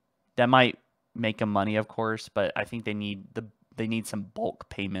 That might make them money, of course, but I think they need they need some bulk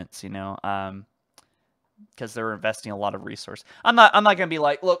payments, you know, because they're investing a lot of resource. I'm not gonna be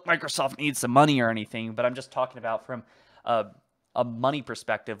like, look, Microsoft needs some money or anything, but I'm just talking about from a money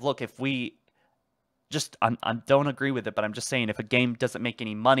perspective. Look, if we just, I don't agree with it, but I'm just saying if a game doesn't make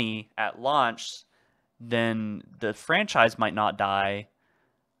any money at launch, then the franchise might not die,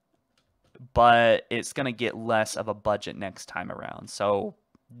 but it's going to get less of a budget next time around. So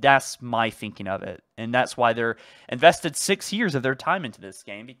that's my thinking of it. And that's why they're invested 6 years of their time into this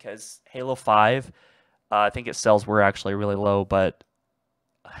game, because Halo 5, I think its sales were actually really low, but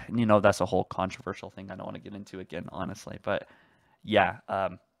you know, that's a whole controversial thing I don't want to get into again, honestly. But yeah,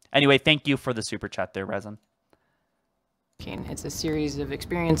 anyway, thank you for the super chat there, Resin. It's a series of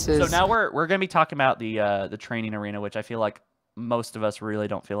experiences. So now we're going to be talking about the training arena, which I feel like most of us really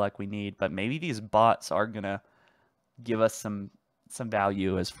don't feel like we need, but maybe these bots are going to give us some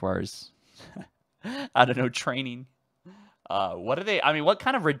value as far as I don't know, training. What are they? I mean, what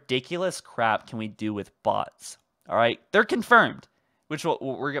kind of ridiculous crap can we do with bots? All right, they're confirmed, which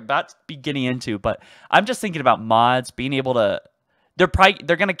we're about to be getting into, but I'm just thinking about mods being able to. They're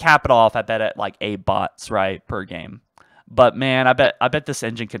going to cap it off, I bet, at like 8 bots, right, per game. But man, I bet this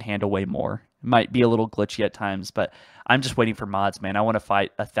engine could handle way more. It might be a little glitchy at times, but I'm just waiting for mods, man. I want to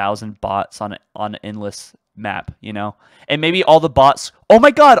fight 1,000 bots on an endless map, you know? And maybe all the bots, oh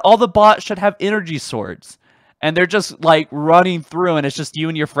my god, all the bots should have energy swords. And they're just like running through, and it's just you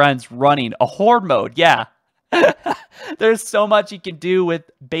and your friends running. A horde mode, yeah. There's so much you can do with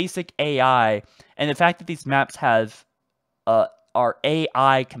basic AI. And the fact that these maps have are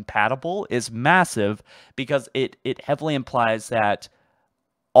AI compatible is massive, because it heavily implies that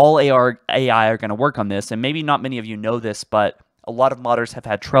all AI are going to work on this. And maybe not many of you know this, but a lot of modders have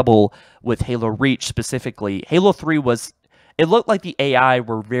had trouble with Halo Reach specifically. Halo 3 it looked like the AI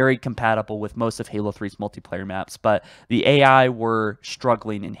were very compatible with most of Halo 3's multiplayer maps, but the AI were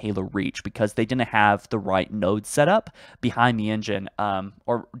struggling in Halo Reach because they didn't have the right node setup behind the engine,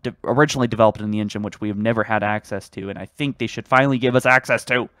 or originally developed in the engine, which we have never had access to, and I think they should finally give us access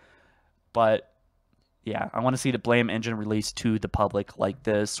to. But yeah, I want to see the Blame engine released to the public, like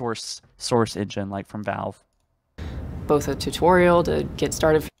the source engine, like from Valve. Both a tutorial to get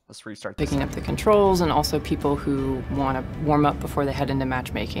started. Let's restart picking up the controls, and also people who want to warm up before they head into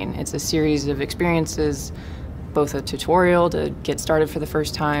matchmaking. It's a series of experiences, both a tutorial to get started for the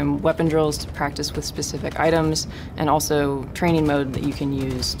first time, weapon drills to practice with specific items, and also training mode that you can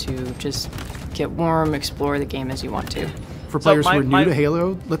use to just get warm, explore the game as you want to. For players who are new to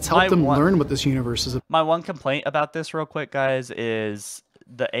Halo, let's help them learn what this universe is about. My one complaint about this real quick, guys, is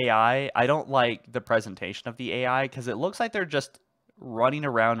the AI. I don't like the presentation of the AI because it looks like they're just running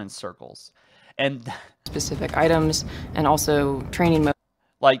around in circles. And specific items and also training mode.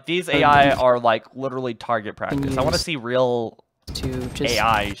 Like these AI are like literally target practice. I want to see real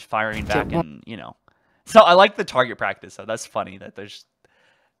AI firing back and, you know. So I like the target practice, so that's funny that there's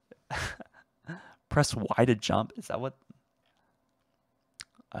press Y to jump. Is that what?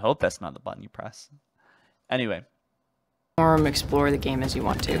 I hope that's not the button you press. Anyway. Explore the game as you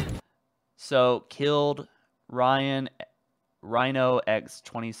want to. So killed Rhino X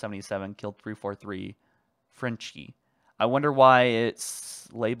 2077, killed 343 Frenchie. I wonder why it's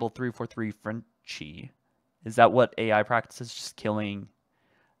labeled 343 Frenchie. Is that what AI practices? Just killing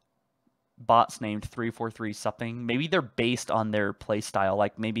bots named 343 something? Maybe they're based on their playstyle,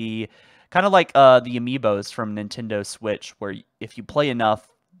 like maybe kind of like the amiibos from Nintendo Switch, where if you play enough,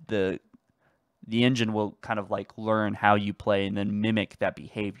 the engine will kind of like learn how you play and then mimic that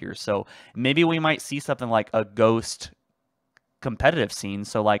behavior. So maybe we might see something like a Ghost competitive scene.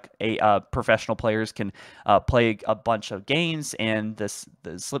 So like professional players can play a bunch of games, and the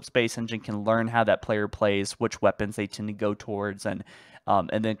slip space engine can learn how that player plays, which weapons they tend to go towards, and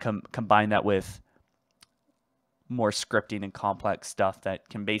then combine that with more scripting and complex stuff that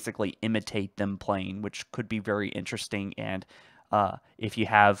can basically imitate them playing, which could be very interesting. And if you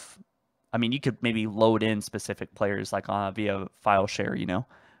have, I mean, you could maybe load in specific players like via file share, you know,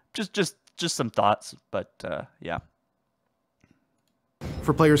 just some thoughts, but yeah.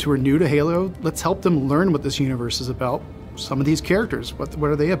 For players who are new to Halo, let's help them learn what this universe is about. Some of these characters, what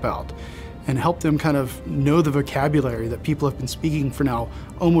are they about? And help them kind of know the vocabulary that people have been speaking for now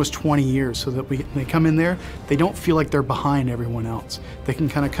almost 20 years, so that when they come in there, they don't feel like they're behind everyone else. They can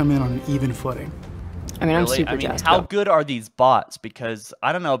kind of come in on an even footing. I mean, I'm super jazzed. How good are these bots? Because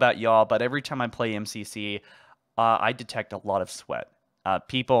I don't know about y'all, but every time I play MCC, I detect a lot of sweat.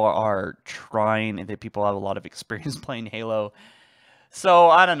 People are trying, and people have a lot of experience playing Halo. So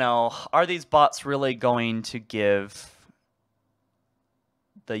I don't know. Are these bots really going to give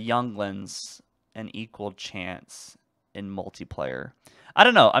the younglings an equal chance in multiplayer. I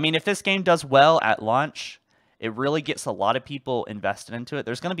don't know. I mean, if this game does well at launch, it really gets a lot of people invested into it.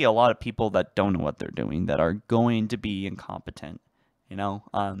 There's going to be a lot of people that don't know what they're doing, that are going to be incompetent. You know,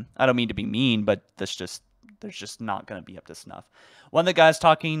 I don't mean to be mean, but there's just not going to be up to snuff. One of the guys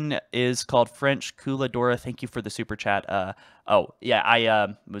talking is called French Couladora. Thank you for the super chat. Oh yeah,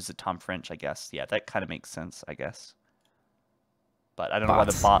 I was it Tom French, I guess. Yeah, that kind of makes sense, I guess. But I don't know why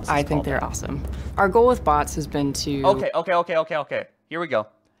the bots. I think they're awesome. Our goal with bots has been to. Okay. Here we go.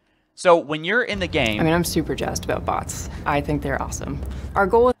 So when you're in the game, I mean, I'm super jazzed about bots. I think they're awesome. Our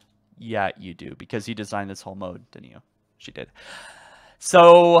goal. Yeah, you do, because you designed this whole mode, didn't you? She did.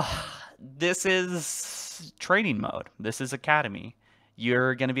 So this is training mode. This is Academy.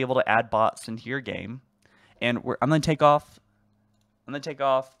 You're going to be able to add bots into your game, and I'm going to take off. I'm going to take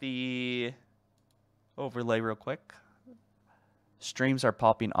off the overlay real quick. Streams are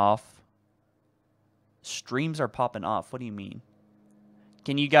popping off. Streams are popping off. What do you mean?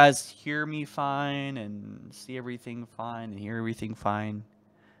 Can you guys hear me fine and see everything fine and hear everything fine?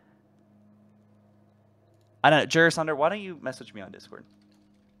 I don't know. Jerasunder, why don't you message me on Discord?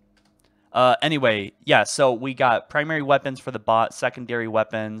 Anyway, yeah, so we got primary weapons for the bot, secondary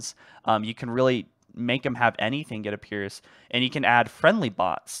weapons. You can really make them have anything, it appears. And you can add friendly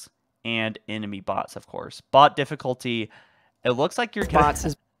bots and enemy bots, of course. Bot difficulty, it looks like you're gonna... Bots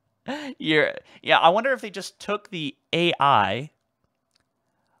is... yeah, I wonder if they just took the AI...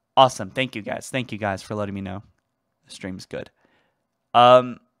 Awesome. Thank you guys. Thank you guys for letting me know. The stream's good.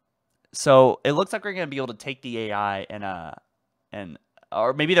 So it looks like we're going to be able to take the AI and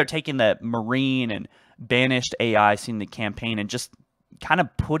or maybe they're taking the Marine and banished AI seen the campaign and just kind of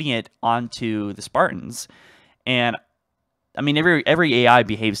putting it onto the Spartans. And I mean, every AI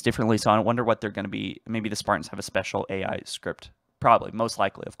behaves differently, so I wonder what they're going to be. Maybe the Spartans have a special AI script. Probably, most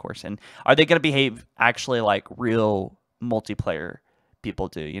likely, of course. And are they going to behave actually like real multiplayer people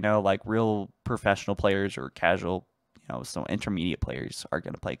do, you know, like real professional players or casual, you know, so intermediate players are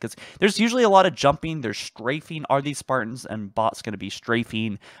going to play? Because there's usually a lot of jumping, there's strafing. Are these Spartans and bots going to be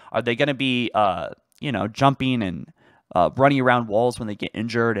strafing? Are they going to be, you know, jumping and running around walls when they get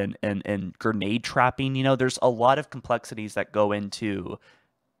injured and grenade trapping? You know, there's a lot of complexities that go into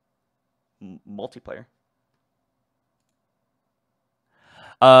multiplayer.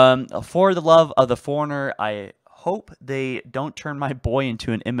 For the love of the foreigner, I hope they don't turn my boy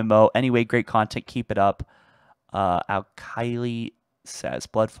into an MMO. Anyway, great content. Keep it up. Alkylie says,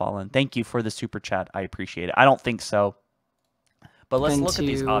 Bloodfallen. Thank you for the super chat. I appreciate it. I don't think so. But let's look at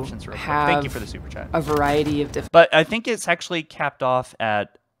these options real quick. Thank you for the super chat. A variety of different... But I think it's actually capped off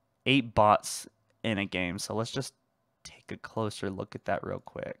at 8 bots in a game. So let's just take a closer look at that real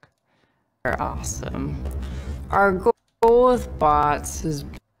quick. They're awesome. Our goal with bots is...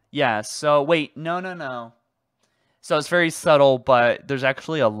 Yeah, so wait. No. So it's very subtle, but there's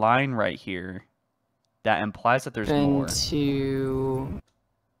actually a line right here that implies that there's more.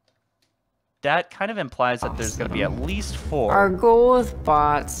 That kind of implies that there's going to be at least 4. Our goal with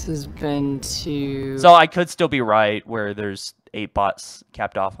bots has been to... So I could still be right where there's 8 bots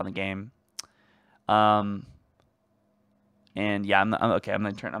capped off on the game. And yeah, I'm okay. I'm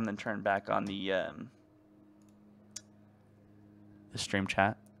gonna turn back on the stream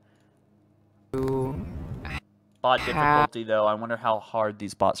chat. Bot difficulty, though. I wonder how hard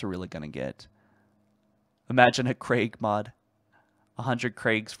these bots are really going to get. Imagine a Craig mod. 100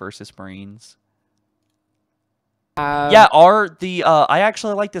 Craigs versus Marines. Yeah, I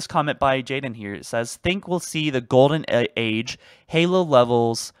actually like this comment by Jaden here. It says, think we'll see the golden age Halo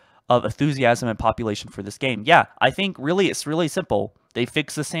levels of enthusiasm and population for this game. Yeah, I think really it's really simple. They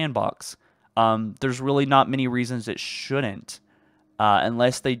fix the sandbox. There's really not many reasons it shouldn't.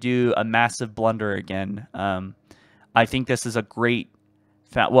 Unless they do a massive blunder again. I think this is a great...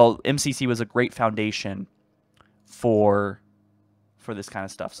 MCC was a great foundation for this kind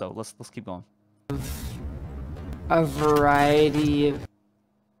of stuff. So let's keep going. A variety of...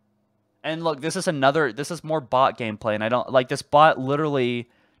 And look, this is more bot gameplay, and I don't... Like, this bot literally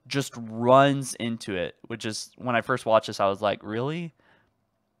just runs into it, which is... When I first watched this, I was like, really?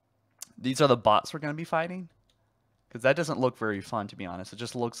 These are the bots we're going to be fighting? Because that doesn't look very fun, to be honest. It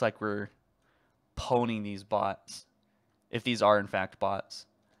just looks like we're pwning these bots, if these are in fact bots.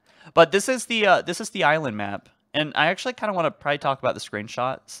 But this is the island map, and I actually kind of want to probably talk about the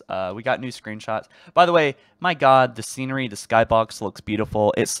screenshots. We got new screenshots. By the way, my God, the scenery, the skybox looks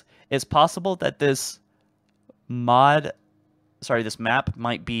beautiful. It's possible that this map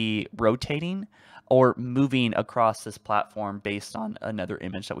might be rotating or moving across this platform based on another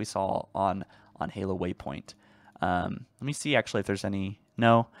image that we saw on Halo Waypoint. Let me see actually if there's any...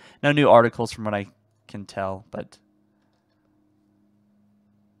 No new articles from what I can tell, but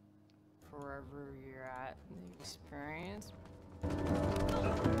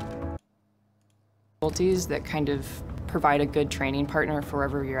difficulties that kind of provide a good training partner for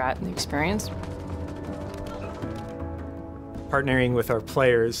wherever you're at in the experience. Partnering with our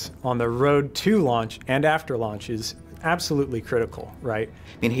players on the road to launch and after launch is absolutely critical, right?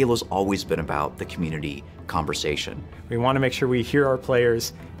 I mean, Halo's always been about the community conversation. We want to make sure we hear our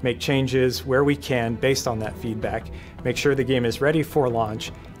players, make changes where we can based on that feedback, make sure the game is ready for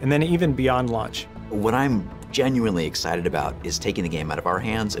launch, and then even beyond launch. What I'm genuinely excited about is taking the game out of our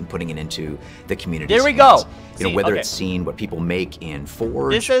hands and putting it into the community's There we hands. go. You know, See, whether okay. it's seeing what people make in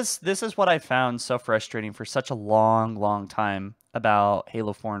Forge. This is what I found so frustrating for such a long time about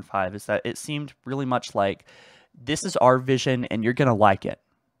Halo 4 and 5 is that it seemed really much like this is our vision and you're gonna like it.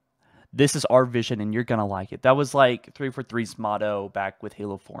 This is our vision and you're gonna like it. That was like 343's motto back with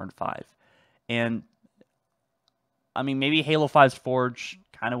Halo 4 and 5. And I mean, maybe Halo 5's Forge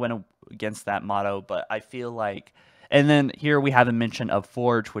kind of went against that motto, but I feel like, and then here we have a mention of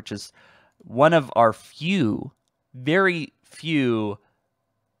Forge, which is one of our few, very few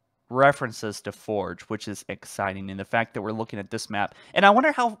references to Forge, which is exciting. And the fact that we're looking at this map, and I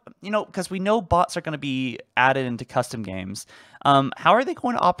wonder how, you know, because we know bots are going to be added into custom games. How are they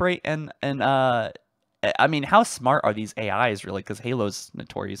going to operate? And I mean, how smart are these AIs really? Because Halo's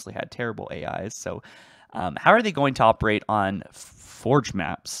notoriously had terrible AIs. So how are they going to operate on Forge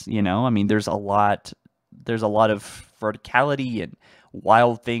maps? You know, I mean, there's a lot of verticality and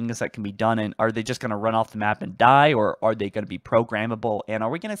wild things that can be done. And are they just going to run off the map and die, or are they going to be programmable? And are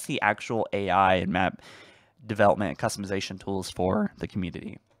we going to see actual AI and map development and customization tools for the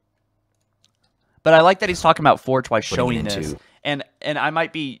community? But I like that he's talking about Forge while showing this. And I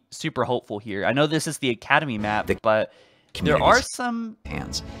might be super hopeful here. I know this is the Academy map, but there are some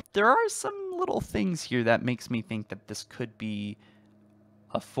little things here that makes me think that this could be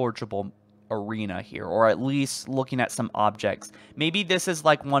a forgeable arena here, or at least looking at some objects. Maybe this is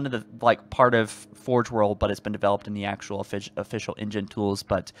like one of the part of Forge World, but it's been developed in the actual official engine tools.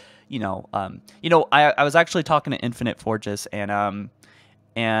 But I was actually talking to Infinite Forges, and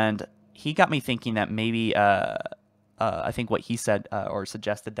he got me thinking that maybe I think what he said or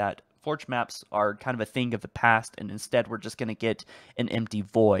suggested that Forge maps are kind of a thing of the past, and instead we're just going to get an empty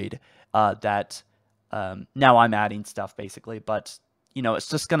void that now I'm adding stuff basically, but it's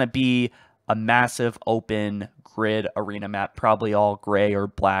just going to be a massive open grid arena map, probably all gray or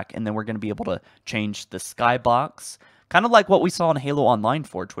black, and then we're going to be able to change the skybox, kind of like what we saw in Halo Online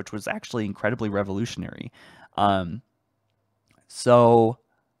Forge, which was actually incredibly revolutionary. So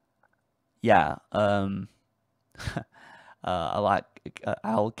yeah, a lot.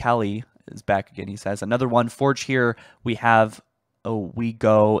 Al Cali is back again. He says another one. Forge here. We have. Oh, we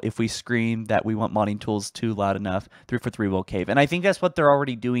go if we scream that we want modding tools too loud enough. 343 will cave, and I think that's what they're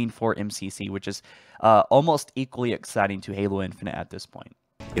already doing for MCC, which is almost equally exciting to Halo Infinite at this point.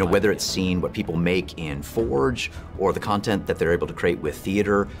 You know, whether it's seeing what people make in Forge or the content that they're able to create with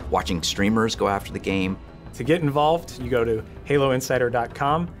theater, watching streamers go after the game. To get involved, you go to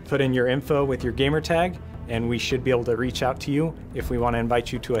haloinsider.com, put in your info with your gamer tag, and we should be able to reach out to you if we want to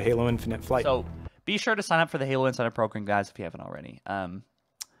invite you to a Halo Infinite flight. So be sure to sign up for the Halo Insider program, guys, if you haven't already.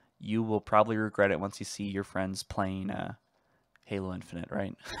 You will probably regret it once you see your friends playing Halo Infinite,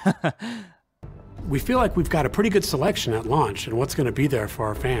 right? We feel like we've got a pretty good selection at launch and what's going to be there for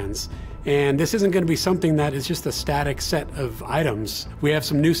our fans. And this isn't going to be something that is just a static set of items. We have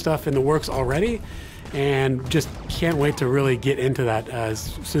some new stuff in the works already, and just can't wait to really get into that as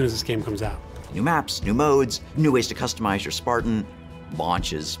soon as this game comes out. New maps, new modes, new ways to customize your Spartan.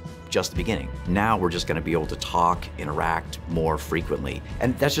 Launch is just the beginning. Now we're just going to be able to talk, interact more frequently,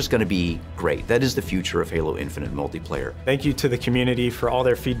 and that's just going to be great. That is the future of Halo Infinite multiplayer. Thank you to the community for all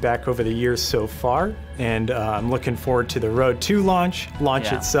their feedback over the years so far, and I'm looking forward to the road to launch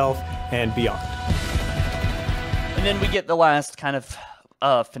itself, and beyond. And then we get the last kind of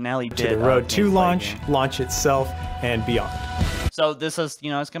finale bit. To the road to launch itself, and beyond. So this is, it's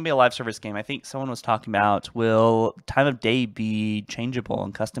going to be a live service game. I think someone was talking about, will time of day be changeable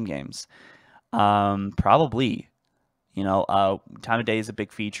in custom games? Probably. Time of day is a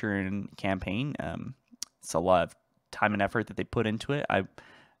big feature in campaign. It's a lot of time and effort that they put into it.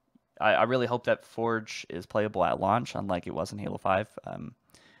 I really hope that Forge is playable at launch, unlike it was in Halo 5.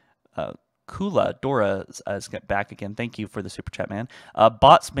 Kula Dora is back again. Thank you for the super chat, man.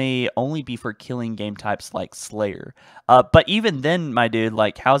 Bots may only be for killing game types like Slayer, but even then, my dude,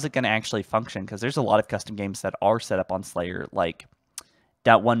 how's it going to actually function? Because there's a lot of custom games that are set up on Slayer, like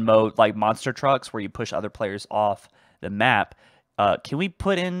that one mode, like Monster Trucks, where you push other players off the map. Can we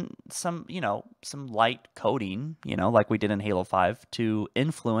put in some, some light coding, like we did in Halo 5, to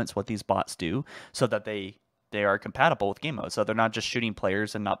influence what these bots do, so that they they are compatible with game mode. So they're not just shooting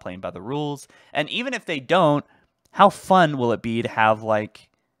players and not playing by the rules. And even if they don't, how fun will it be to have, like,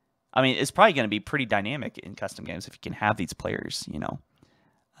 I mean, it's probably going to be pretty dynamic in custom games if you can have these players, you know.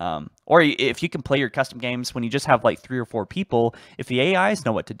 Or if you can play your custom games when you just have like 3 or 4 people, if the AIs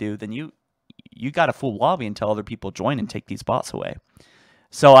know what to do, then you got a full lobby until other people join and take these bots away.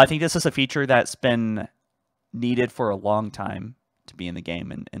 So I think this is a feature that's been needed for a long time to be in the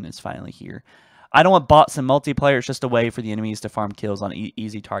game, and it's finally here. I don't want bots in multiplayer. It's just a way for the enemies to farm kills on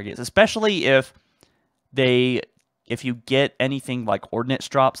easy targets, especially if you get anything like ordnance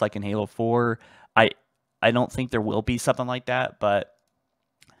drops like in Halo 4. I don't think there will be something like that, but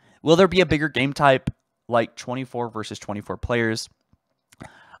will there be a bigger game type like 24 versus 24 players?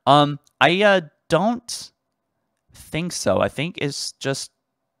 I don't think so. I think it's just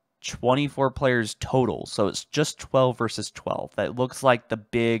 24 players total. So it's just 12 versus 12. That looks like the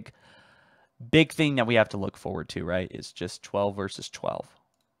big thing that we have to look forward to, right? Is just 12 versus 12.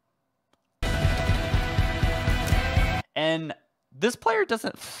 And this player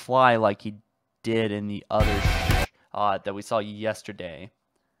doesn't fly like he did in the other that we saw yesterday.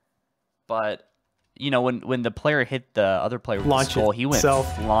 But, you know, when the player hit the other player with the skull, he went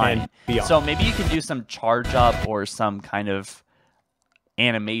flying. So maybe you can do some charge up or some kind of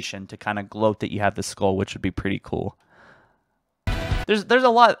animation to kind of gloat that you have the skull, which would be pretty cool. There's a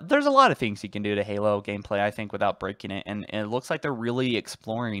lot of things you can do to Halo gameplay, I think, without breaking it, and it looks like they're really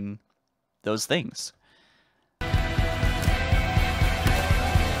exploring those things.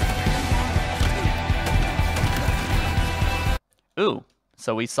 Ooh,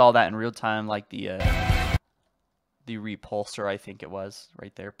 so we saw that in real time, like the repulsor, I think it was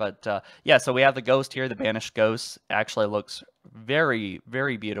right there. But yeah, so we have the ghost here. The banished ghost actually looks very,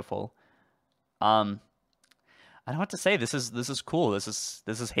 very beautiful. I don't know what to say. This is cool. This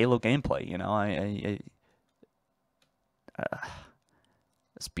is Halo gameplay. You know,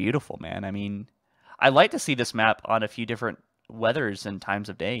 it's beautiful, man. I mean, I like to see this map on a few different weathers and times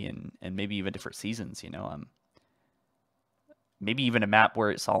of day, and maybe even different seasons. You know, maybe even a map where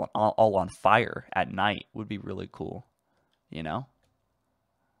it's all on fire at night would be really cool, you know?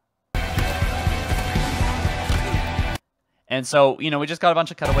 And so, you know, we just got a bunch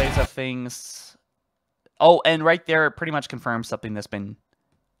of cutaways of things. Oh, and right there it pretty much confirms something that's been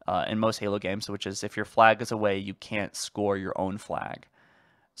in most Halo games, which is if your flag is away, you can't score your own flag.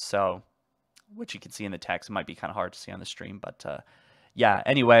 So, which you can see in the text. It might be kind of hard to see on the stream, but yeah,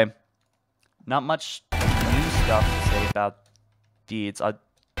 anyway, not much new stuff to say about deeds. I do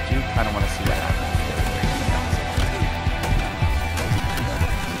kind of want to see what happens.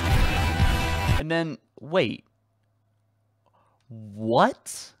 And then, wait.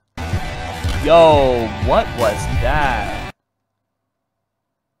 What? Yo, what was that?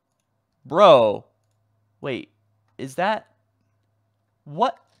 Bro. Wait, is that...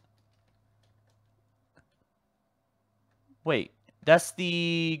 What? Wait, that's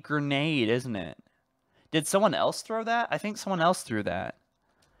the grenade, isn't it? Did someone else throw that? I think someone else threw that.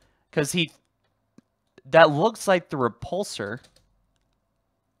 Because that looks like the repulsor.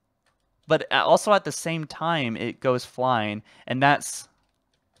 But also at the same time, it goes flying. And that's...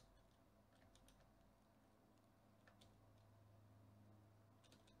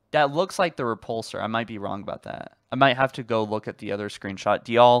 That looks like the repulsor. I might be wrong about that. I might have to go look at the other screenshot.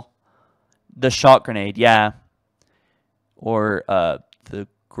 Do y'all... The shot grenade, yeah. Or the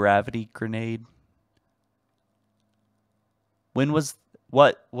gravity grenade.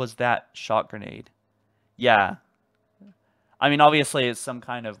 What was that shot grenade? Yeah. I mean, obviously it's some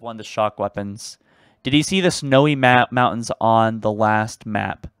kind of one of the shock weapons. Did you see the snowy mountains on the last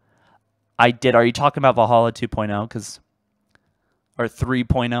map? I did. Are you talking about Valhalla 2.0? Or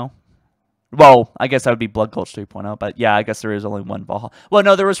 3.0? Well, I guess that would be Blood Gulch 3.0, but yeah, I guess there is only one Valhalla. Well,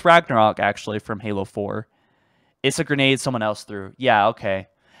 no, there was Ragnarok, actually, from Halo 4. It's a grenade someone else threw. Yeah, okay.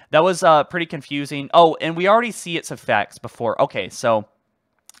 That was pretty confusing. Oh, and we already see its effects before. Okay, so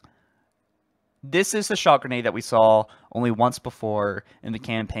this is the shot grenade that we saw only once before in the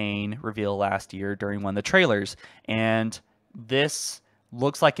campaign reveal last year during one of the trailers. And this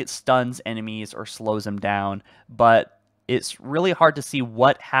looks like it stuns enemies or slows them down, but it's really hard to see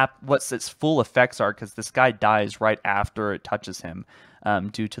what its full effects are because this guy dies right after it touches him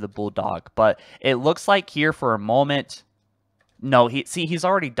due to the bulldog. But it looks like here for a moment... No, he's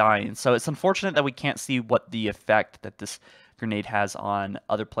already dying, so it's unfortunate that we can't see what the effect that this grenade has on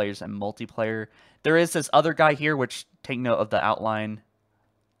other players and multiplayer. There is this other guy here, which, take note of the outline.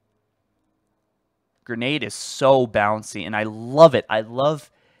 Grenade is so bouncy, and I love it. I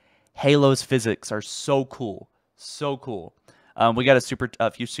love Halo's physics are so cool. So cool. We got a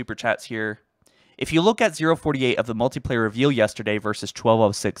few super chats here. if you look at 048 of the multiplayer reveal yesterday versus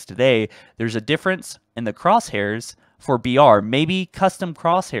 1206 today, there's a difference in the crosshairs for BR. Maybe custom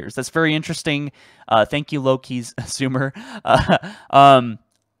crosshairs. That's very interesting. Thank you, Loki's Zoomer.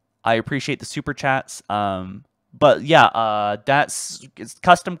 I appreciate the super chats. But yeah, it's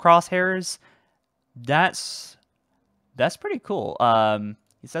custom crosshairs. That's pretty cool.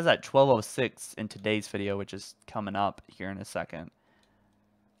 He says at 1206 in today's video, which is coming up here in a second.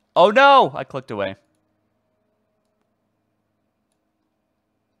 Oh no! I clicked away.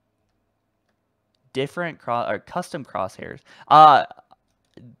 Different custom crosshairs.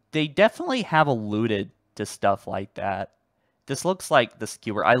 They definitely have alluded to stuff like that. This looks like the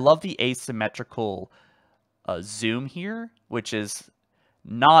skewer. I love the asymmetrical zoom here, which is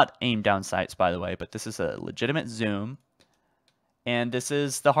not aimed down sights, by the way, but this is a legitimate zoom. And this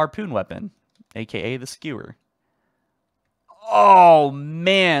is the harpoon weapon, aka the skewer. Oh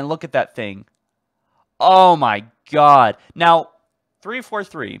man, look at that thing. Oh my god. Now,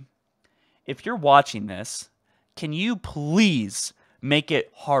 343, if you're watching this, can you please make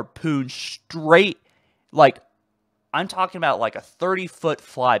it harpoon straight? Like, I'm talking about like a 30-foot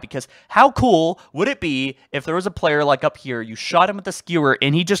fly, because how cool would it be if there was a player like up here, you shot him with the skewer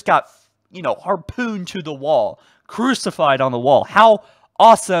and he just got, you know, harpooned to the wall, crucified on the wall. How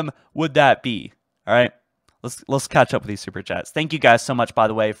awesome would that be? All right, let's catch up with these super chats. Thank you guys so much, by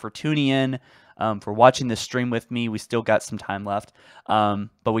the way, for tuning in, for watching this stream with me. We still got some time left,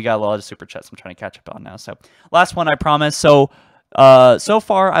 but we got a lot of super chats I'm trying to catch up on now. So last one, I promise. So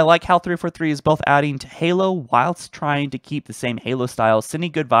far, I like how 343 is both adding to Halo whilst trying to keep the same Halo style.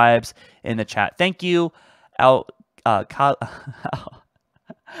 Sending good vibes in the chat. Thank you, Kali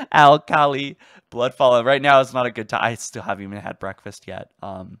Bloodfall. Right now is not a good time. I still haven't even had breakfast yet.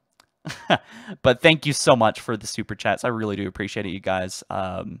 But thank you so much for the super chats. I really do appreciate it, you guys.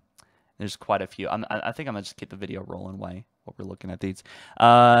 There's quite a few. I think I'm gonna just keep the video rolling while we're looking at these.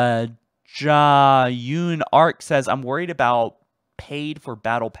 Jayun Ark says, I'm worried about paid for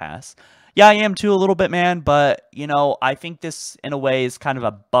battle pass. Yeah, I am too, a little bit, man, but you know, I think this in a way is kind of a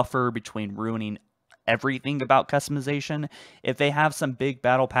buffer between ruining everything about customization. If they have some big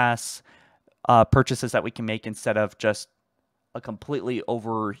battle pass purchases that we can make instead of just a completely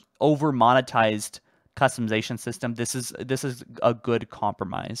over monetized customization system, this is a good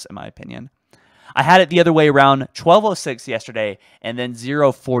compromise in my opinion. I had it the other way around, 1206 yesterday and then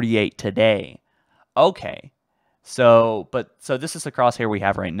 048 today. Okay. So this is the crosshair we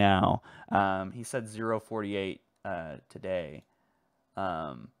have right now. He said 048 today.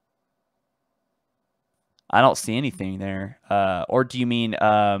 I don't see anything there. Or do you mean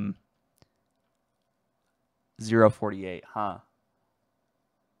 048, huh?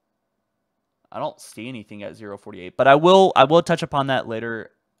 I don't see anything at 048, but I will touch upon that later,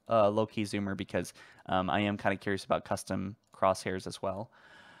 low-key Zoomer, because I am kind of curious about custom crosshairs as well.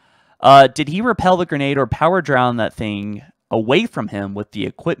 Did he repel the grenade or power drown that thing away from him with the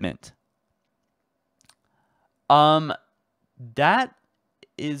equipment? That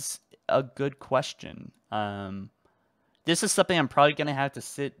is a good question. This is something I'm probably going to have to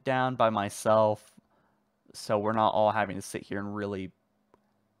sit down by myself, so we're not all having to sit here and really...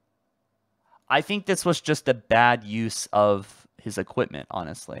 I think this was just a bad use of his equipment,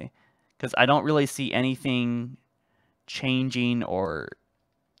 honestly, because I don't really see anything changing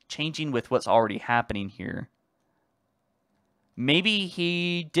with what's already happening here. Maybe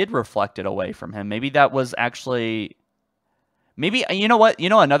he did reflect it away from him. Maybe that was actually... Maybe, you know what? You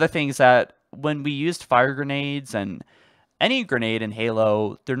know, another thing is that when we used fire grenades and any grenade in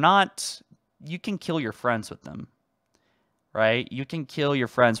Halo, they're not... You can kill your friends with them, right? You can kill your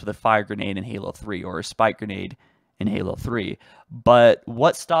friends with a fire grenade in Halo 3 or a spike grenade in Halo 3. But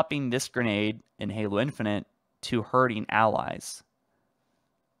what's stopping this grenade in Halo Infinite to hurting allies?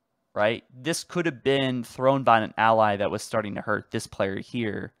 Right? This could have been thrown by an ally that was starting to hurt this player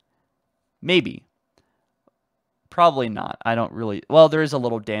here. Maybe. Probably not. I don't really... Well, there is a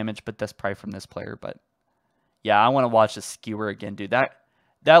little damage, but that's probably from this player. But yeah, I want to watch the skewer again, dude.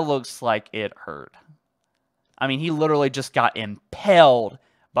 That looks like it hurt. I mean, he literally just got impaled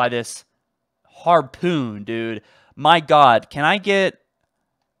by this harpoon, dude. My God, can I get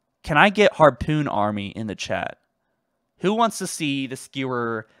Harpoon Army in the chat? Who wants to see the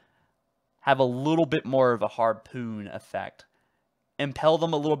skewer have a little bit more of a harpoon effect? Impel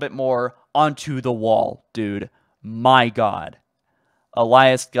them a little bit more onto the wall, dude. My God.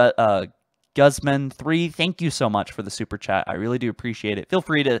 Elias Guzman 3, thank you so much for the super chat. I really do appreciate it. Feel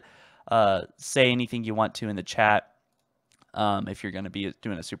free to say anything you want to in the chat if you're going to be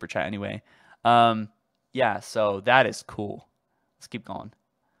doing a super chat anyway. Yeah, so that is cool. Let's keep going.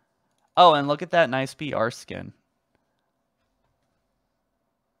 Oh, and look at that nice BR skin.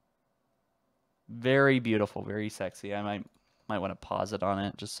 Very beautiful, very sexy. I might want to pause it on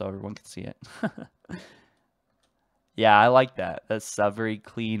it just so everyone can see it. Yeah, I like that. That's very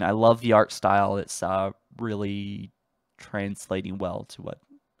clean. I love the art style. It's really translating well to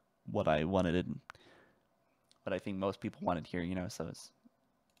what I wanted and what I think most people wanted here, you know, so it's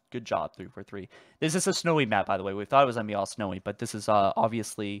good job, 343. This is a snowy map, by the way. We thought it was going to be all snowy, but this is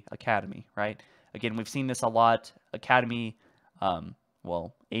obviously Academy, right? Again, we've seen this a lot. Academy,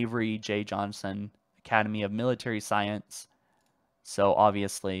 well, Avery J. Johnson, Academy of Military Science. So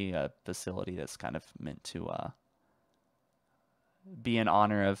obviously a facility that's kind of meant to be in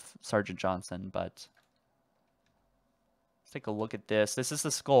honor of Sergeant Johnson, but let's take a look at this. This is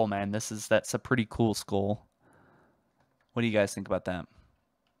the skull, man. That's a pretty cool skull. What do you guys think about that?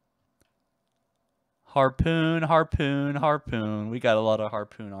 Harpoon, harpoon, harpoon. We got a lot of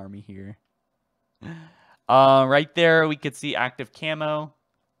harpoon army here. Right there, we could see active camo.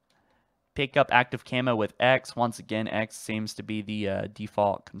 Pick up active camo with X. Once again, X seems to be the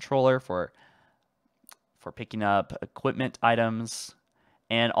default controller for picking up equipment items.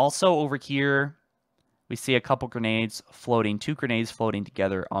 And also over here, we see a couple grenades floating, 2 grenades floating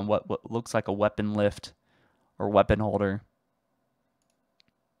together on what looks like a weapon lift or weapon holder.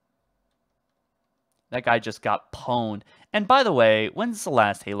 That guy just got pwned. And by the way, when's the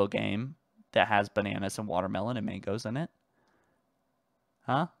last Halo game that has bananas and watermelon and mangoes in it?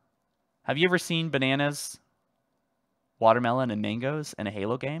 Huh? Have you ever seen bananas, watermelon, and mangoes in a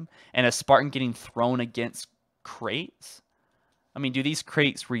Halo game? And a Spartan getting thrown against crates? I mean, do these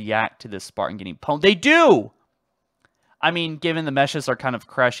crates react to this Spartan getting pwned? They do! I mean, given the meshes are kind of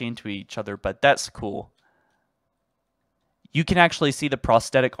crashing into each other, but that's cool. You can actually see the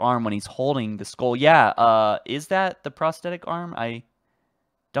prosthetic arm when he's holding the skull. Yeah, is that the prosthetic arm? I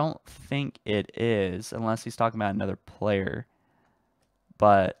don't think it is, unless he's talking about another player.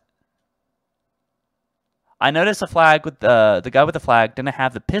 But I noticed a flag with the guy with the flag didn't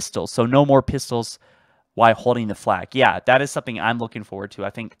have the pistol, so no more pistols while holding the flag. Yeah, that is something I'm looking forward to. I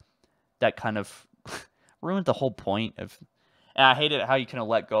think that kind of ruined the whole point of... And I hated how you couldn't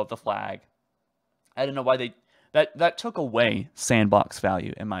let go of the flag. I don't know why they... That took away sandbox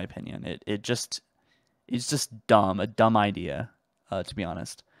value, in my opinion. It's just dumb, a dumb idea, to be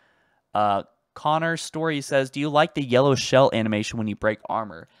honest. Connor's story says, do you like the yellow shell animation when you break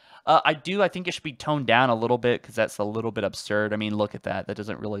armor? I do. I think it should be toned down a little bit because that's a little bit absurd. I mean, look at that. That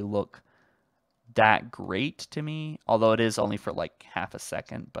doesn't really look that great to me, although it is only for like half a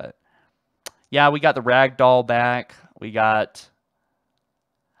second. But yeah, we got the ragdoll back. We got...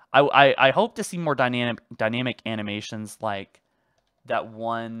 I hope to see more dynamic animations like that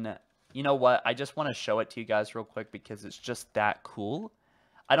one. You know what? I just want to show it to you guys real quick because it's just that cool.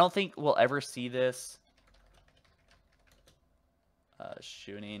 I don't think we'll ever see this.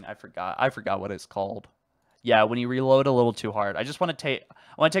 Shooting. I forgot what it's called. Yeah, when you reload a little too hard. I want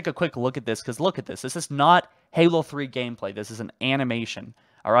to take a quick look at this because look at this. This is not Halo 3 gameplay. This is an animation.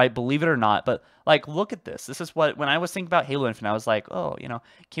 All right, believe it or not, but like, look at this. This is what, when I was thinking about Halo Infinite, I was like, oh, you know,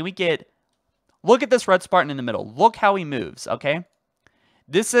 can we look at this Red Spartan in the middle. Look how he moves, okay?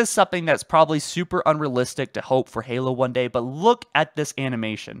 This is something that's probably super unrealistic to hope for Halo one day, but look at this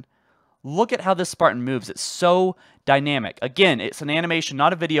animation. Look at how this Spartan moves. It's so dynamic. Again, it's an animation,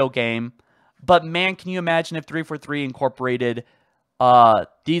 not a video game, but man, can you imagine if 343 incorporated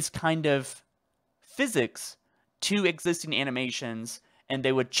these kind of physics to existing animations, and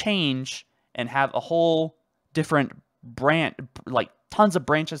they would change and have a whole different branch, like tons of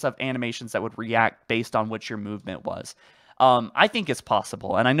branches of animations that would react based on what your movement was. I think it's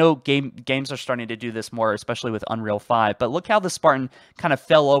possible, and I know games are starting to do this more, especially with Unreal 5, but look how the Spartan kind of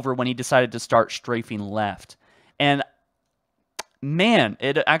fell over when he decided to start strafing left. And man,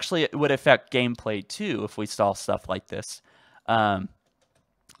 it actually would affect gameplay too if we saw stuff like this.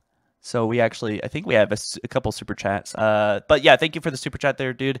 So we actually, I think we have a couple super chats. But yeah, thank you for the super chat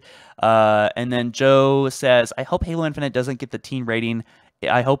there, dude. And then Joe says, I hope Halo Infinite doesn't get the teen rating.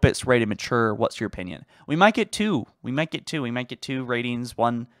 I hope it's rated mature. What's your opinion? We might get 2. We might get 2. We might get 2 ratings.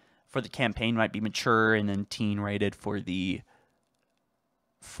 One for the campaign might be mature, and then teen rated for the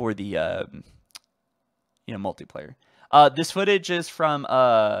multiplayer. This footage is from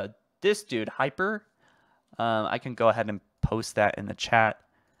this dude, Hyper. I can go ahead and post that in the chat.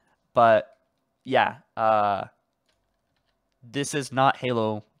 But yeah, this is not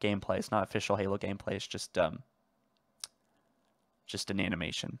Halo gameplay. It's not official Halo gameplay. It's just an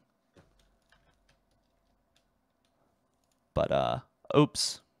animation. But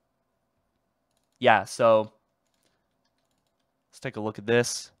oops. Yeah, so let's take a look at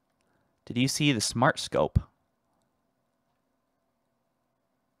this. Did you see the smart scope?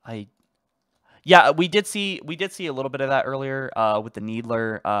 Yeah, we did see a little bit of that earlier with the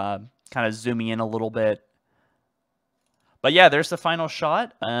needler kind of zooming in a little bit. But yeah, there's the final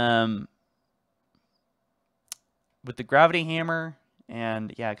shot with the gravity hammer.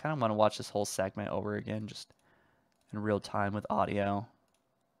 And yeah, I kind of want to watch this whole segment over again just in real time with audio.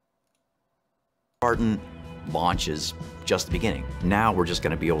 Spartan launch is just the beginning. Now we're just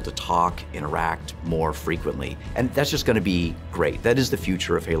going to be able to talk, interact more frequently, and that's just going to be great. That is the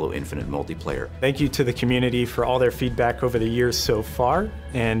future of Halo Infinite multiplayer. Thank you to the community for all their feedback over the years so far,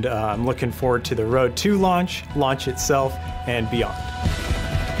 and I'm looking forward to the road to launch itself, and beyond.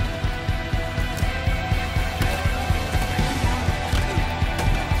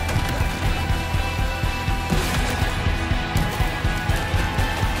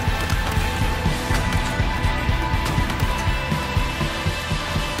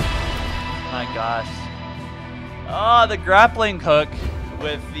 Gosh. Oh, the grappling hook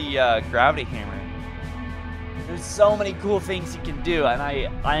with the gravity hammer. There's so many cool things you can do, and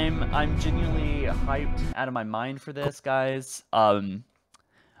I'm genuinely hyped out of my mind for this, guys. I'll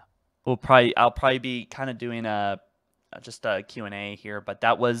probably be kind of doing just a Q&A here, but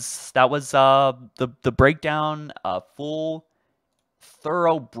that was the breakdown, full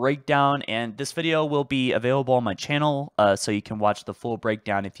thorough breakdown, and this video will be available on my channel, so you can watch the full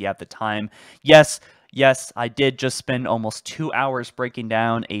breakdown if you have the time. Yes, I did just spend almost 2 hours breaking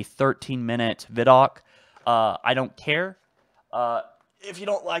down a 13-minute ViDoc. I don't care. If you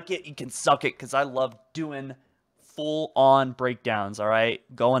don't like it, you can suck it, because I love doing full-on breakdowns, all right?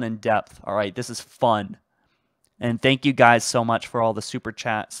 Going in depth, all right? This is fun. And thank you guys so much for all the super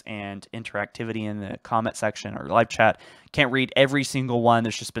chats and interactivity in the comment section or live chat. Can't read every single one.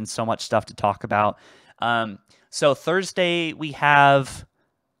 There's just been so much stuff to talk about. So Thursday we have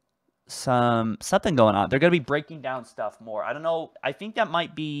something going on. They're going to be breaking down stuff more. I don't know. I think that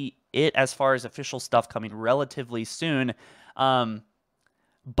might be it as far as official stuff coming relatively soon.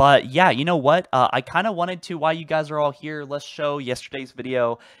 But yeah, you know what? I kind of wanted to, while you guys are all here, let's show yesterday's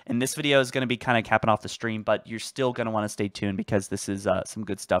video. And this video is going to be kind of capping off the stream, but you're still going to want to stay tuned because this is some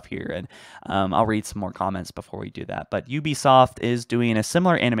good stuff here. And I'll read some more comments before we do that. But Ubisoft is doing a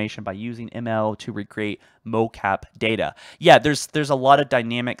similar animation by using ML to recreate mocap data. Yeah, there's a lot of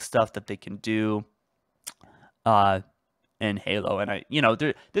dynamic stuff that they can do in Halo. And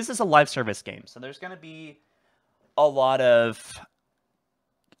this is a live service game, so there's going to be a lot of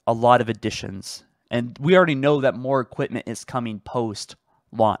additions, and we already know that more equipment is coming post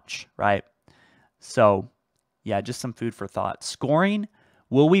launch, right? So yeah, just some food for thought. Scoring,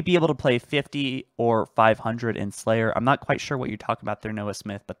 will we be able to play 50 or 500 in Slayer? I'm not quite sure what you're talking about there, Noah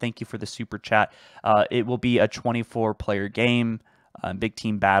Smith, but thank you for the super chat. It will be a 24 player game, big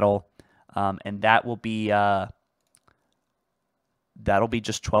team battle, and that'll be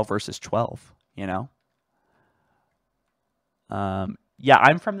just 12 versus 12, you know? Yeah,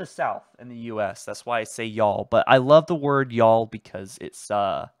 I'm from the South in the U.S. That's why I say y'all. But I love the word y'all because it's,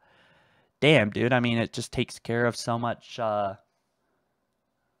 damn, dude. I mean, it just takes care of so much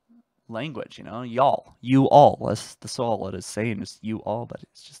language, you know? Y'all. You all. That's all it is saying is you all, but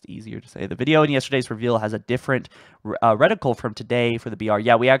it's just easier to say. The video in yesterday's reveal has a different reticle from today for the BR.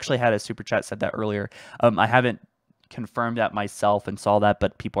 Yeah, we actually had a super chat said that earlier. I haven't confirmed that myself and saw that,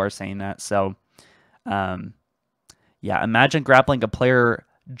 but people are saying that. So, yeah, imagine grappling a player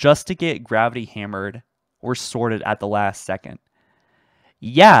just to get gravity hammered or sorted at the last second.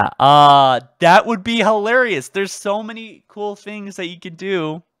 Yeah, that would be hilarious. There's so many cool things that you can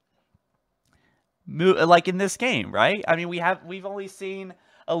do, like in this game, right? I mean, we've only seen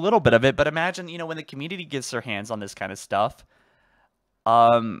a little bit of it, but imagine, when the community gets their hands on this kind of stuff,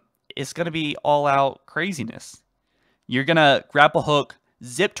 it's gonna be all out craziness. You're gonna grapple hook,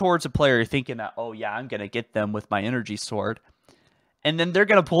 zip towards a player thinking that, oh yeah, I'm going to get them with my energy sword. And then they're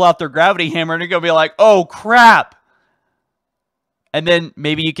going to pull out their gravity hammer and you're going to be like, oh crap. And then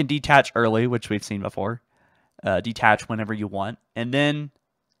maybe you can detach early, which we've seen before. Detach whenever you want. And then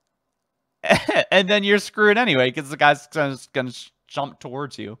you're screwed anyway because the guy's just going to jump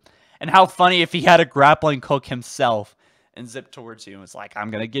towards you. And how funny if he had a grappling hook himself and zip towards you and was like,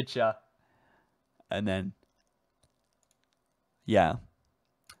 I'm going to get you. And then, yeah.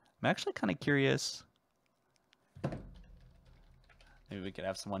 I'm actually kind of curious. Maybe we could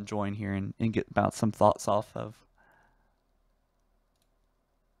have someone join here and get about some thoughts off of.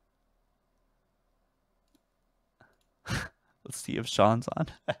 Let's see if Sean's on.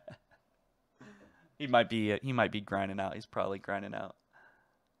 He might be grinding out. He's probably grinding out.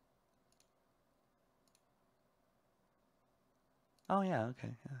 Oh yeah,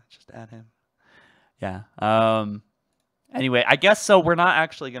 okay. Yeah, just add him. Yeah. Anyway, I guess so. We're not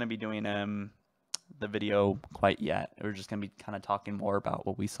actually going to be doing the video quite yet. We're just going to be kind of talking more about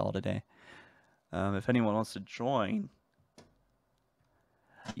what we saw today. If anyone wants to join.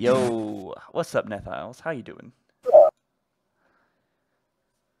 Yo, what's up, Nethilez? How you doing?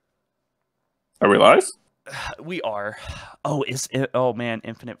 Are we live? We are. Oh, oh man,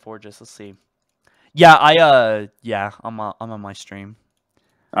 Infinite Forges. Let's see. Yeah, I'm on my stream.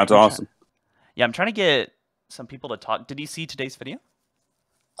 That's awesome. Yeah, I'm trying to get some people to talk. Did you see today's video?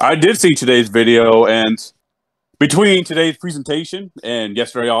 I did see today's video, and between today's presentation and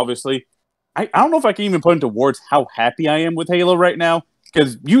yesterday, obviously, I don't know if I can even put into words how happy I am with Halo right now,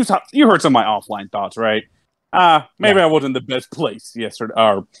 because you heard some of my offline thoughts, right? Maybe I wasn't in the best place yesterday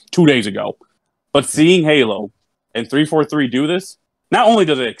or 2 days ago, but seeing Halo and 343 do this, not only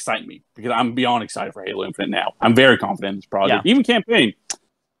does it excite me, because I'm beyond excited for Halo Infinite now. I'm very confident in this project. Even campaign.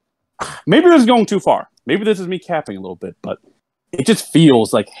 Maybe this is going too far. Maybe this is me capping a little bit, but it just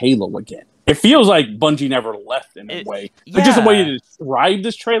feels like Halo again. It feels like Bungie never left in a way. But just the way you describe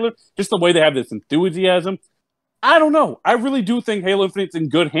this trailer, just the way they have this enthusiasm, I don't know. I really do think Halo Infinite's in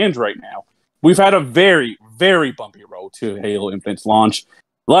good hands right now. We've had a very, very bumpy road to Halo Infinite's launch.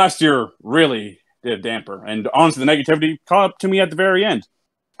 Last year really did a damper, and honestly, the negativity caught up to me at the very end.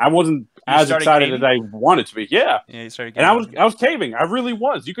 I wasn't as excited as I wanted to be. Yeah, you started caving. And I was caving. I really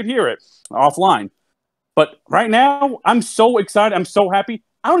was. You could hear it offline. But right now, I'm so excited. I'm so happy.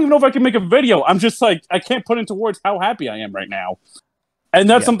 I don't even know if I can make a video. I'm just like, I can't put into words how happy I am right now. And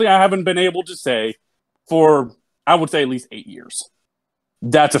that's something I haven't been able to say for, I would say, at least 8 years.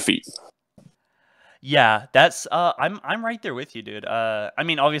 That's a feat. Yeah, that's I'm right there with you, dude. I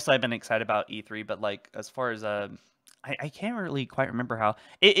mean, obviously I've been excited about E3, but like as far as I can't really quite remember how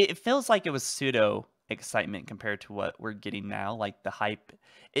it feels like it was pseudo excitement compared to what we're getting now, like the hype.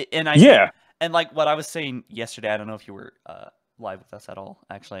 And like what I was saying yesterday, I don't know if you were live with us at all.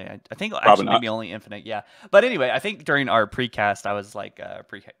 Actually, I think maybe only Infinite. Yeah, but anyway, I think during our precast, I was like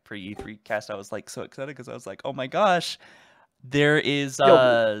pre E3 cast, I was like so excited because I was like, oh my gosh, there is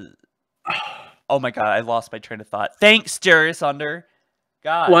oh my god, I lost my train of thought. Thanks, Jerasunder.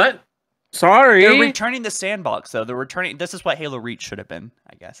 God. What? Sorry. They're returning the sandbox, though. They're returning. This is what Halo Reach should have been,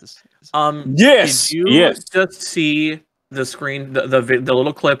 I guess. Yes. Did you just see the screen, the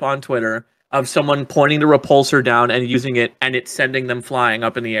little clip on Twitter of someone pointing the repulsor down and using it, and it's sending them flying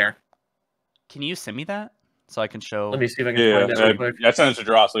up in the air? Can you send me that so I can show? Let me see if I can find that real quick. I sent it to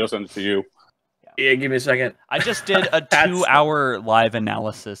Dross. I'll send it to you. Yeah, give me a second. I just did a 2-hour live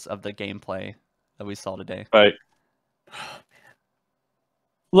analysis of the gameplay that we saw today. Right.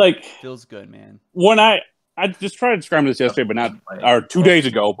 Like, feels good, man. When I just tried to describe this yesterday, but not, or 2 days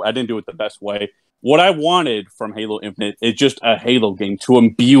ago, but I didn't do it the best way. What I wanted from Halo Infinite is just a Halo game to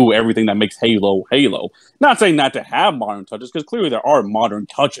imbue everything that makes Halo Halo. Not saying not to have modern touches, because clearly there are modern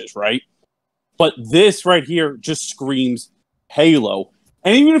touches, right? But this right here just screams Halo.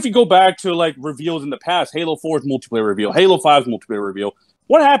 And even if you go back to like reveals in the past, Halo 4's multiplayer reveal, Halo 5's multiplayer reveal,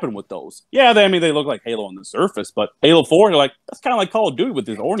 what happened with those? Yeah, they look like Halo on the surface, but Halo 4, like that's kind of like Call of Duty with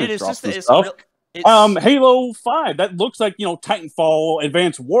these ordnance drops and stuff. Halo 5, that looks like, Titanfall,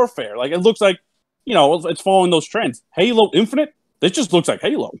 Advanced Warfare. Like, it looks like, it's following those trends. Halo Infinite, it just looks like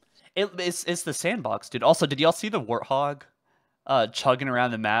Halo. It's the sandbox, dude. Also, did y'all see the Warthog chugging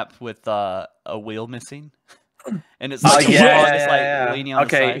around the map with a wheel missing? And it's like, leaning on the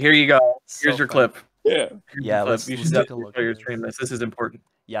side. Here you go. Here's your clip. Yeah. Yeah, you should definitely show your stream this. This is important.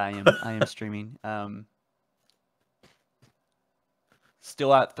 Yeah, I am streaming.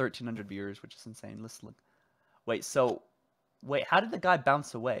 Still at 1,300 viewers, which is insane. Let's look. Wait, how did the guy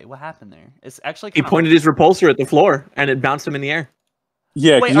bounce away? What happened there? It's actually he pointed his repulsor at the floor and it bounced him in the air.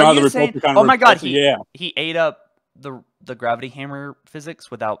 Yeah, wait, are you saying, oh my god, he ate up the gravity hammer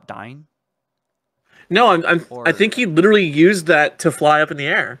physics without dying? No, I think he literally used that to fly up in the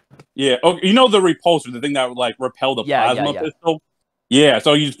air. Yeah, the repulsor, the thing that would like repel the plasma pistol. Yeah,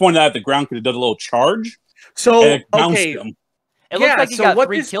 so you just pointed that at the ground because it does a little charge. So it looks like he got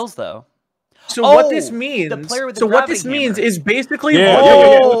 3 kills though. So what this means? The player with the means is basically.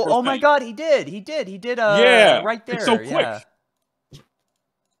 Oh my god, he did. Right there. It's so quick.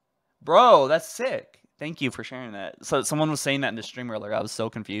 Bro, that's sick. Thank you for sharing that. So someone was saying that in the stream earlier. I was so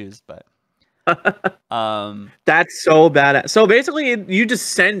confused, but. That's so bad. So basically, you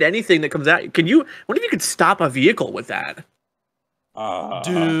just send anything that comes out. What if you could stop a vehicle with that?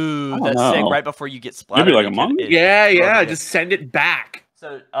 Dude, that's sick. Right before you get splattered. Maybe like a monk? Yeah. Just send it back.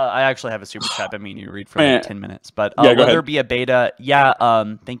 So I actually have a super chat. I mean, you read for like 10 minutes, but will there be a beta? Yeah.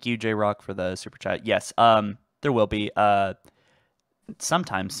 Thank you, J Rock, for the super chat. Yes. There will be.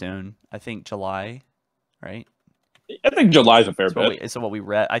 sometime soon. I think July, right? I think July's a fair bet. So what we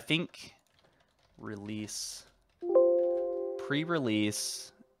read, I think pre-release.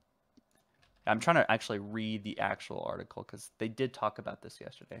 I'm trying to actually read the actual article because they did talk about this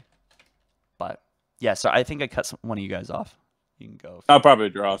yesterday. But yeah, so I think I cut one of you guys off. You can go. I'll probably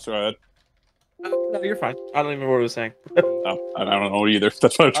draw. So ahead. No, you're fine. I don't even know what I was saying. No, I don't know either.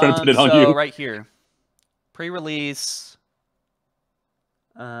 That's why I'm trying to put it on so you. Right here, pre-release.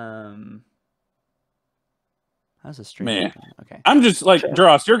 How's the stream? Man, okay. I'm just like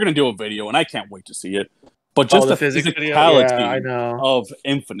Dross. You're gonna do a video, and I can't wait to see it. But just the physicality of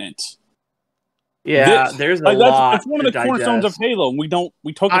Infinite. Yeah, there's a lot. That's one of the cornerstones of Halo, and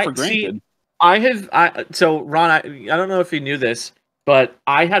we took it for granted. So Ron, I don't know if you knew this, but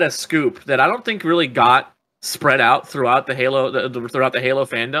I had a scoop that I don't think really got spread out throughout the Halo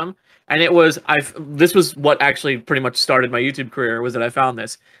fandom, and it was this was what actually pretty much started my YouTube career, was that I found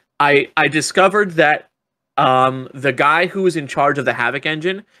this. I discovered that the guy who was in charge of the Havoc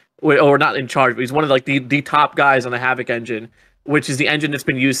engine, or not in charge, but he's one of like the top guys on the Havoc engine, which is the engine that's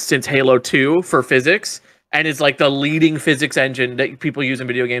been used since Halo 2 for physics, and is like the leading physics engine that people use in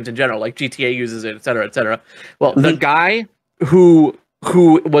video games in general, like GTA uses it, etc., etc. Well, the guy who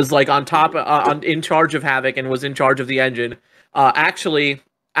was like on top, in charge of Havoc and was in charge of the engine, actually,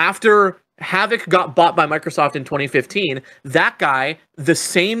 after Havoc got bought by Microsoft in 2015, that guy, the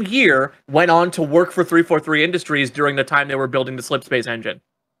same year, went on to work for 343 Industries during the time they were building the Slipspace engine.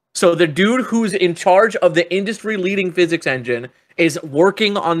 So the dude who's in charge of the industry-leading physics engine is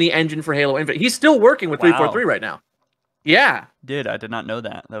working on the engine for Halo Infinite. He's still working with 343 right now. Yeah. Dude, I did not know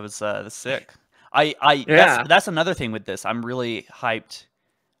that. That was sick. That's another thing with this. I'm really hyped.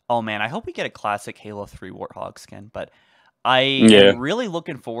 Oh man, I hope we get a classic Halo 3 Warthog skin, but I am really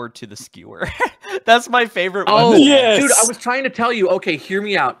looking forward to the skewer. That's my favorite one. Oh, yes. Dude, I was trying to tell you, okay, hear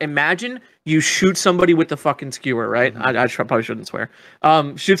me out. Imagine you shoot somebody with the fucking skewer, right? I probably shouldn't swear.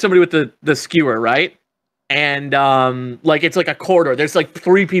 Shoot somebody with the skewer, right? And like it's like a corridor. There's like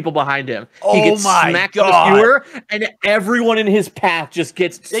 3 people behind him. He gets smacked with the skewer, and everyone in his path just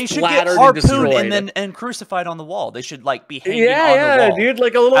gets they should splattered get harpooned and destroyed. and crucified on the wall. They should like be hanging on the wall. Dude,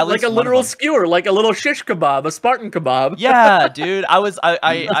 like a literal skewer, like a little shish kebab, a Spartan kebab. Yeah, dude.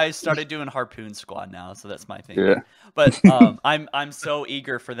 I started doing Harpoon Squad now, so that's my thing. Yeah. But I'm so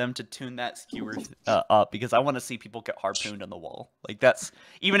eager for them to tune that skewer up, because I want to see people get harpooned on the wall. Like that's,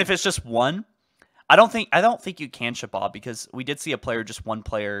 even if it's just one. I don't think you can Shabab, because we did see one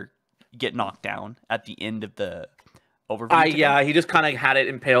player get knocked down at the end of the overview. Yeah, he just kind of had it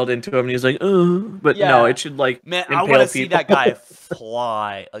impaled into him, and he was like, but no, it should like. Man, I want to see that guy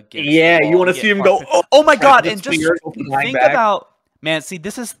fly against. Yeah, you want to see him go. Oh my god! And just think about, man. See,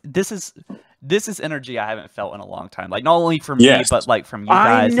 this is energy I haven't felt in a long time. Like not only from me, but like from you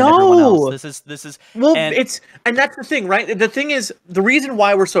guys and everyone else. This is well, and that's the thing, right? The thing is, the reason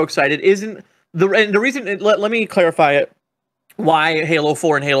why we're so excited isn't. The reason, let me clarify it, why Halo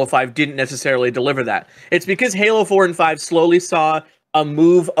 4 and Halo 5 didn't necessarily deliver that. It's because Halo 4 and 5 slowly saw a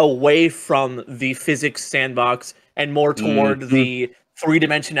move away from the physics sandbox and more toward the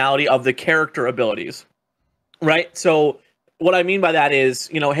 3-dimensionality of the character abilities, right? So what I mean by that is,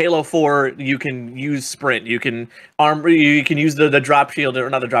 Halo 4, you can use sprint, you can use the drop shield, or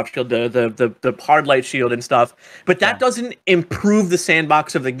not the drop shield, the hard light shield and stuff, but that doesn't improve the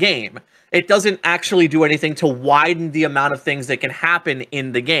sandbox of the game. It doesn't actually do anything to widen the amount of things that can happen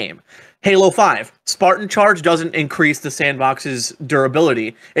in the game. Halo 5, Spartan Charge doesn't increase the sandbox's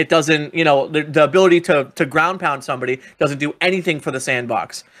durability. It doesn't, the ability to ground pound somebody doesn't do anything for the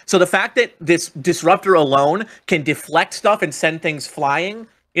sandbox. So the fact that this disruptor alone can deflect stuff and send things flying,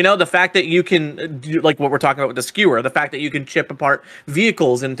 the fact that you can do, like what we're talking about with the skewer, the fact that you can chip apart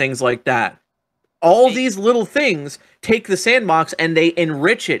vehicles and things like that. All these little things take the sandbox and they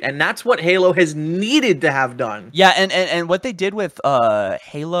enrich it, and that's what Halo has needed to have done. Yeah, and what they did with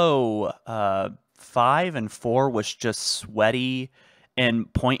Halo 5 and 4 was just sweaty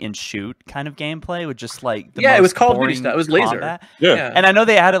and point and shoot kind of gameplay with just like the it was Call of Duty stuff. It was laser. Combat. Yeah, and I know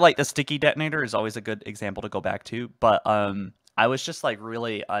they added like the sticky detonator is always a good example to go back to, but I was just like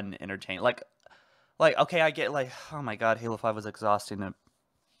really unentertained. Like okay, I get like, oh my god, Halo 5 was exhausting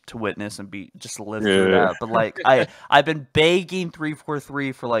to witness and just live through that, but like I've been begging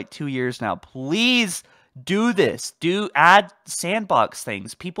 343 for like 2 years now. Please do this. Add sandbox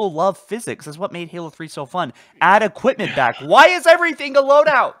things. People love physics. That's what made Halo 3 so fun. Add equipment back. Why is everything a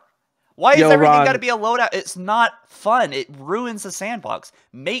loadout? Why is everything got to be a loadout? It's not fun. It ruins the sandbox.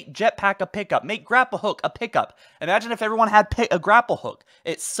 Make jetpack a pickup. Make grapple hook a pickup. Imagine if everyone had a grapple hook.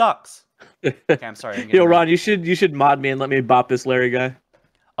 It sucks. Okay, I'm sorry. Yo, Ron, you should mod me and let me bop this Larry guy.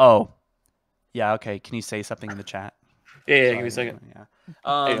 Oh, yeah. Okay. Can you say something in the chat? Yeah, give me a second.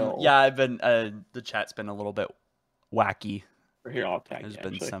 Yeah. Yeah. I've been. The chat's been a little bit wacky. Here, I'll tag. There's you,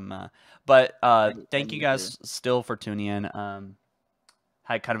 been actually. some. But thank you guys still for tuning in.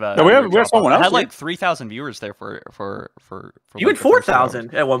 Had kind of a. No, we have someone else. I had like 3,000 viewers there for You had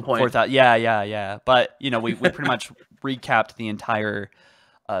 4,000 at one point. 4,000. Yeah. But you know, we pretty much recapped the entire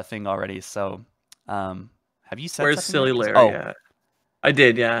thing already. So, have you said? Where's Silly Larry? Oh, at? I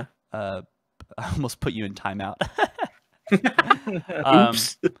did. Yeah. I almost put you in timeout.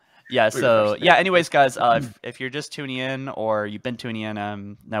 Oops. Yeah. So yeah. Anyways, guys, if you're just tuning in or you've been tuning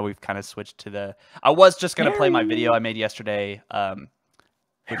in, now we've kind of switched to the. I was just gonna play my video I made yesterday.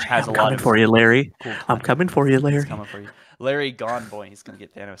 Which has a lot of for you, Larry. Cool I'm coming for you, Larry. Coming for you, Larry. Gone, boy. He's gonna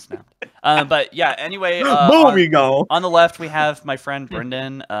get Thanos now. But yeah. Anyway, boom, you go. On the left, we have my friend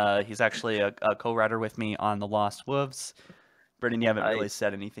Brendan. He's actually a co-writer with me on The Lost Wolves. Brendan, you haven't really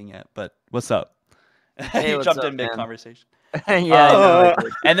said anything yet, but what's up? Hey, You jumped in mid conversation. Yeah.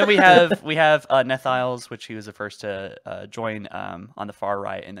 And then we have Nethilez, which he was the first to join on the far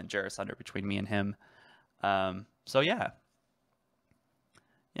right, and then Jerasunder between me and him. So yeah.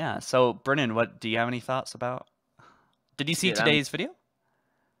 Yeah. So Brennan, what do you have any thoughts about? Did you see today's video?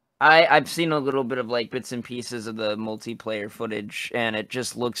 I've seen a little bit of like bits and pieces of the multiplayer footage, and it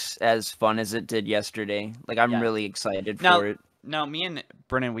just looks as fun as it did yesterday. Like I'm really excited for it. Now, me and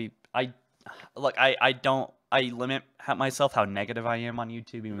Brennan, I limit myself how negative I am on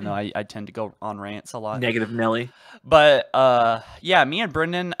YouTube, even though I tend to go on rants a lot. Negative Nelly. But yeah, me and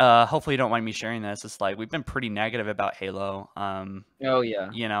Brendan, hopefully you don't mind me sharing this. It's like we've been pretty negative about Halo. Oh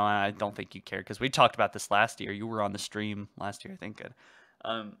yeah. You know, and I don't think you care because we talked about this last year. You were on the stream last year, I think.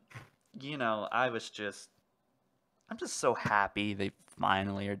 You know, I'm just so happy they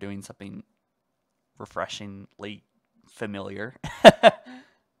finally are doing something refreshingly familiar.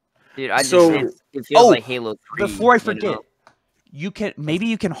 Dude, it feels like Halo 3. Before I forget, you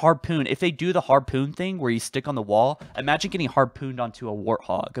can harpoon. If they do the harpoon thing where you stick on the wall, imagine getting harpooned onto a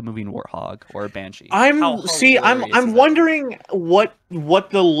warthog, a moving warthog, or a banshee. I'm wondering what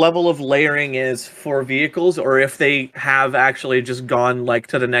the level of layering is for vehicles, or if they have actually just gone like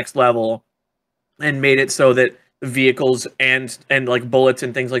to the next level and made it so that vehicles and like bullets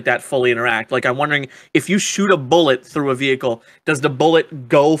and things like that fully interact. Like I'm wondering if you shoot a bullet through a vehicle, does the bullet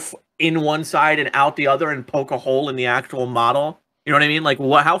go in one side and out the other and poke a hole in the actual model? You know what I mean? Like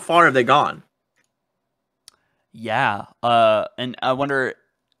how far have they gone? Yeah. And I wonder,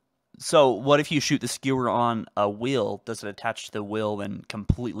 so what if you shoot the skewer on a wheel? Does it attach to the wheel and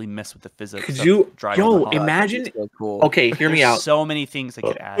completely mess with the physics? Could you driving imagine so cool. Okay, hear me out. So many things they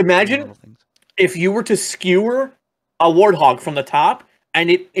could add. Imagine if you were to skewer a warthog from the top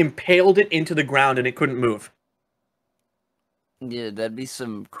and it impaled it into the ground and it couldn't move. Yeah, that'd be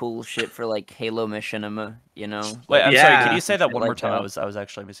some cool shit for like Halo Machinima, you know? Wait, I'm sorry, can you say that one more time? I was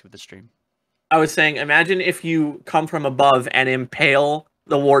actually missing with the stream. I was saying, imagine if you come from above and impale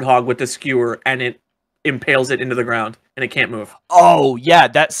the warthog with the skewer and it impales it into the ground and it can't move. Oh, yeah,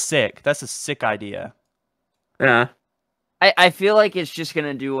 that's sick. That's a sick idea. Yeah. I feel like it's just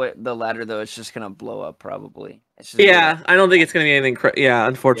gonna do what the latter though. It's just gonna blow up probably. I don't think it's gonna be anything.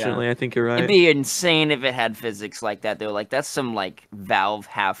 Unfortunately, I think you're right. It'd be insane if it had physics like that. They're like, that's some like Valve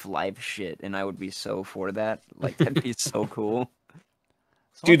Half-Life shit, and I would be so for that. Like that'd be so cool.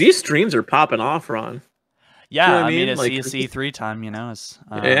 Dude, these streams are popping off, Ron. Yeah, you know what I mean it's like, E3 time, you know. It's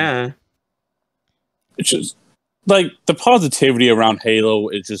yeah. It's just like the positivity around Halo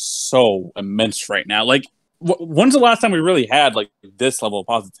is just so immense right now. Like. When's the last time we really had like this level of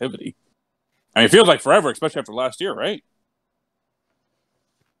positivity? I mean, it feels like forever, especially after last year, right?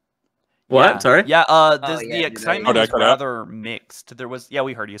 What? Yeah. Sorry? Yeah, yeah, the excitement was rather mixed. There was,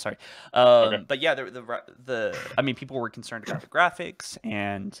 we heard you, sorry. Okay. But yeah, I mean, people were concerned about the graphics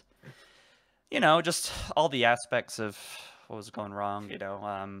and, you know, just all the aspects of what was going wrong, you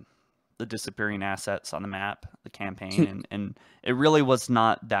know, the disappearing assets on the map, the campaign, and it really was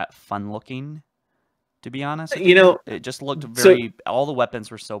not that fun looking. To be honest, you know, it just looked very. All the weapons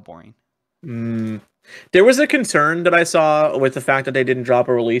were so boring. There was a concern that I saw with the fact that they didn't drop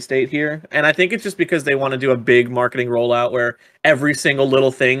a release date here, and I think it's just because they want to do a big marketing rollout where every single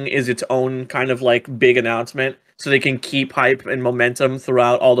little thing is its own kind of like big announcement, so they can keep hype and momentum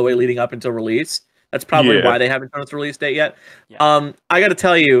throughout all the way leading up until release. That's probably why they haven't done its release date yet. Yeah. I got to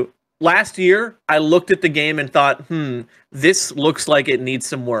tell you, last year I looked at the game and thought, this looks like it needs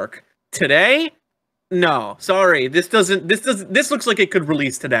some work. Today. No, sorry. This looks like it could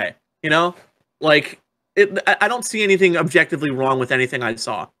release today. You know, like I don't see anything objectively wrong with anything I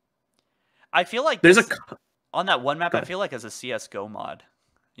saw. I feel like There's this, on that one map, I feel like as a CS:GO mod.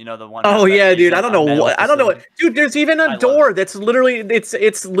 You know, the one. Oh yeah, dude. I don't know what. I don't know what. Dude, there's even a door that's literally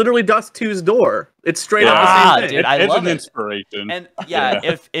it's literally Dust 2's door. It's straight up the same thing. Dude, I love an it. inspiration. And yeah,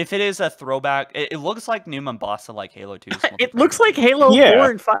 if it is a throwback, it looks like New Mombasa, like Halo 2. It looks like Halo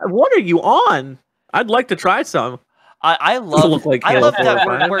 4 and 5. What are you on? I'd like to try some. I love look like I Halo love 4 that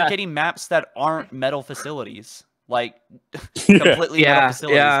or 5. we're getting maps that aren't metal facilities. Like completely metal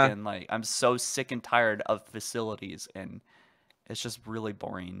facilities again. Like I'm so sick and tired of facilities, and it's just really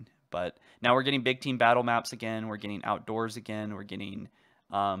boring. But now we're getting big team battle maps again. We're getting outdoors again. We're getting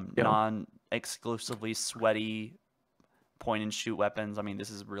non-exclusively sweaty point and shoot weapons. I mean, this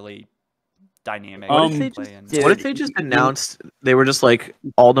is really dynamic. What if they just announced they were just like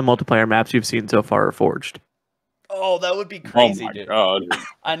all the multiplayer maps you've seen so far are forged? Oh, that would be crazy, my dude. God.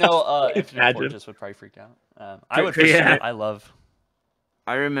 I know Infinite Fortress would probably freak out. I would freak out.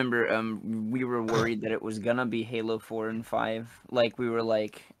 I remember we were worried that it was gonna be Halo 4 and 5. Like we were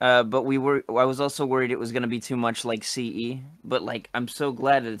like but I was also worried it was gonna be too much like CE. But like I'm so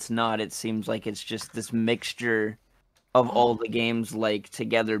glad that it's not. It seems like it's just this mixture of all the games like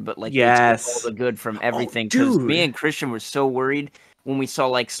together, but like it's all the good from everything. Because me and Christian were so worried when we saw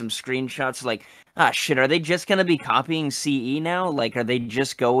like some screenshots like, shit, are they just going to be copying CE now? Like, are they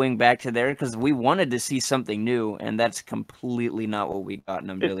just going back to there? Because we wanted to see something new, and that's completely not what we got, and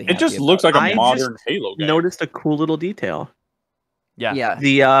I'm really happy. It just looks like a modern Halo game. Noticed a cool little detail. Yeah.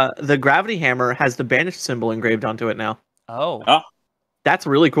 The gravity hammer has the banished symbol engraved onto it now. Oh. That's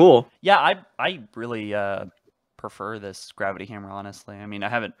really cool. Yeah, I really prefer this gravity hammer, honestly. I mean, I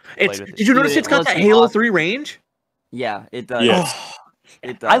haven't played with it. Did you notice it's got that Halo 3 range? Yeah, it does. Yes.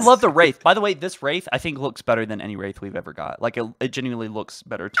 It does. I love the Wraith. By the way, this Wraith I think looks better than any Wraith we've ever got. Like it genuinely looks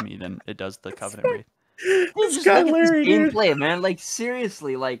better to me than it does the Covenant Wraith. Just look at this gameplay, man. Like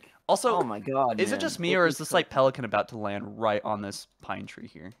seriously, like also, oh my god. Is man. it just me or is this like Pelican about to land right on this pine tree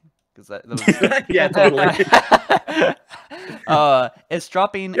here? Because that was... yeah, totally. It's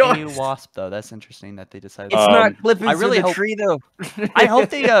dropping a wasp though. That's interesting that they decided. It's not clipping I really through the hope... tree though. I hope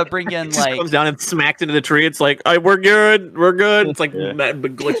they bring in It just like comes down and smacks into the tree. It's like, we're good. It's like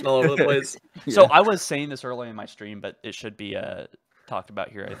glitching all over the place. So I was saying this earlier in my stream, but it should be talked about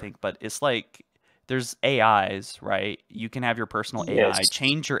here, I think. But it's like there's AIs, right? You can have your personal AI,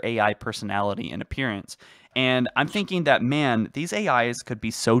 change your AI personality and appearance. And I'm thinking that, man, these AIs could be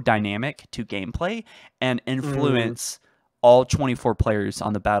so dynamic to gameplay and influence all 24 players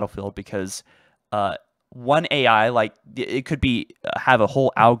on the battlefield because one AI, like, it could be have a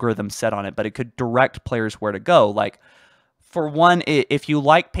whole algorithm set on it, but it could direct players where to go. Like, for one, if you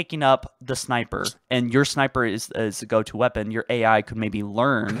like picking up the sniper and your sniper is a go-to weapon, your AI could maybe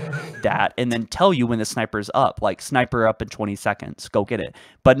learn that and then tell you when the sniper is up, like sniper up in 20 seconds, go get it.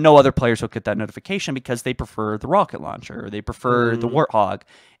 But no other players will get that notification because they prefer the rocket launcher or they prefer the Warthog.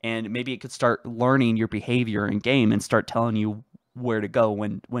 And maybe it could start learning your behavior in game and start telling you where to go,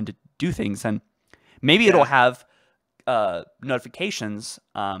 when to do things. And maybe it'll have notifications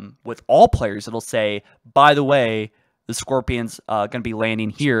with all players. It'll say, by the way, the Scorpion's going to be landing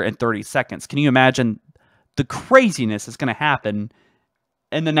here in 30 seconds. Can you imagine the craziness that's going to happen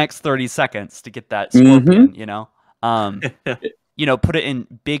in the next 30 seconds to get that Scorpion, you know? You know, put it in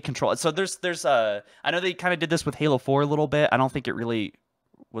big control. So there's I know they kind of did this with Halo 4 a little bit. I don't think it really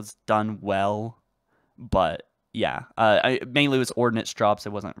was done well, but yeah. Mainly it was ordnance drops.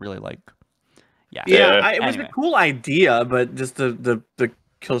 It wasn't really like, it was a cool idea, but just the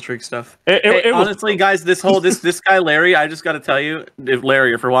kill streak stuff. Honestly, guys, this guy Larry, I just got to tell you,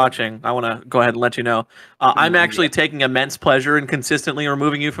 Larry, if you're watching, I want to go ahead and let you know, I'm actually taking immense pleasure in consistently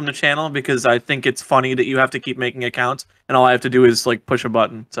removing you from the channel because I think it's funny that you have to keep making accounts, and all I have to do is like push a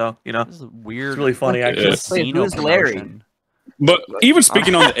button. So you know, this is weird. It's really funny. Actually, Wait, who's Larry? But even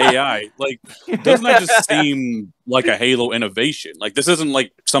speaking on the AI, like, doesn't that just seem like a Halo innovation? Like, this isn't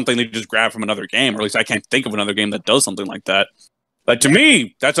like something they just grab from another game, or at least I can't think of another game that does something like that. Like, to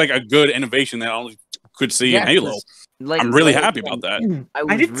me, that's like a good innovation that I only could see in Halo. Like, I'm really happy about that.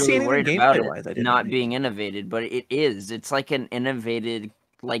 I didn't was see really anything worried about gameplay-wise. it not being innovated, but it is. It's like an innovated,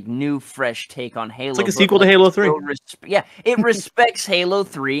 like, new, fresh take on Halo. It's like a sequel to Halo 3. Yeah, it respects Halo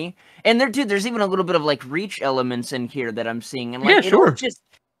 3. And there's even a little bit of, like, Reach elements in here that I'm seeing. And, like,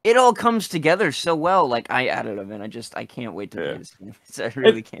 it all comes together so well. Like, I don't know, man. I can't wait to play this game. I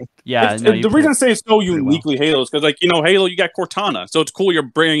really can't. Yeah, the reason I say it's so uniquely Halo is because, like, you know, Halo, you got Cortana, so it's cool you're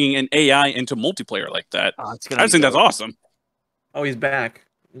bringing an AI into multiplayer like that. I just think that's awesome. Oh, he's back.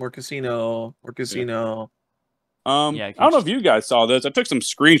 More casino. I don't know if you guys saw this. I took some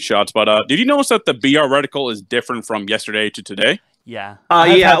screenshots, but did you notice that the BR reticle is different from yesterday to today? Yeah.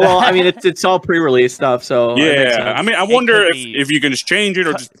 Yeah. Well, I mean, it's all pre-release stuff, so yeah. I mean, I wonder if you can just change it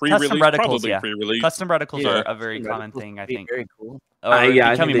or just pre-release. Custom reticles, Probably yeah. pre-release. Custom reticles Yeah. are a very common thing, I think. Very cool. Or yeah,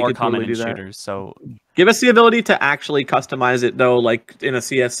 I becoming think they more could common totally in do that. shooters. So give us the ability to actually customize it, though, like in a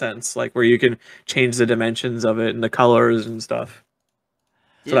CS sense, like where you can change the dimensions of it and the colors and stuff.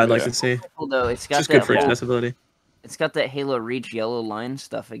 That's what I'd like to see. Cool, though. It's got just good for whole- accessibility. It's got that Halo Reach yellow line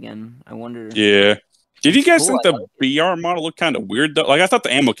stuff again. I wonder. Yeah. Did you guys cool, think the BR model looked kind of weird though? Like I thought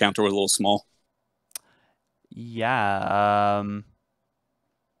the ammo counter was a little small. yeah,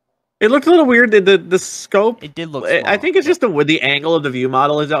 It looked a little weird. The scope. it did look. I small. think it's just the angle of the view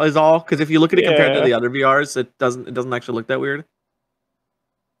model is all. Because if you look at it compared to Yeah. the other VRs, it doesn't actually look that weird.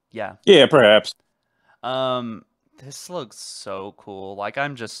 Yeah. Yeah, perhaps. This looks so cool. Like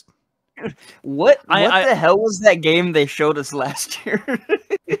I'm just. What I- the hell was that game they showed us last year?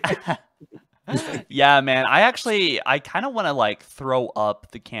 Yeah, man. I kind of want to like throw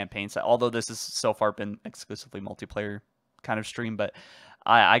up the campaign set. Although this has so far been exclusively multiplayer kind of stream, but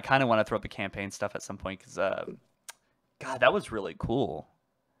I kind of want to throw up the campaign stuff at some point because, God, that was really cool.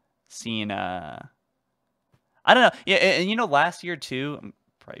 Seeing, I don't know. Yeah, and you know, last year too. I'm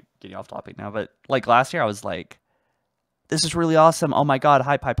probably getting off topic now, but like last year, I was like, "This is really awesome! Oh my God,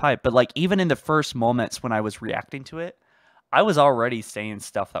 hype, hype, hype!" But like even in the first moments when I was reacting to it, I was already saying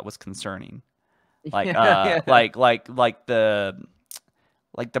stuff that was concerning. Like like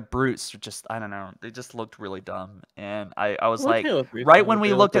the brutes are just, I don't know, they just looked really dumb, and I was like, right when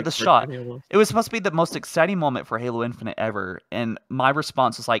we looked at the shot, it was supposed to be the most exciting moment for Halo Infinite ever, and my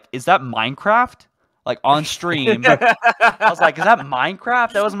response was like, is that Minecraft? Like on stream, I was like, is that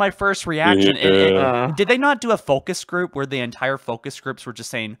Minecraft? That was my first reaction. And did they not do a focus group where the entire focus groups were just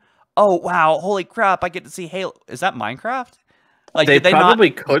saying, oh wow, holy crap, I get to see Halo? Is that Minecraft? Like they did they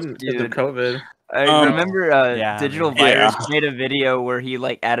probably not... couldn't because of COVID. I remember Digital Virus yeah. made a video where he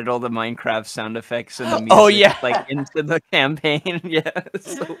like added all the Minecraft sound effects and the music Oh, yeah. like into the campaign. Yeah,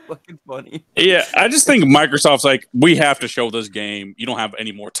 it's so fucking funny. Yeah, I just think Microsoft's like, we have to show this game. You don't have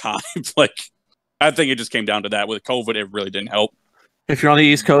any more time. Like, I think it just came down to that. With COVID, it really didn't help. If you're on the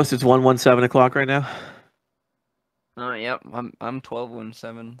East Coast, it's 1:17 o'clock right now. Oh, yep. I'm 12 when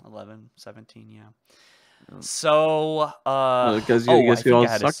 7. 11, 17, yeah. So, because I you think all I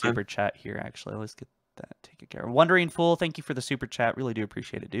had a suck, super chat here, actually. Let's get that taken care of. Wondering Fool, thank you for the super chat. Really do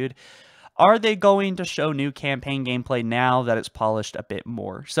appreciate it, dude. Are they going to show new campaign gameplay now that it's polished a bit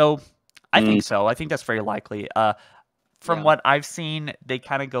more? So, I think so. I think that's very likely. From what I've seen, they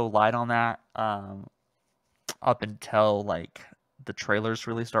kind of go light on that up until, like, the trailers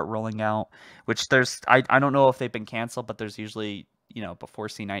really start rolling out, which there's, I don't know if they've been canceled, but there's usually, you know, before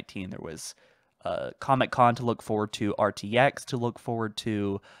C19, there was Comic-Con to look forward to, RTX to look forward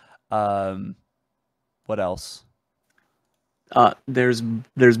to, what else? There's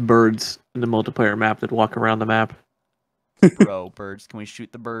birds in the multiplayer map that walk around the map. Bro, birds. Can we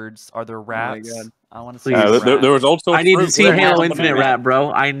shoot the birds? Are there rats? God. I want to see. There was also. I need to see fruit. Halo Infinite Rat,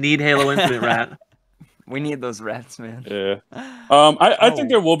 bro. I need Halo Infinite Rat. We need those rats, man. Yeah. I think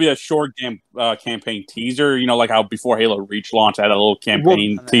there will be a short campaign teaser. You know, like how before Halo Reach launched, I had a little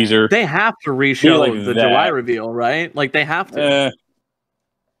campaign teaser. They have to reshow like the that. July reveal, right? Like they have to.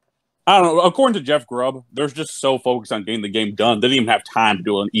 I don't know. According to Jeff Grubb, they're just so focused on getting the game done, they didn't even have time to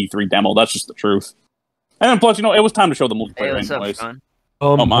do an E3 demo. That's just the truth. And then plus, you know, it was time to show the multiplayer Hey, what's anyways. up, Sean?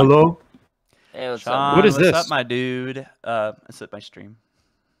 Hello? Hey, what's Sean, up? What is what's this? up, my dude? It's at my stream.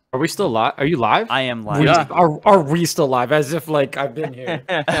 Are we still live? Are you live? I am live. Yeah. Are we still live? As if like I've been here.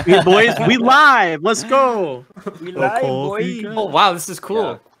 Boys, we live. Let's go. We live, boy. Oh wow, this is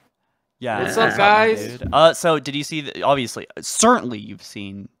cool. Yeah. What's up, guys? Dude. So did you see? Obviously, certainly you've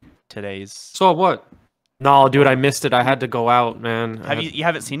seen today's. So what? No, dude, I missed it. I had to go out, man. Have you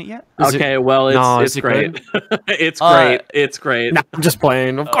haven't seen it yet? Okay, well, it's great. It's great. It's great. Nah, I'm just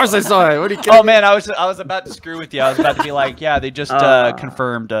playing. Of course I saw it. What are you kidding? Oh man, I was about to screw with you. I was about to be like, yeah, they just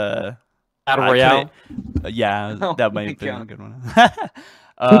confirmed Battle Royale. Yeah, that might have been a good one.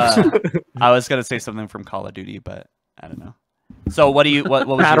 I was gonna say something from Call of Duty, but I don't know. So what do you what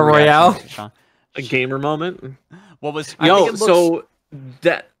was Battle your Royale? reaction, Sean? A gamer moment. What was so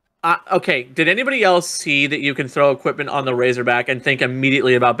that okay, did anybody else see that you can throw equipment on the Razorback and think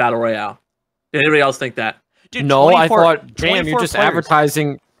immediately about Battle Royale? Did anybody else think that? Dude, No, I thought, damn, you're 24 just players.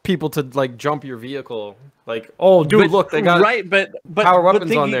 advertising people to like jump your vehicle. Like, oh, dude, But- look, they got right, but power but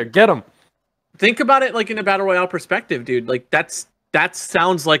weapons on there. Get them. Think about it like in a Battle Royale perspective, dude. Like that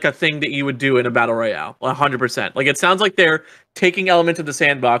sounds like a thing that you would do in a Battle Royale, 100%. Like it sounds like they're taking elements of the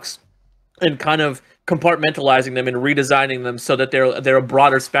sandbox and kind of compartmentalizing them and redesigning them so that they're a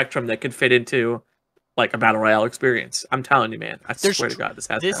broader spectrum that could fit into like a battle royale experience. I'm telling you, man. I swear to God, this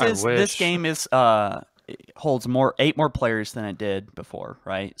has. This game is holds 8 more players than it did before,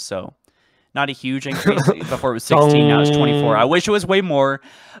 right? So not a huge increase. Before it was 16, now it's 24. I wish it was way more,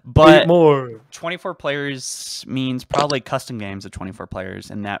 but 24 players means probably custom games of 24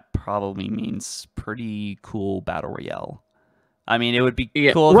 players, and that probably means pretty cool battle royale. I mean, it would be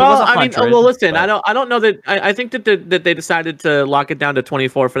cool if it was 100. Well, listen, but... I don't know that. I think that they decided to lock it down to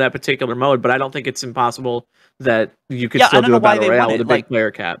 24 for that particular mode, but I don't think it's impossible that you could still do a battle royale with a big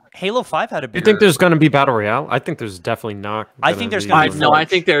player cap. Halo 5 had a bigger... You think there's going to be battle royale? I think there's definitely not. I think there's going to be... No, I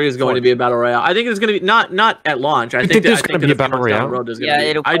think there is going to be a battle royale. I think it's going to be not at launch. I think there's going to be a battle royale.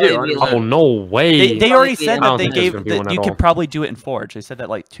 It'll I do. Oh no way! They already said that they gave that you could probably do it in Forge. They said that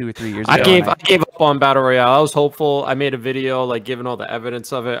like 2 or 3 years ago. I gave up on battle royale. I was hopeful. I made a video like giving all the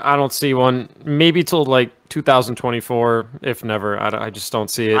evidence of it. I don't see one. Maybe till like 2024, if never. I just don't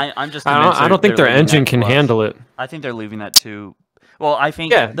see it. I don't think their engine can handle it. I think they're leaving that too. Well, I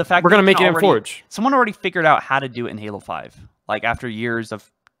think the fact we're that gonna make it in Forge. Someone already figured out how to do it in Halo 5. Like after years of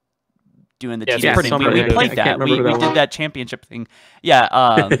doing the team, we played that. We did that championship thing.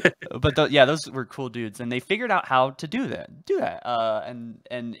 Yeah, but those were cool dudes, and they figured out how to do that.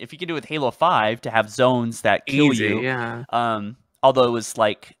 And if you can do it with Halo 5 to have zones that kill you, although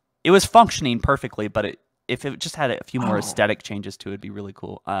it was functioning perfectly, but if it just had a few more aesthetic changes to it, it'd be really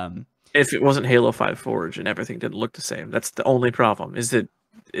cool. If it wasn't Halo 5 Forge and everything didn't look the same, that's the only problem. Is that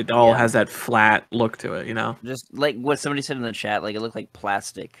it all has that flat look to it, you know? Just like what somebody said in the chat, like it looked like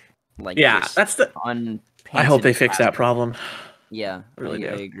plastic. Like that's the. I hope they fix that problem. Yeah, I really do.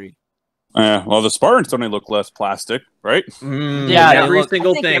 I agree. Well, the Spartans certainly look less plastic, right? Every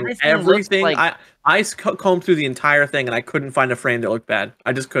single thing. Everything. Like... I combed through the entire thing and I couldn't find a frame that looked bad.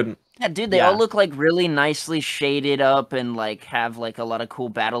 I just couldn't. Yeah, dude, they all look like really nicely shaded up and like have like a lot of cool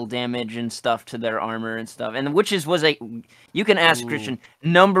battle damage and stuff to their armor and stuff. And was you can ask Christian,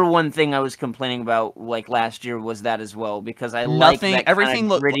 #1 thing I was complaining about like last year was that as well, because I like that everything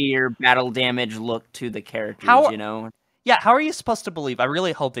kind of grittier battle damage look to the characters, you know? Yeah, how are you supposed to believe? I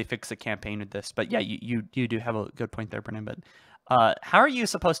really hope they fix the campaign with this, but yeah, you do have a good point there, Brennan. But how are you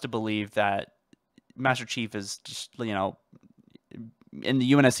supposed to believe that Master Chief is just, you know, in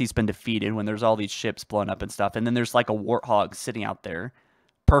the UNSC's been defeated when there's all these ships blown up and stuff, and then there's like a warthog sitting out there,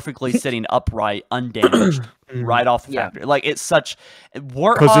 perfectly sitting upright, undamaged, right off the factory. Like it's such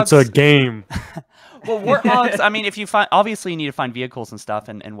warthogs. Because it's a game. Well, warthogs. I mean, if you obviously you need to find vehicles and stuff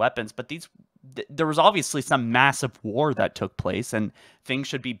and weapons, but there was obviously some massive war that took place, and things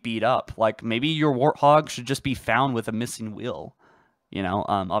should be beat up. Like maybe your warthog should just be found with a missing wheel. You know,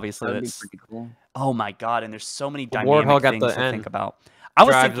 obviously that's pretty cool. Oh my god! And there's so many dynamic things to think about. I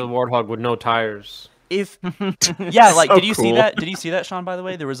was thinking the warthog with no tires. If like, did you see that? Did you see that, Sean? By the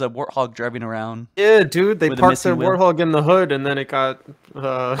way, there was a warthog driving around. Yeah, dude, they parked their warthog in the hood, and then it got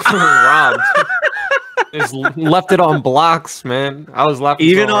robbed. Just left it on blocks, man. I was laughing.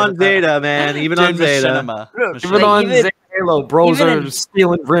 Even on Zeta, man. Even on Zeta. Even on Zeta Halo, bros are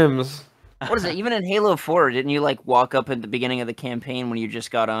stealing rims. What is it? Even in Halo 4, didn't you like walk up at the beginning of the campaign when you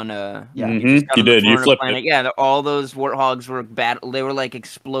just got on you did. You flipped it. Yeah, all those warthogs were bad. They were like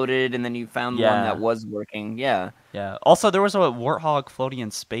exploded, and then you found one that was working. Yeah. Also, there was a warthog floating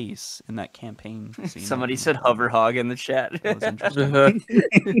in space in that campaign scene. Somebody said hoverhog in the chat. That was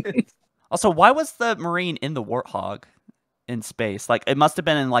interesting. Also, why was the Marine in the warthog in space? Like it must have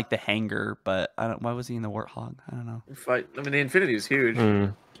been in like the hangar, but why was he in the warthog? I don't know. I mean, the Infinity is huge.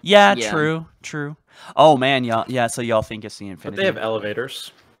 Yeah, true. Oh man, y'all. So y'all think it's the Infinity? But they have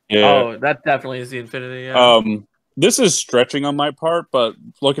elevators. Yeah. Oh, that definitely is the Infinity. Yeah. This is stretching on my part, but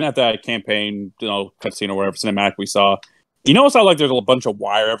looking at that campaign, you know, cutscene or whatever cinematic we saw, you notice how like there's a bunch of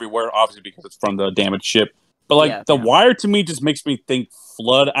wire everywhere, obviously because it's from the damaged ship. But like the wire to me just makes me think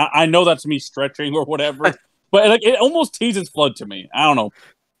Flood. I know that's me stretching or whatever, but like it almost teases Flood to me. I don't know.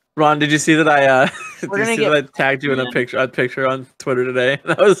 Ron, did you see that I tagged you in a picture on Twitter today?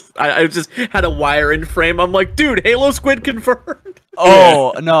 That was I just had a wire in frame. I'm like, dude, Halo Squid confirmed.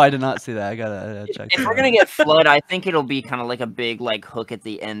 Oh no, I did not see that. I gotta check. If we're gonna get Flood, I think it'll be kind of like a big like hook at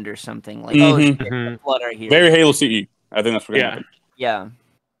the end or something. Like Flood are here. Very Halo CE. I think that's what. Yeah.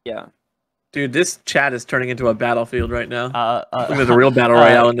 Dude, this chat is turning into a battlefield right now. There's a real battle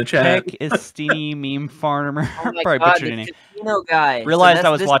royale in the chat. Peck is Steeny Meme Farmer. Oh my God, the casino guy. Realized I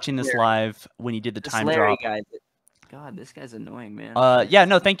was watching this live when you did the time drop. Guy. God, this guy's annoying, man.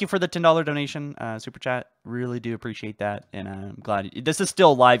 No, thank you for the $10 donation, super chat. Really do appreciate that, and I'm glad this is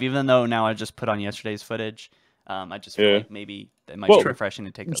still live, even though now I just put on yesterday's footage. I just feel like maybe it might be refreshing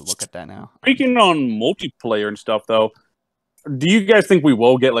to take a look at that now. Speaking on multiplayer and stuff, though. Do you guys think we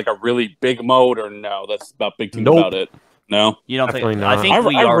will get like a really big mode, or no? That's about big team about it. No, you don't Definitely think? not. I think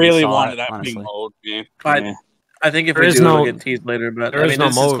we I already really saw wanted it, that honestly. big mode. Yeah. I think if There we is do, no- it'll get teased later. But there I is mean, no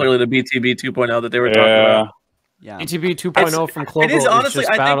this mode. is clearly the BTB 2.0 that they were talking about. Yeah. BTB 2.0 from Clovo It is honestly.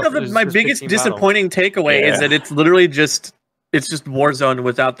 just I think battle, my just big biggest team battle. disappointing takeaway is Yeah. that it's literally just Warzone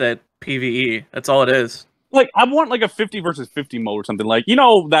without that PVE. That's all it is. Like, I want like a 50 versus 50 mode or something. Like, you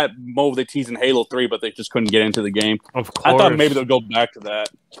know that mode they teased in Halo 3, but they just couldn't get into the game. Of course. I thought maybe they'll go back to that.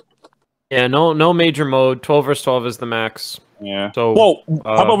 Yeah, no major mode. 12 versus 12 is the max. Yeah. So, well,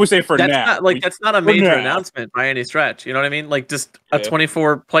 how about we say for That's now? not like that's not a for major now. announcement by any stretch. You know what I mean? Like just a Yeah.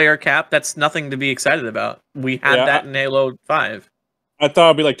 24 player cap. That's nothing to be excited about. We had Yeah, that in Halo 5. I thought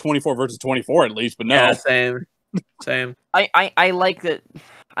it'd be like 24 versus 24 at least, but no. Yeah, same. I like that.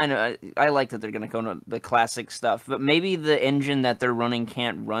 I know I like that they're gonna go to the classic stuff, but maybe the engine that they're running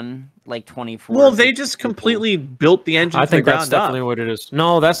can't run like 24. Well, they just completely built the engine. I from think the that's ground definitely up. what it is.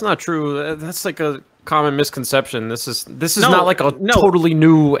 No, that's not true. That's like a common misconception. This is No, not like a no. totally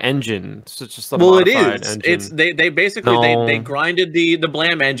new engine. It's just a Well, it modified is. engine. It's they basically No. they grinded the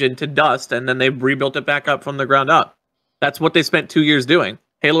Blam engine to dust and then they rebuilt it back up from the ground up. That's what they spent 2 years doing.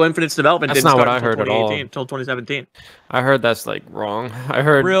 Halo Infinite's development That's didn't not start what I until heard at all. 2018, until 2017. I heard that's like wrong. I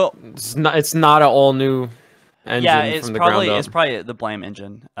heard Real- it's not an all new engine Yeah, it's from the probably ground up. it's probably the Blame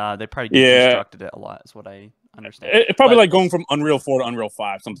engine. They probably Yeah. deconstructed it a lot. Is what I understand. It's probably But like going from Unreal 4 to Unreal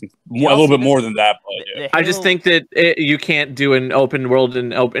 5, something a also little bit did- more than that. But yeah. I just think that you can't do an open world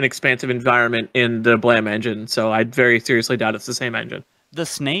and an expansive environment in the Blam engine, so I very seriously doubt it's the same engine. the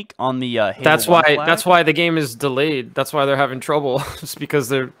snake on the Halo That's 1 why. flag, That's why the game is delayed. That's why they're having trouble. It's because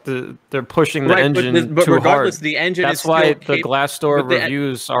they're pushing the Right, engine but too regardless, hard. the engine That's is why still the Glassdoor but the-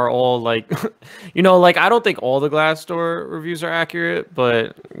 reviews are all like, like I don't think all the Glassdoor reviews are accurate,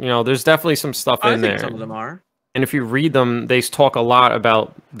 but there's definitely some stuff I in think there. some of them are. And if you read them, they talk a lot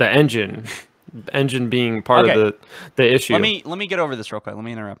about the engine. Engine being part of the issue. Let me get over this real quick. Let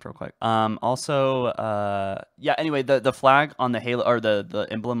me interrupt real quick. Yeah. Anyway, the flag on the Halo or the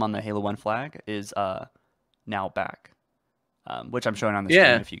emblem on the Halo 1 flag is now back, which I'm showing on the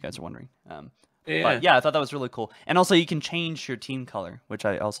screen if you guys are wondering. But yeah, I thought that was really cool. And also, you can change your team color, which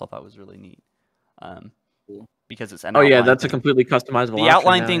I also thought was really neat. Because it's an Oh yeah, outline that's a thing. completely customizable. The option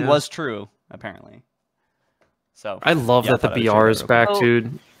outline now, thing yeah. was true, apparently. So I love yeah, I that the thought I would share BR that is real back, quick.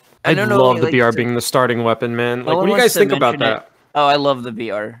 dude. I I don't know, love the like, BR to- being the starting weapon, man. No Like, what one do you wants guys to think about mention it. that? Oh, I love the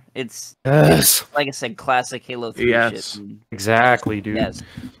BR. It's Yes. like I said, classic Halo 3 Yes. shit. Exactly, dude. Yes.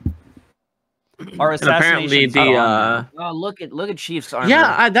 Our And apparently assassinations not on there. Oh, look at Chief's armor.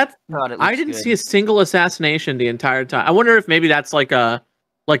 Yeah, God, it I looks didn't good. see a single assassination the entire time. I wonder if maybe that's like a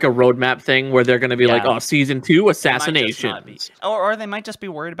roadmap thing where they're going to be like, Yeah. oh, season 2 It might just not assassination. be. Or they might just be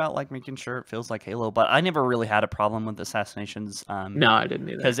worried about like making sure it feels like Halo. But I never really had a problem with assassinations. No, I didn't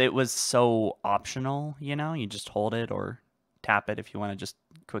either. Because it was so optional. You just hold it or tap it if you want to just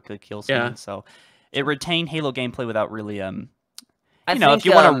quickly kill someone. Yeah. So it retained Halo gameplay without really I if think,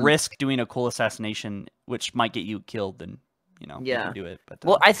 you want to risk doing a cool assassination, which might get you killed, then you Yeah. can do it. But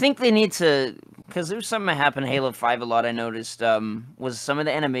Well, I think they need to, because there's something that happened in Halo 5 a lot. I noticed was some of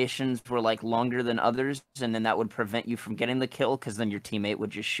the animations were like longer than others, and then that would prevent you from getting the kill, because then your teammate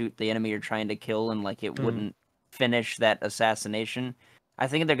would just shoot the enemy you're trying to kill, and like it wouldn't finish that assassination. I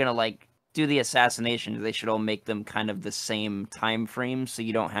think if they're gonna like do the assassination, they should all make them kind of the same time frame, so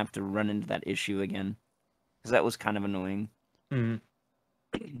you don't have to run into that issue again, because that was kind of annoying. Mhm.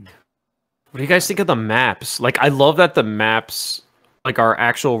 What do you guys think of the maps? Like, I love that the maps like are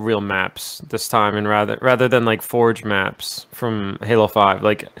actual real maps this time, and rather than like forged maps from Halo 5.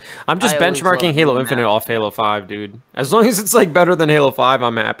 Like, I'm just I always benchmarking loved Halo the Infinite map. off Halo 5, dude. As long as it's like better than Halo 5,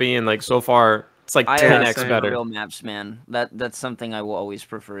 I'm happy. And like so far, it's like I 10x prefer better. real maps, man. That's something I will always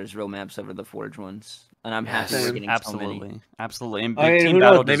prefer is real maps over the forged ones, and I'm happy we're getting so many. Absolutely. And I Big mean, Team who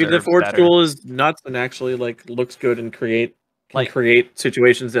Battle knows? Maybe the deserves Forge better. tool is nuts and actually like looks good and create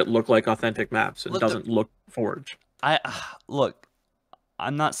situations that look like authentic maps and Look, doesn't look forged. Look,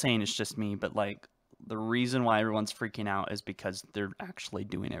 I'm not saying it's just me, but like the reason why everyone's freaking out is because they're actually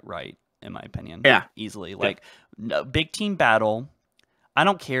doing it right, in my opinion. Yeah. Easily. Like Big Team Battle, I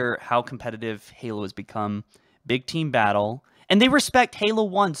don't care how competitive Halo has become. Big Team Battle, and they respect Halo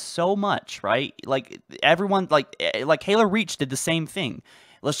 1 so much, right? Like everyone like Halo Reach did the same thing.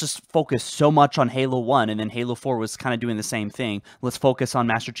 Let's just focus so much on Halo 1, and then Halo 4 was kind of doing the same thing. Let's focus on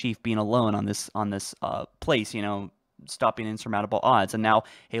Master Chief being alone on this place, stopping insurmountable odds. And now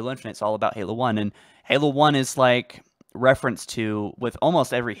Halo Infinite's all about Halo 1, and Halo 1 is like reference to with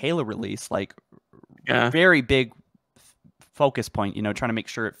almost every Halo release, like very big focus point, you know, trying to make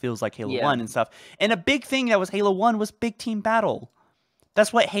sure it feels like Halo Yeah. 1 and stuff. And a big thing that was Halo 1 was big team battle.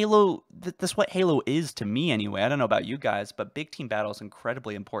 That's what Halo is to me anyway. I don't know about you guys, but big team battle is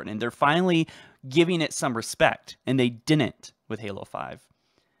incredibly important, and they're finally giving it some respect, and they didn't with Halo 5.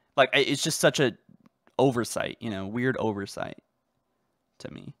 Like, it's just such a oversight, you know, weird oversight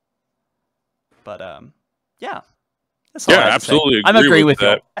to me. But yeah. That's all I have to say. absolutely. I'm agree with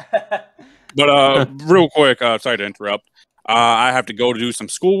that. But real quick, sorry to interrupt. I have to go to do some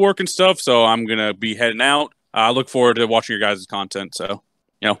schoolwork and stuff, so I'm gonna be heading out. I look forward to watching your guys' content. So,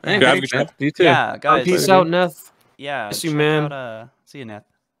 you know, Hey, have a thanks, good man. show. You too. Yeah, guys. Peace out, Neth. Yeah, Miss you, check man. out, see you, Neth.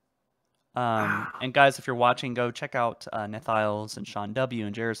 And guys, if you're watching, go check out Nethilez and Sean W.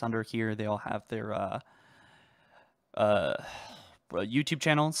 and Jerasunder here. They all have their YouTube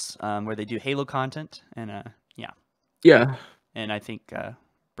channels where they do Halo content, and Yeah. And I think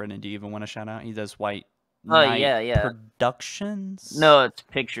Brendan, do you even want to shout out? He does White Oh, Knight yeah. Productions. No, it's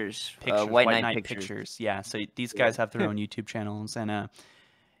pictures. Pictures, White White Knight Knight Pictures. Yeah, so these guys have their own YouTube channels, and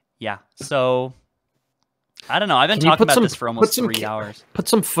yeah. So I don't know. I've been Can you talking put about some- this for put almost some 3 ca- hours. Put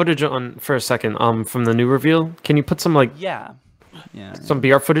some footage on for a second. From the new reveal. Can you put some like Yeah. some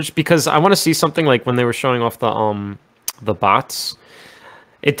BR footage, because I want to see something like when they were showing off the bots.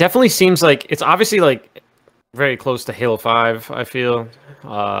 It definitely seems like it's obviously like very close to Halo 5, I feel.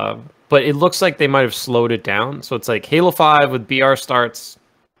 But it looks like they might have slowed it down. So it's like Halo 5 with BR starts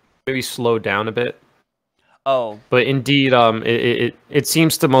maybe slowed down a bit. Oh. But indeed, it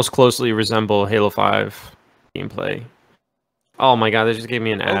seems to most closely resemble Halo 5 gameplay. Oh my god, they just gave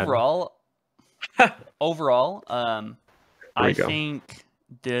me an ad. Overall, I we go. think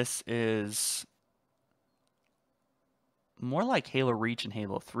this is more like Halo Reach and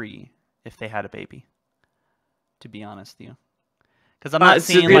Halo 3 if they had a baby. To be honest with you, because I'm not It's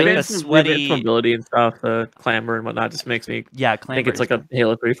seeing the like the advancement- sweaty mobility and stuff, the clamber and whatnot just makes me think it's like a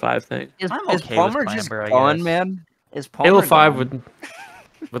Halo 3-5 thing. Is, I'm is okay Palmer with just Clamber, I gone, guess. man? Is Palmer Halo 5 gone?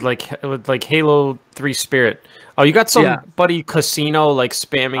 with like Halo 3 Spirit. Oh, you got somebody casino like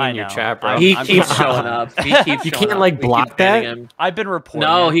spamming in your chat, bro. He keeps showing up. He keeps You showing can't up. like We keep block banning that. him. I've been reporting.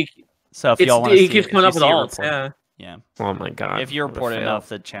 No, it. he. So if it's- y'all want to he see keeps it, coming if up you with see it, alts. report Yeah. Yeah. Oh my god. If you what a report fail. enough,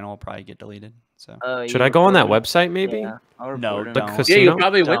 the channel will probably get deleted. So Should I go on that website maybe? Yeah, I'll No, report him. The don't. casino? Yeah, you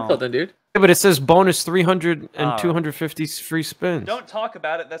probably win Don't. something, dude. Yeah, but it says bonus 300 and Oh. 250 free spins. Don't talk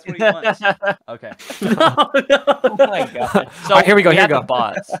about it. That's what he wants. Okay. Oh my god. So Alright, here we go. Here have we the go.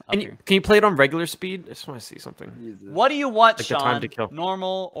 bots. up Can here. you play it on regular speed? I just want to see something. What do you want, Like the Sean? time to kill.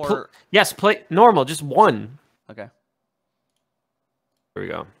 Normal or Yes, play normal, just one. okay? Here we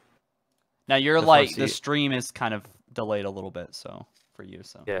go. Now you're Just wanna like see the it. stream is kind of delayed a little bit, so for you,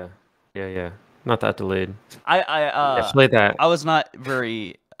 so Yeah. Not that delayed. I play that. I was not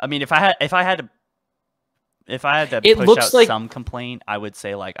very. I mean, if I had to It push looks out like- some complaint, I would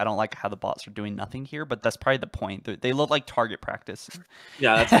say like I don't like how the bots are doing nothing here, but that's probably the point. They look like target practice.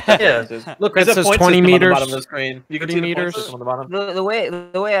 Yeah, that's Look, There's it a says point 20 system on the meters, bottom of the screen. You can 30 see the point meters. system on the bottom. The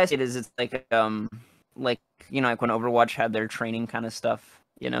way I see it is, it's like you know, like when Overwatch had their training kind of stuff,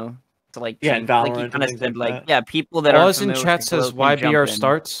 you know, to like Yeah, train, and like Valorant you and kind of things said, like like that. yeah, people that are Oz in chat says why BR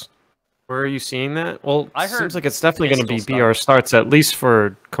starts. Where are you seeing that? Well, I it heard seems like it's definitely going to be pistol BR starts, at least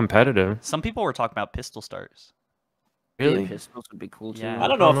for competitive. Some people were talking about pistol starts. Really? Pistols would be cool too. Yeah. I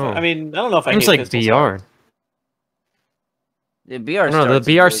don't know. I don't know if I Seems hate like pistol BR. starts. The BR I don't know. starts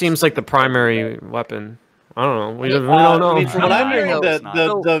The is BR always seems like the primary weapon. I don't know. We don't know. I mean, from what I'm No, hearing, it's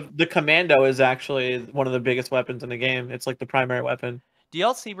not. the commando is actually one of the biggest weapons in the game. It's like the primary weapon. Do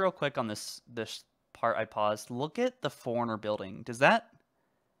y'all see real quick on this part I paused? Look at the Foreigner building. Does that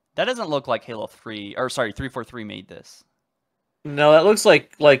doesn't look like Halo 3 or sorry 343 made this. No, that looks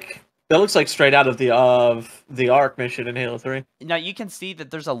like straight out of the Ark mission in Halo 3. Now you can see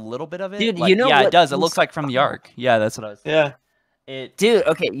that there's a little bit of it. Dude, like, you know yeah, what it does. It this- looks like from the Ark. Yeah, that's what I was. Yeah. Dude,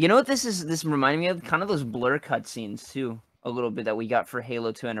 okay, you know what this is? This reminded me of kind of those blur cutscenes too, a little bit that we got for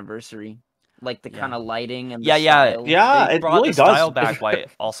Halo 2 Anniversary, like the kind of lighting and the style. Yeah, They it brought really the style does. back by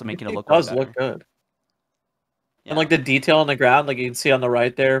also making it look. does better. look good. And like the detail on the ground, like you can see on the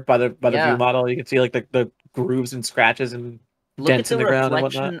right there by the Yeah. view model, you can see like the grooves and scratches and Look at dents the in the ground and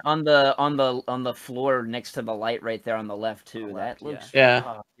reflection whatnot. on the floor next to the light right there on the left too. That looks Yeah.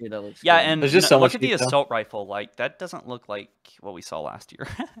 oh, dude, that looks Yeah, good. and There's just so look much at the detail. assault rifle. Like that doesn't look like what we saw last year.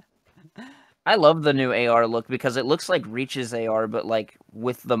 I love the new AR look because it looks like Reach's AR, but like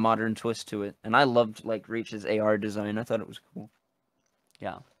with the modern twist to it. And I loved like Reach's AR design. I thought it was cool.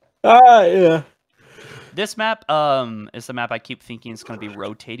 Yeah. Yeah. This map is the map I keep thinking is going to be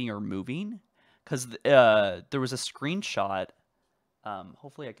rotating or moving because there was a screenshot.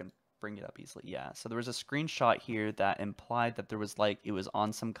 Hopefully I can bring it up easily. Yeah. So there was a screenshot here that implied that there was like it was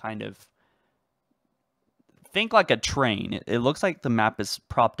on some kind of think like a train. It looks like the map is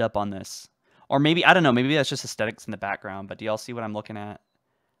propped up on this, or maybe I don't know. Maybe that's just aesthetics in the background. But do y'all see what I'm looking at?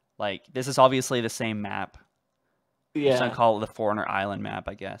 Like this is obviously the same map. Yeah. I'm gonna call it the Foreigner Island map,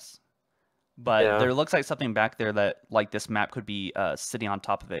 I guess. But there looks like something back there that like this map could be sitting on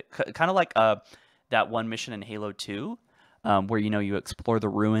top of it, kind of like that one mission in Halo 2, where you explore the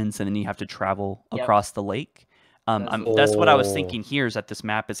ruins and then you have to travel across the lake. That's what I was thinking here, is that this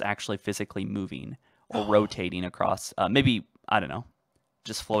map is actually physically moving or rotating across. Maybe I don't know,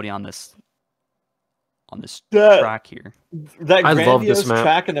 just floating on this track here. That grandiose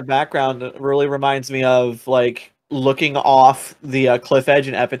track in the background really reminds me of like looking off the cliff edge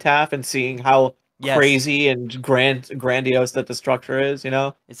in Epitaph and seeing how crazy and grandiose that the structure is, you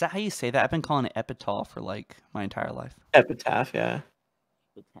know? Is that how you say that? I've been calling it Epitaph for like my entire life. Epitaph, yeah.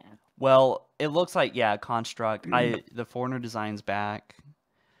 Well, it looks like Construct. The Foreigner design's back.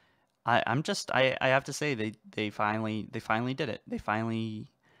 I have to say they finally did it. They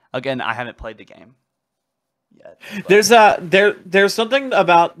finally, again, I haven't played the game yet. There's something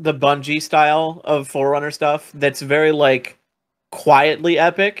about the Bungie style of Forerunner stuff that's very like quietly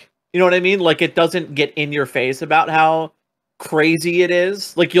epic. You know what I mean? Like it doesn't get in your face about how crazy it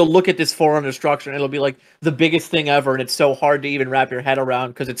is. Like you'll look at this Forerunner structure and it'll be like the biggest thing ever, and it's so hard to even wrap your head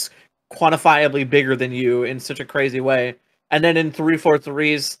around because it's quantifiably bigger than you in such a crazy way. And then in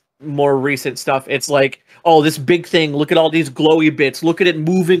 343's more recent stuff, it's like, oh, this big thing, look at all these glowy bits, look at it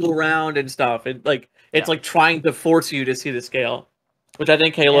moving around and stuff. It's like trying to force you to see the scale, which I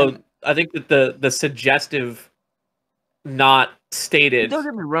think Halo, I think that the suggestive, not stated. Don't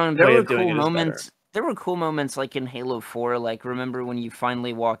get me wrong, there were cool moments. There were cool moments like in Halo 4, like remember when you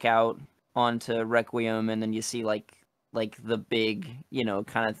finally walk out onto Requiem and then you see like the big,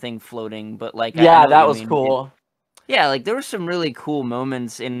 kind of thing floating, but like that was cool. Yeah, like there were some really cool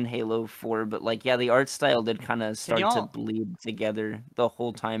moments in Halo 4, but like the art style did kind of start to bleed together the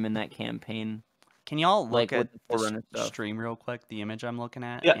whole time in that campaign. Can y'all look at the stream real quick, the image I'm looking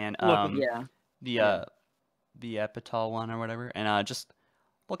at? Yeah, and the Epitol one or whatever, and just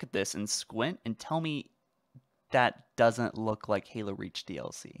look at this and squint and tell me that doesn't look like Halo Reach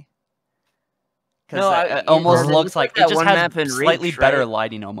DLC. Because it almost looks like it just has slightly better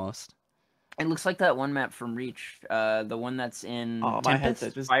lighting almost. It looks like that one map from Reach, the one that's in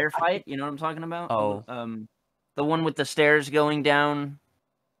Firefight. You know what I'm talking about? Oh, the one with the stairs going down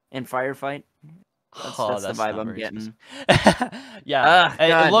in Firefight. That's the vibe I'm getting.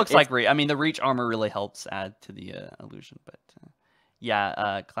 It looks like Reach. I mean, the Reach armor really helps add to the illusion,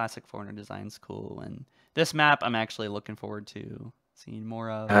 but classic Foreigner design's cool, and this map I'm actually looking forward to seeing more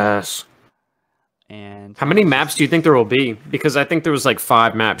of. Yes. And how many maps do you think there will be? Because I think there was like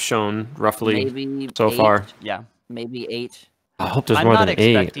 5 maps shown roughly far. Yeah, maybe 8. I hope there's more than 8.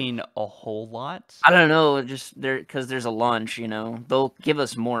 I'm not expecting a whole lot. I don't know, just because there's a launch, they'll give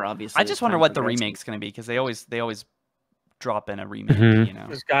us more. Obviously, I just wonder what the remake's going to be, because they always drop in a remake.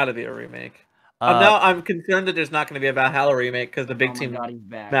 There's got to be a remake. Now I'm concerned that there's not going to be a Valhalla remake because the big team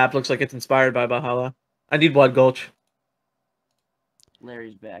map looks like it's inspired by Valhalla. I need Blood Gulch.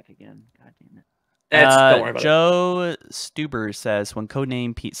 Larry's back again. God damn it. Don't worry about Joe Stuber says, when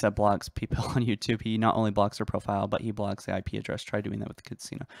Codename Pizza blocks people on YouTube, he not only blocks their profile, but he blocks the IP address. Try doing that with the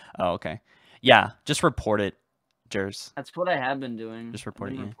casino. Oh, okay. Yeah, just report it, Jers. That's what I have been doing. Just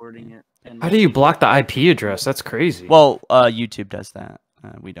reporting it. How do you block the IP address? That's crazy. Well, YouTube does that.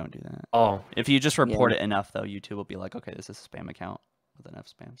 We don't do that. Oh. If you just report it enough, though, YouTube will be like, okay, this is a spam account with enough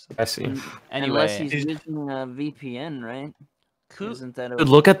spam. So. I see. Anyway. Unless he's using a VPN, right? Isn't that Dude,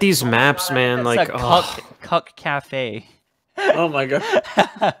 look at these maps, man. Like Cuck Cafe. Oh my god.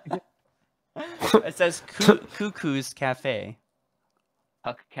 It says Cuckoo's Cafe.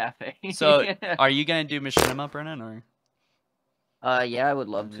 Cuck Cafe. So, are you gonna do Machinima, Brennan, or? Yeah, I would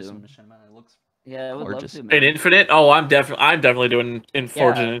love to. Machinima. It looks. Yeah, I would love to. In Infinite? Oh, I'm definitely doing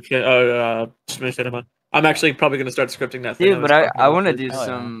Forge and Machinima. I'm actually probably gonna start scripting that. Dude, but I want to do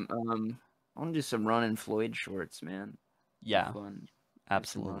some. I want to do some Ron and Floyd shorts, man. Yeah,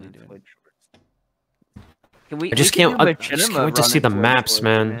 absolutely. I just can't wait to see the maps,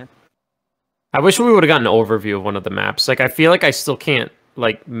 man. I wish we would have gotten an overview of one of the maps. Like, I feel like I still can't,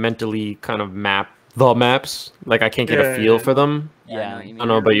 like, mentally kind of map the maps. Like, I can't get a feel for them. Yeah. I don't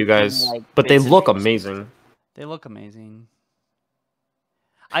know about you guys, but they look amazing. They look amazing.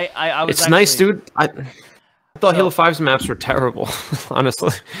 I was it's nice, dude. I thought Halo 5's maps were terrible,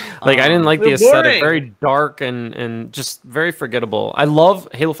 honestly. Like, I didn't like the aesthetic. Very dark and just very forgettable. I love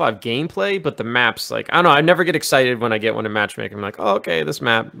Halo 5 gameplay, but the maps, like, I don't know. I never get excited when I get one in matchmaking. I'm like, oh, okay, this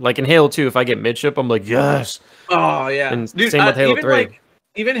map. Like, in Halo 2, if I get midship, I'm like, yes. Oh, yeah. And dude, same with Halo 3. Like,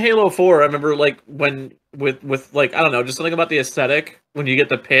 even Halo 4, I remember, like, when, with like, I don't know, just something about the aesthetic, when you get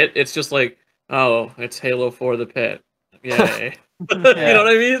the pit, it's just like, oh, it's Halo 4 the pit. Yay. You know what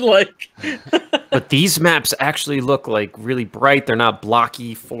I mean? Like, but these maps actually look like really bright. They're not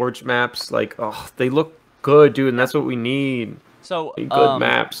blocky forge maps. Like, oh, they look good, dude, and that's what we need. So good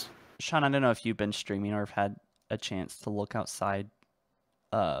maps. Sean, I don't know if you've been streaming or have had a chance to look outside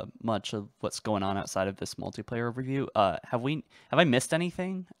much of what's going on outside of this multiplayer overview. Have I missed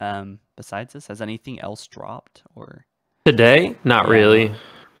anything besides this? Has anything else dropped or today? Not really.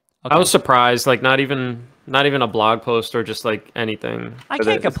 Okay. I was surprised. Like, not even a blog post or just like anything. I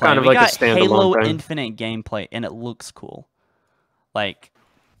can't complain. It's kind of we like got a standalone Halo thing. Infinite gameplay, and it looks cool. Like,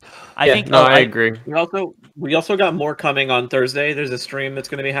 I agree. We also got more coming on Thursday. There's a stream that's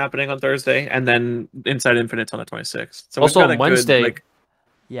going to be happening on Thursday, and then Inside Infinite's on the 26th. So also we've got on Wednesday, good,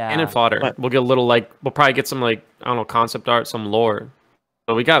 cannon fodder. We'll get a little we'll probably get some I don't know, concept art, some lore.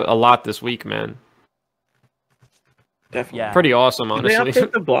 So we got a lot this week, man. Definitely. Yeah. Pretty awesome, honestly. Did they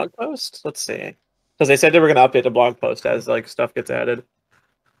update the blog post? Let's see. Because they said they were going to update the blog post as stuff gets added.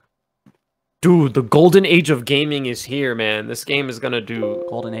 Dude, the golden age of gaming is here, man. This game is gonna do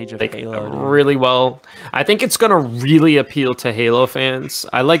golden age of Halo really well. I think it's gonna really appeal to Halo fans.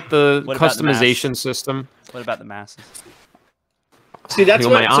 I like the customization system. What about the masses? See, that's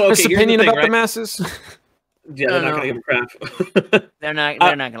my honest opinion about the masses. Yeah, they're not going to give a crap. They're not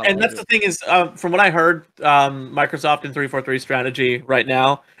going to. And that's the thing is, from what I heard, Microsoft and 343 strategy right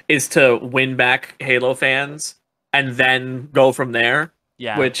now is to win back Halo fans and then go from there.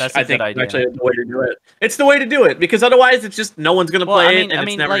 Yeah, which that's I think is actually the way to do it. It's the way to do it because otherwise, it's just no one's going to play it, and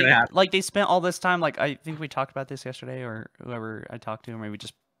it's never going to happen. Like they spent all this time. Like I think we talked about this yesterday, or whoever I talked to, or maybe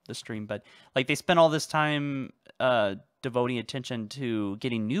just the stream. But like they spent all this time devoting attention to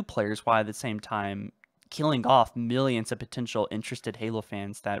getting new players, while at the same time killing off millions of potential interested Halo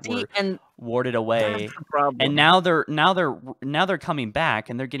fans that were warded away. And now they're coming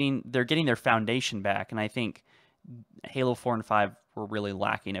back, and they're getting their foundation back. And I think Halo 4 and 5 were really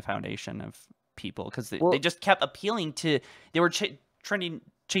lacking a foundation of people because they just kept appealing to. They were chase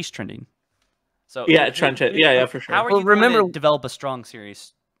trending. So yeah, for sure. How are you going to develop a strong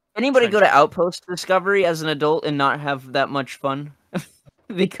series? Anybody go to Outpost Discovery as an adult and not have that much fun?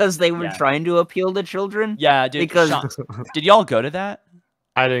 Because they were trying to appeal to children? Yeah, dude. Because did y'all go to that?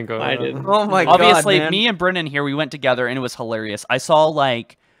 I didn't go. I didn't. Oh my god! Obviously, man. me and Brennan here, we went together, and it was hilarious. I saw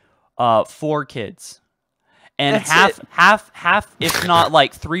like 4 kids, and half, if not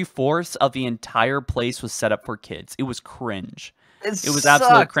like 3/4 of the entire place was set up for kids. It was cringe. It was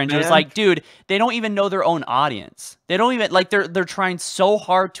absolute cringe. Man. It was like, dude, they don't even know their own audience. They don't even they're trying so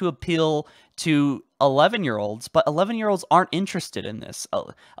hard to appeal to 11-year-olds, but 11-year-olds aren't interested in this.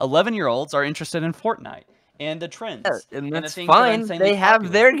 11-year-olds are interested in Fortnite and the trends. Yeah, and that's fine. They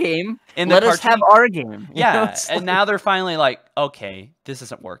have their game. And let us have our game. Yeah, and now they're finally like, okay, this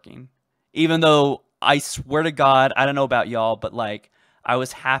isn't working. Even though I swear to God, I don't know about y'all, but like I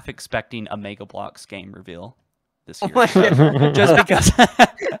was half expecting a Mega Bloks game reveal this year,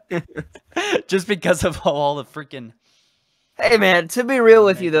 just because of all the freaking. Hey man, to be real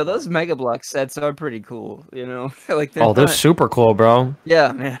with you though, those Mega Bloks sets are pretty cool. You know, like they're super cool, bro.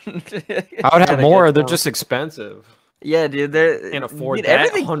 Yeah, man. I would have more. They're just expensive. Yeah, dude, they can't afford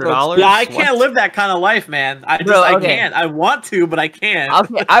that. $100. Yeah, I can't live that kind of life, man. I can't. I want to, but I can't.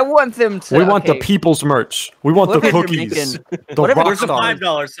 Okay, I want them to. We want the people's merch. We want the cookies. Where's the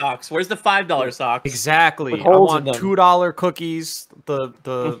 $5 socks? Where's the $5 socks? Exactly. I want $2 cookies. The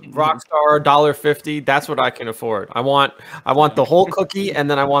Rockstar $1.50. That's what I can afford. I want the whole cookie, and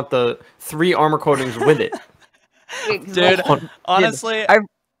then I want the 3 armor coatings with it. Dude, honestly,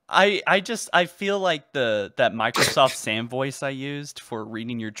 I feel like that Microsoft Sam voice I used for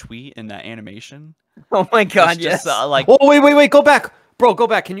reading your tweet in that animation. Oh my god, yes. Like, oh wait, go back, bro, go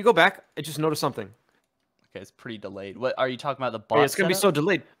back. Can you go back? I just noticed something. Okay, it's pretty delayed. What are you talking about? The bot? It's gonna be so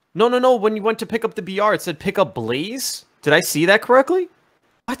delayed. No. When you went to pick up the BR, it said pick up Blaze. Did I see that correctly?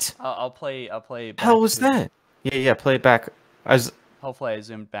 What? I'll play. How was that? Yeah. Play it back. Hopefully, I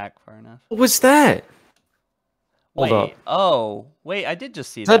zoomed back far enough. What was that? Hold up. Oh, wait, I did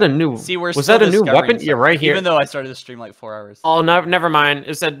just see that. Was that a new? See, was that a new weapon? Yeah, right here. Even though I started the stream like 4 hours. Oh, no, never mind.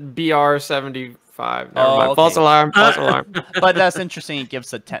 It said BR-75. Never mind. Okay. False alarm. False alarm. But that's interesting. It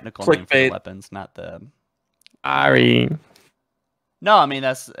gives the technical name for the weapons, not the. Ari. No, I mean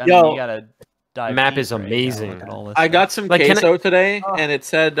you gotta. The map is amazing. I got some Like, queso today, and it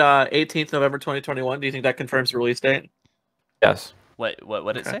said 18th November 2021. Do you think that confirms the release date? Yes. What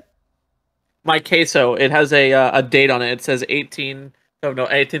did it say? My queso, it has a date on it. It says 18th of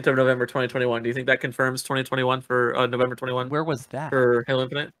November 2021. Do you think that confirms 2021 for November 21? Where was that? For Halo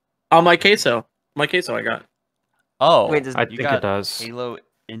Infinite? Oh, my queso. My queso I got. Oh, wait, I think it does. Halo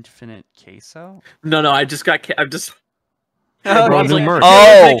Infinite queso? No, I just got. I'm just. Oh,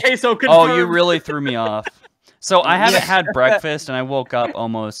 you really threw me off. So I haven't had breakfast, and I woke up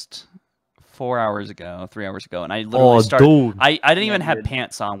almost 3 hours ago, and I literally started. Dude. I didn't even have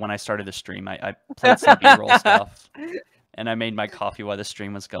pants on when I started the stream. I played some B-roll stuff, and I made my coffee while the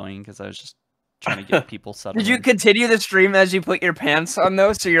stream was going because I was just trying to get people settled. Did you continue the stream as you put your pants on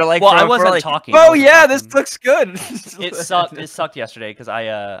though? So you're like, well, I wasn't talking. Oh yeah, this looks good. It sucked. It sucked yesterday because I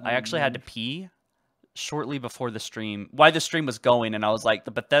actually had to pee shortly before the stream. Why the stream was going, and I was like,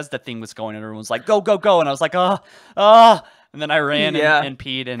 the Bethesda thing was going, and everyone was like, go, and I was like, and then I ran and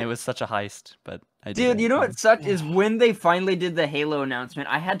peed, and it was such a heist. But I did. Dude, you know what sucked is when they finally did the Halo announcement,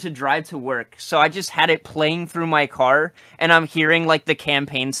 I had to drive to work, so I just had it playing through my car, and I'm hearing like the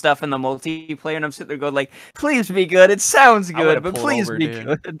campaign stuff and the multiplayer, and I'm sitting there going like, please be good. It sounds good, but please be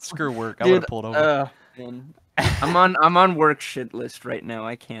good. Screw work. I would have pulled over. Man. I'm on work shit list right now.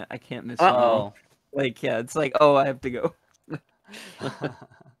 I can't miss it. Like, yeah, it's like, oh, I have to go.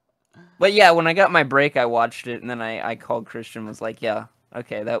 But yeah, when I got my break, I watched it, and then I called Christian, was like, yeah,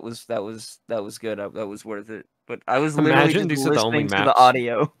 okay, that was good. That was worth it. But I was literally just listening to the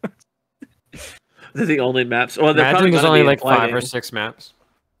audio. They're the only maps. Well, Imagine there's only like 5 or 6 maps.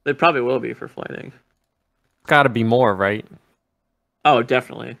 They probably will be for flighting. Got to be more, right? Oh,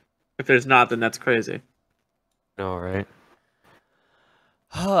 definitely. If there's not, then that's crazy. No, right?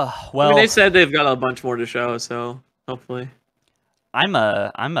 Well, I mean, they said they've got a bunch more to show, so hopefully. I'm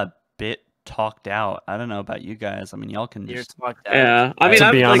a bit talked out. I don't know about you guys. I mean, y'all can just. Yeah, I mean,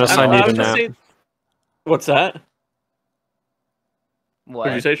 to be honest, I need a nap. What's that? What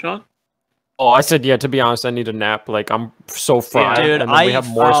did you say, Sean? Oh, I said, yeah, to be honest, I need a nap. Like, I'm so fried. Dude, and then we have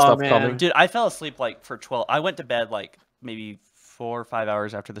more stuff coming. Dude, I fell asleep like for 12. I went to bed like maybe 4 or 5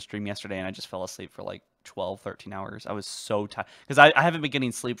 hours after the stream yesterday, and I just fell asleep for like 12, 13 hours. I was so tired. Because I haven't been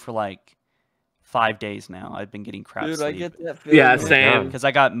getting sleep for like 5 days now. I've been getting crap sleep. I get that feeling. Yeah, same. Because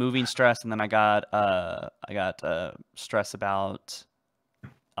I got moving stress, and then I got stress about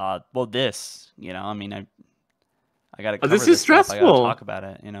this. You know, I mean, I got to cover this is stressful. I got to talk about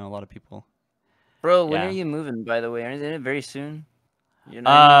it. You know, a lot of people. Bro, when are you moving, by the way? Isn't it very soon?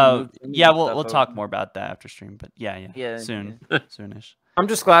 Yeah, we'll talk more about that after stream, but yeah, soon, soonish. I'm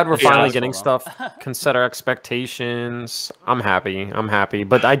just glad we're finally getting stuff. Can set our expectations. I'm happy,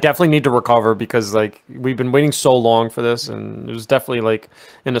 but I definitely need to recover because like we've been waiting so long for this, and it was definitely like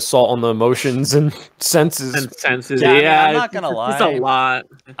an assault on the emotions and senses. Yeah, I'm not gonna lie. It's a lot.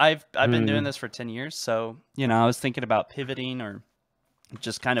 I've been doing this for 10 years, so you know I was thinking about pivoting or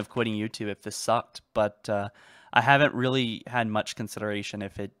just kind of quitting YouTube if this sucked, but I haven't really had much consideration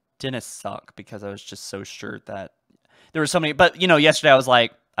if it didn't suck because I was just so sure that there were so many. But you know, yesterday I was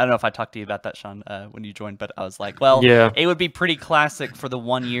like, I don't know if I talked to you about that, Sean, when you joined, but I was like, well, it would be pretty classic for the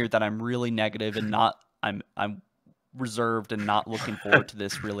 1 year that I'm really negative and not I'm reserved and not looking forward to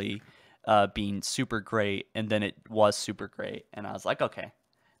this really being super great, and then it was super great, and I was like, okay.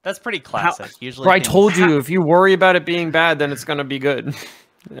 That's pretty classic. Usually, I told you if you worry about it being bad, then it's gonna be good.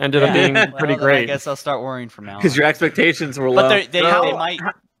 Ended up being pretty great. I guess I'll start worrying from now. Because your expectations were low. But they might.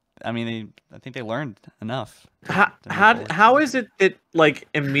 I mean, I think they learned enough. How is it that like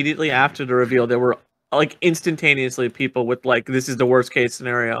immediately after the reveal there were like instantaneously people with like this is the worst case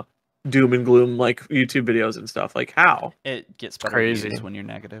scenario, doom and gloom like YouTube videos and stuff? Like how? It gets better crazy when you're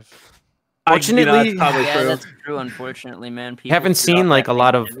negative. Fortunately, that's true. Unfortunately, man, people haven't seen like a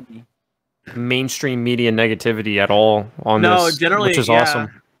lot of mainstream media negativity at all on this, generally, which is awesome.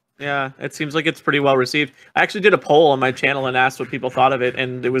 Yeah, it seems like it's pretty well received. I actually did a poll on my channel and asked what people thought of it,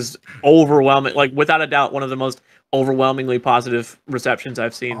 and it was overwhelming. Like without a doubt, one of the most overwhelmingly positive receptions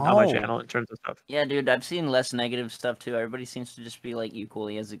I've seen on my channel in terms of stuff. Yeah, dude, I've seen less negative stuff too. Everybody seems to just be like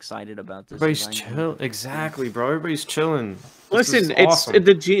equally as excited about this. Everybody's chill. Exactly, bro. Everybody's chilling. Listen, that's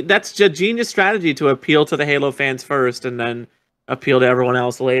the genius strategy to appeal to the Halo fans first, and then appeal to everyone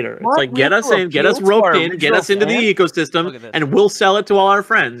else later. It's like get us in, get us roped in, get us into the ecosystem, and we'll sell it to all our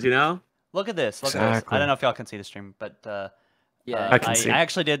friends. You know. Look at this. Look at this. I don't know if y'all can see the stream, but I can see. I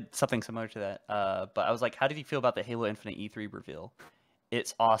actually did something similar to that. But I was like, how did you feel about the Halo Infinite E3 reveal?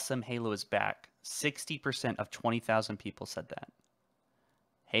 It's awesome. Halo is back. 60% of 20,000 people said that.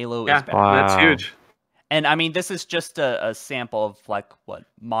 Halo is back. That's huge. And I mean, this is just a sample of like what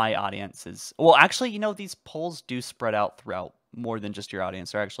my audience is. Well, actually, you know, these polls do spread out throughout more than just your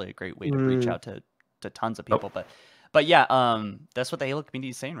audience. They're actually a great way to reach out to tons of people. But yeah, that's what the Halo community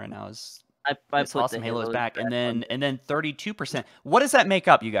is saying right now. Is it's awesome, Halo's back, and then 32%. What does that make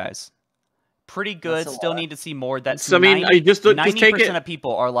up, you guys? Pretty good. Still need to see more. That's So, I mean, 90, just take 90% it. of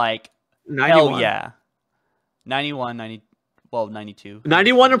people are like, 91. hell yeah. 91, 90, well, 92.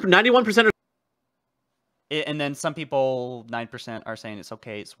 91% are. And then some people, 9%, are saying it's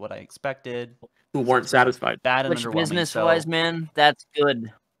okay. It's what I expected. Who weren't satisfied. Bad and Which underwhelming. business-wise, man, that's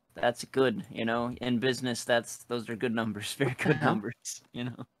good. That's good. You know, in business, those are good numbers. Very good numbers. You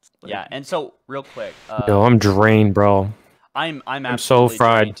know. Yeah, and so real quick. Yo, I'm drained, bro. I'm so absolutely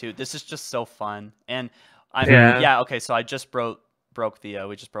fried drained, too. This is just so fun, and I'm Yeah. Okay, so I just broke the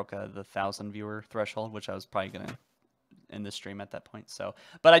we just broke the 1,000 viewer threshold, which I was probably gonna end the stream at that point. So,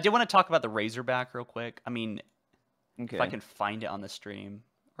 but I did want to talk about the Razorback real quick. I mean, if I can find it on the stream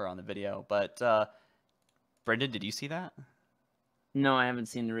or on the video, but Brendan, did you see that? No, I haven't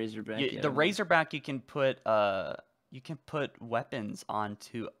seen the Razorback yet. The Razorback, you can put weapons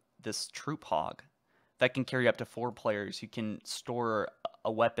onto this troop hog that can carry up to 4 players. You can store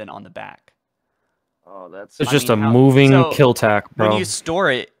a weapon on the back. Oh, that's. It's just a moving kill tack, bro. When you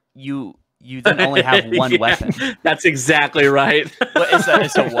store it, you then only have one weapon. That's exactly right. What is that?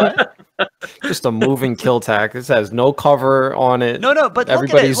 It's a what? Just a moving kill tack. This has no cover on it. No, but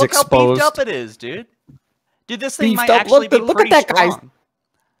everybody's look at it. Look exposed. how beefed up it is, dude. Dude, this thing might Beefed up. actually be Look pretty at that guy. strong.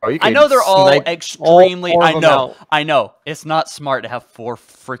 Oh, you I can know they're all snipe extremely. all I of them know. out. I know. It's not smart to have 4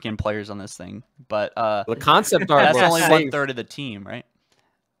 freaking players on this thing, but the concept art that's looks only safe. 1/3 of the team, right?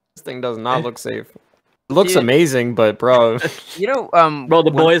 This thing does not look safe. It looks amazing, but bro, You know, Bro,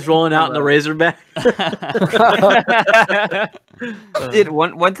 the boys rolling out in the Razorback. Dude,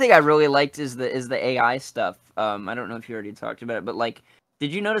 one thing I really liked is the AI stuff. I don't know if you already talked about it, but like,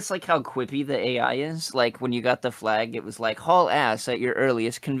 did you notice like how quippy the AI is? Like when you got the flag, it was like haul ass at your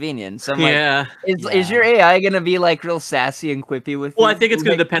earliest convenience. I'm like, is your AI gonna be like real sassy and quippy with? Well, you? I think it's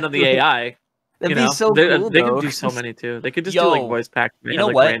gonna depend on the AI. That'd You be know? so they, cool. They though. can do so many too. They could just do like voice pack. You know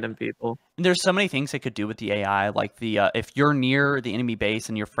like what? Random people. There's so many things they could do with the AI. Like if you're near the enemy base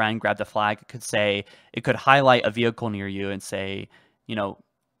and your friend grabbed the flag, it could highlight a vehicle near you and say, you know,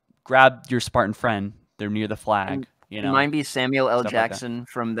 grab your Spartan friend. They're near the flag. You know, Mine be Samuel L. stuff like that. Jackson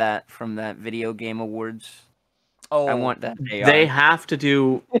from that video game awards. Oh, I want that AI. They have to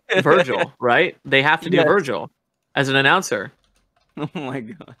do Virgil, right? They have to do Yes. Virgil as an announcer. Oh my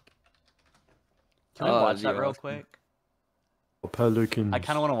god. Can we watch that real awesome. quick? Pelicans. I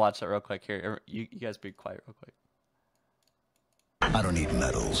kind of want to watch that real quick here. You guys be quiet real quick. I don't need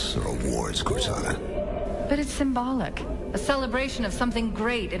medals or awards, Cortana. But it's symbolic. A celebration of something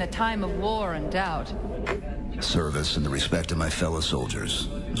great in a time of war and doubt. Service and the respect of my fellow soldiers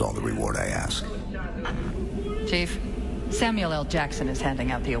is all the reward I ask. Chief, Samuel L. Jackson is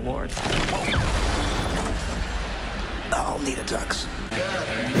handing out the awards. I'll need a tux.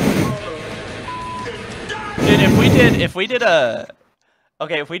 Dude, if we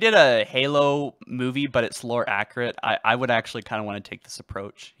did a Halo movie, but it's lore accurate, I would actually kind of want to take this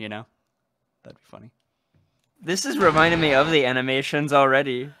approach. You know, that'd be funny. This is reminding me of the animations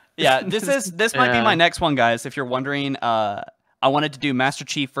already. Yeah, this might be my next one, guys. If you're wondering, I wanted to do Master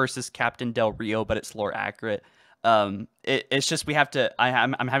Chief versus Captain Del Rio, but it's lore accurate. It's just we have to.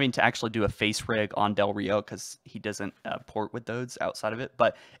 I'm having to actually do a face rig on Del Rio because he doesn't port with those outside of it.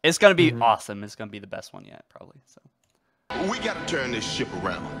 But it's gonna be awesome. It's gonna be the best one yet, probably. So we got to turn this ship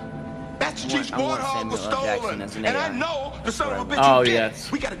around. Master Chief's I want Warthog was Samuel L. Jackson stolen, as an and AI. I know the son of a bitch Oh, who did yes.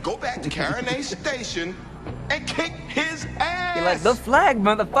 it. We got to go back to Caronay Station and kick his ass. Be like, the flag,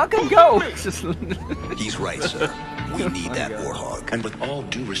 motherfucker, go! He's right, sir. We need that Warthog. And with all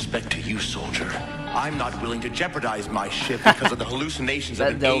due respect to you, soldier, I'm not willing to jeopardize my ship because of the hallucinations of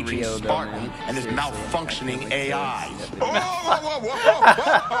That an Del aging Rio, though, Spartan man. and his Seriously. malfunctioning AI.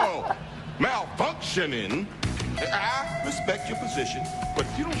 Whoa. Malfunctioning? I respect your position, but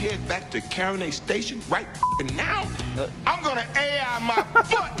if you don't head back to Caronay Station right now, I'm gonna AI my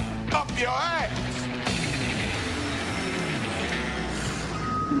foot up your ass.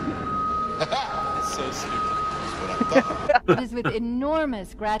 it's so stupid. It is with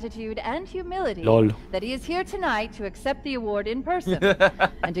enormous gratitude and humility Lol. that he is here tonight to accept the award in person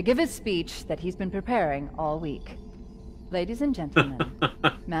and to give his speech that he's been preparing all week. Ladies and gentlemen,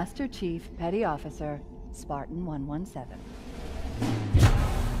 Master Chief Petty Officer Spartan 117.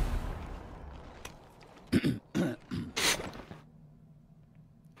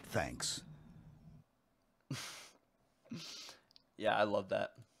 Thanks. Yeah, I love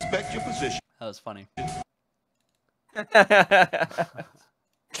that. Respect your position. That was funny.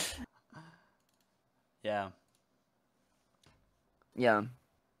 Yeah. Yeah.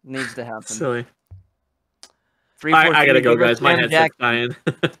 Needs to happen. Silly. I gotta go, guys. My headset's dying.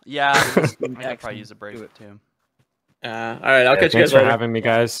 Yeah, I could probably use a break too. All right, I'll catch you Thanks guys for later. having me,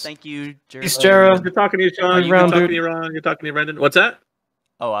 guys. Thank you, Peace, Jera. Good talking to you, Sean. Good Good round, talking to dude. you, Ron. Good talking to you, Brendan. What's that?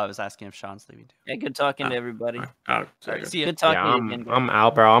 Oh, I was asking if Sean's leaving too. Yeah, good talking to everybody. All right, see you. Good talking Yeah, to you again. I'm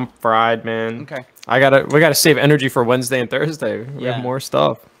out, bro. I'm fried, man. Okay. We gotta save energy for Wednesday and Thursday. We have more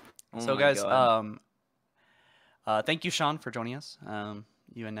stuff. So, guys, thank you, Sean, for joining us.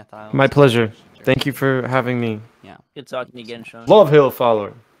 You and Nethilez. My pleasure. Thank you for having me. Yeah. Good talking to you again, Sean. Love Halo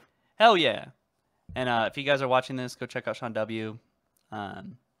following. Hell yeah. And if you guys are watching this, go check out Sean W. Well,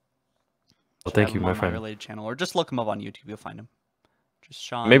 thank you, my friend. My related channel, or just look him up on YouTube. You'll find him. Just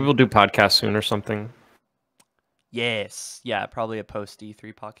Sean. Maybe we'll do podcasts soon or something. Yes. Yeah, probably a post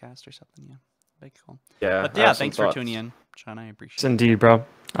E3 podcast or something. Yeah. Very cool. Yeah. But yeah, thanks for tuning in, Sean. I appreciate it. Indeed, bro.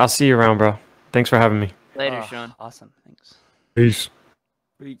 I'll see you around, bro. Thanks for having me. Later, Sean. Awesome. Thanks. Peace.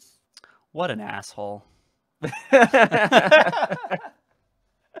 Peace. What an asshole.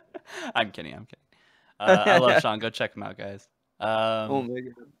 I'm kidding. I love Sean. Go check him out, guys. Oh my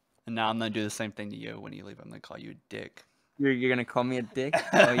God. And now I'm gonna do the same thing to you when you leave. I'm gonna call you a dick. You're gonna call me a dick?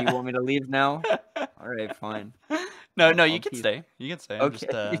 Oh, you want me to leave now? All right, fine. No, I'll you can keep- stay. You can stay. I'm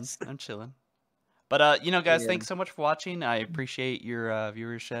Okay. just I'm chilling. But guys, Yeah. thanks so much for watching. I appreciate your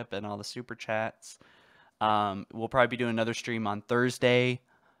viewership and all the super chats. We'll probably be doing another stream on Thursday.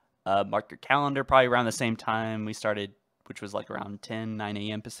 Mark your calendar, probably around the same time we started, which was like around 9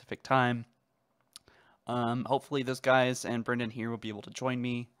 a.m. Pacific time. Hopefully those guys and Brendan here will be able to join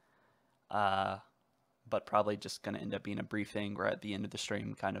me. But probably just going to end up being a brief thing. We're at the end of the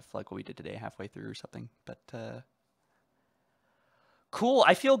stream, kind of like what we did today, halfway through or something. But cool.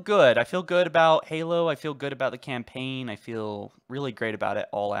 I feel good. I feel good about Halo. I feel good about the campaign. I feel really great about it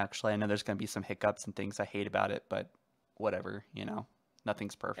all, actually. I know there's going to be some hiccups and things I hate about it, but whatever,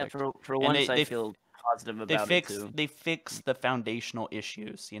 nothing's perfect. Yeah, for And once, I feel positive about it too. They fix the foundational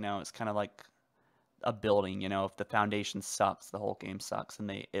issues. It's kind of like a building. If the foundation sucks, the whole game sucks.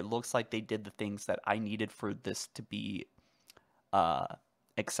 And it looks like they did the things that I needed for this to be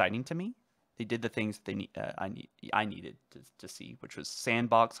exciting to me. They did the things I needed to see, which was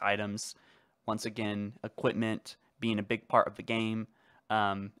sandbox items, once again, equipment being a big part of the game.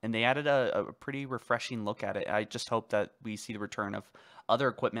 And they added a pretty refreshing look at it. I just hope that we see the return of other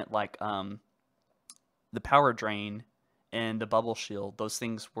equipment like the power drain and the bubble shield. Those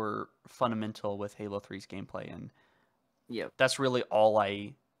things were fundamental with Halo 3's gameplay, and that's really all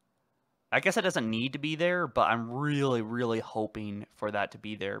I guess it doesn't need to be there, but I'm really, really hoping for that to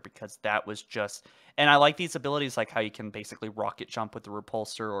be there, because that was just... And I like these abilities, like how you can basically rocket jump with the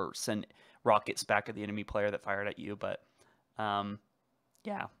repulsor or send rockets back at the enemy player that fired at you, but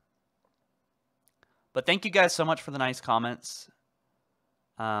yeah. But thank you guys so much for the nice comments.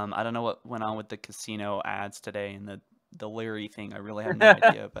 I don't know what went on with the casino ads today and the Leary thing. I really have no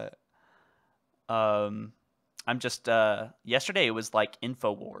idea, but I'm just yesterday it was like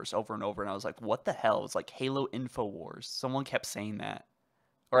InfoWars over and over, and I was like, what the hell? It was like Halo InfoWars. Someone kept saying that,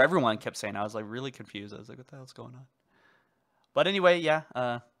 or everyone kept saying it. I was like really confused. I was like, what the hell's going on? But anyway,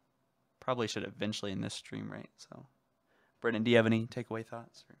 yeah, probably should eventually in this stream, right? So Brendan, do you have any takeaway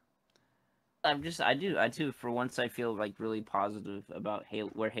thoughts? Or? I too. For once, I feel like really positive about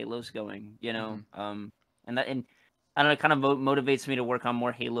where Halo's going. And I don't know, it kind of motivates me to work on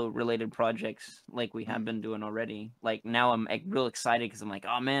more Halo-related projects like we have been doing already. Like now, I'm real excited because I'm like,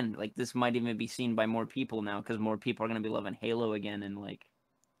 oh man, like this might even be seen by more people now because more people are gonna be loving Halo again, and like,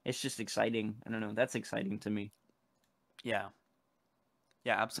 it's just exciting. I don't know, that's exciting to me. Yeah,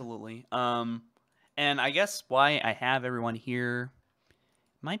 absolutely. And I guess why I have everyone here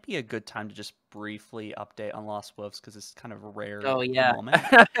might be a good time to just briefly update on Lost Wolves, because it's kind of a rare moment.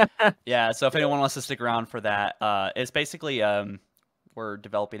 Yeah, so if anyone wants to stick around for that, it's basically we're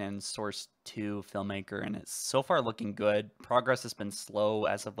developing in Source 2 Filmmaker, and it's so far looking good. Progress has been slow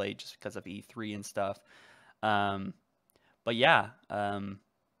as of late just because of E3 and stuff. But yeah, I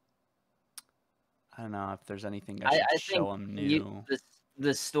don't know if there's anything I should show them new.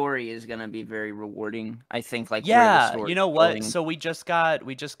 The story is gonna be very rewarding. I think, like, yeah, you know what? Going. So we just got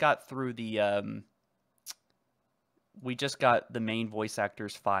through the we just got the main voice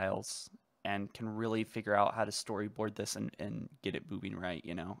actors' files and can really figure out how to storyboard this and get it moving right.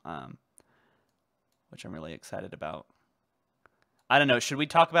 Which I'm really excited about. I don't know. Should we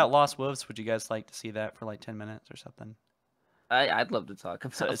talk about Lost Wolves? Would you guys like to see that for like 10 minutes or something? I'd love to talk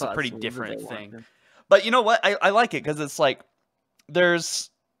about. So it's a pretty different thing. But you know what? I like it because it's like. I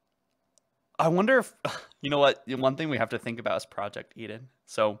wonder if You know what? One thing we have to think about is Project Eden.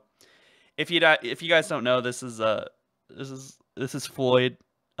 So, if you guys don't know, this is Floyd,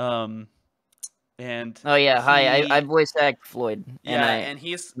 and oh yeah, hi, I voice act Floyd. Yeah, and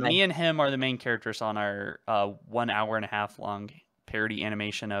me and him are the main characters on our 1 hour and a half long parody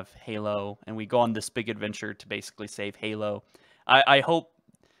animation of Halo, and we go on this big adventure to basically save Halo. I hope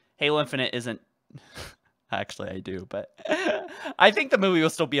Halo Infinite isn't. Actually, I do, but I think the movie will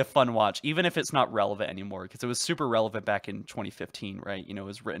still be a fun watch, even if it's not relevant anymore, because it was super relevant back in 2015, right? You know, it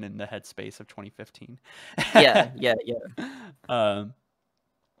was written in the headspace of 2015. Yeah.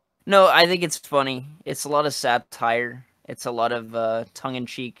 No, I think it's funny. It's a lot of satire. It's a lot of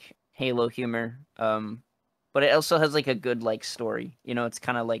tongue-in-cheek Halo humor. But it also has like a good like story. You know, it's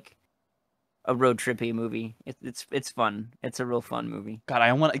kind of like a road trippy movie. It's fun. It's a real fun movie. God,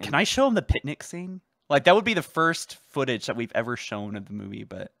 can I show him the picnic scene? Like, that would be the first footage that we've ever shown of the movie,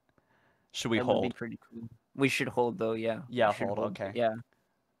 but should we hold? Would be pretty cool. We should hold, though, yeah. Yeah, hold, okay. Yeah.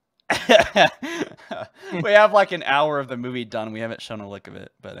 We have like an hour of the movie done. We haven't shown a lick of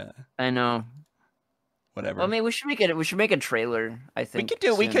it, but I know. Whatever. Well, I mean, we should make a trailer, I think.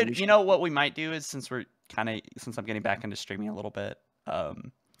 We could you know what we might do is, since I'm getting back into streaming a little bit,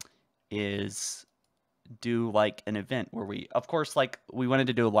 is do like an event where we, of course, like we wanted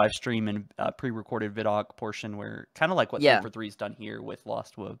to do a live stream and pre-recorded ViDoc portion where kind of like what 3 for 3's done here with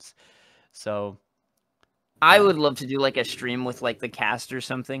Lost Wolves. So I would love to do like a stream with like the cast or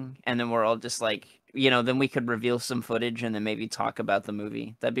something, and then we're all just like, you know, then we could reveal some footage and then maybe talk about the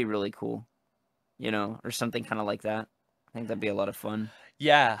movie. That'd be really cool, you know, or something kind of like that. I think that'd be a lot of fun.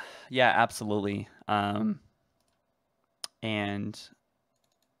 Yeah, absolutely. And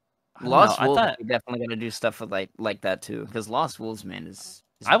Lost Wolves, we definitely got to do stuff with like that too, because Lost Wolves, man, is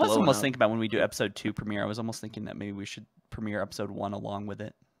I was almost thinking about when we do episode 2 premiere. I was almost thinking that maybe we should premiere episode 1 along with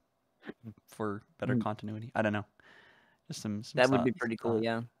it for better continuity. I don't know. Just some that would be pretty cool.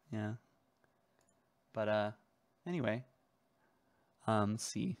 Yeah. But anyway, let's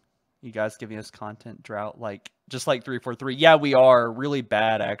see. You guys giving us content drought, just like 343. Yeah, we are really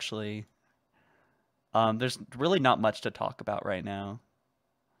bad actually. There's really not much to talk about right now.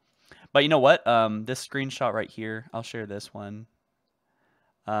 But you know what? This screenshot right here, I'll share this one.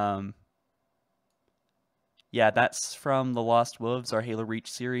 Yeah, that's from the Lost Wolves, our Halo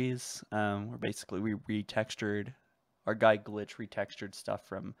Reach series. Where basically we retextured, our guy Glitch retextured stuff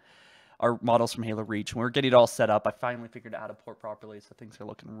from our models from Halo Reach. And we're getting it all set up. I finally figured out how to port properly, so things are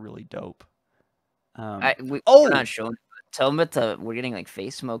looking really dope. We're not showing. Tell them that we're getting like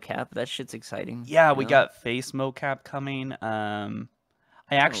face mocap. That shit's exciting. Yeah, we got face mocap coming.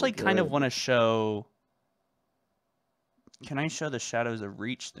 I actually kind of want to show. Can I show the Shadows of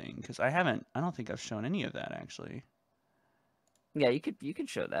Reach thing? Because I don't think I've shown any of that actually. Yeah, you could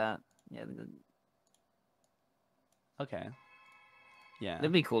show that. Yeah. Okay. Yeah.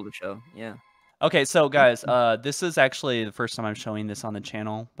 That'd be cool to show. Yeah. Okay, so guys, this is actually the first time I'm showing this on the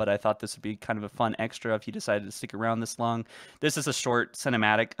channel, but I thought this would be kind of a fun extra if you decided to stick around this long. This is a short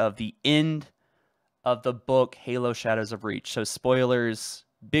cinematic of the end of the book Halo Shadows of Reach. So spoilers,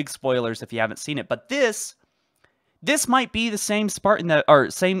 big spoilers if you haven't seen it. But this might be the same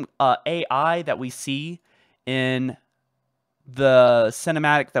same AI that we see in the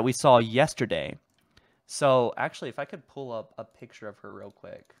cinematic that we saw yesterday. So actually, if I could pull up a picture of her real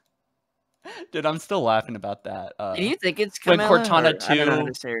quick. Dude, I'm still laughing about that. Do you think it's when Camilla, Cortana 2, I don't know how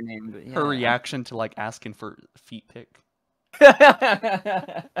to say her name, but yeah. Her reaction to like asking for feet pic.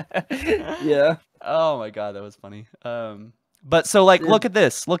 Yeah. Oh my god, that was funny. But so like, look at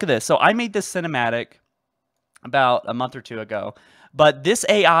this. So I made this cinematic about a month or 2 ago. But this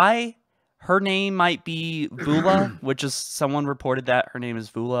AI, her name might be Vula, which is someone reported that her name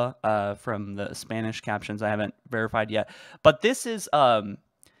is Vula from the Spanish captions. I haven't verified yet. But this is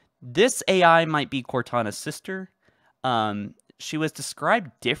this AI might be Cortana's sister. She was described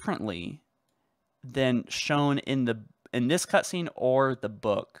differently than shown in this cutscene or the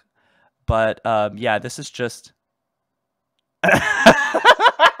book. But yeah, this is just I'm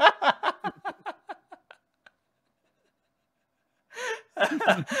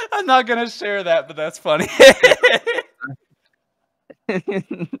not gonna share that, but that's funny.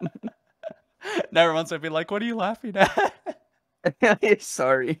 Now everyone's gonna be like, "What are you laughing at?"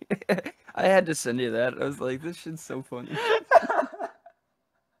 Sorry, I had to send you that. I was like, "This shit's so funny."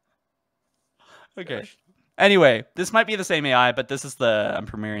 Okay. Anyway, this might be the same AI, but this is I'm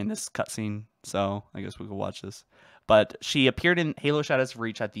premiering this cutscene, so I guess we could watch this. But she appeared in Halo Shadows of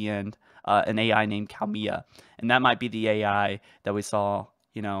Reach at the end, an AI named Calmia, and that might be the AI that we saw,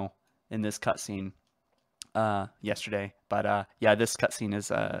 in this cutscene. yesterday. But yeah, this cutscene is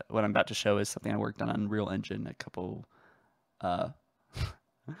what I'm about to show is something I worked on Unreal Engine a couple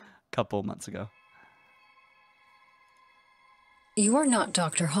months ago. You are not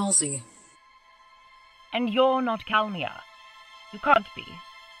Dr. Halsey. And you're not Kalmia. You can't be.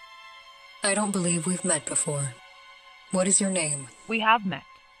 I don't believe we've met before. What is your name? We have met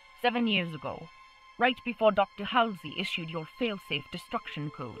 7 years ago, right before Dr. Halsey issued your failsafe destruction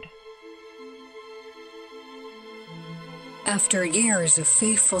code. After years of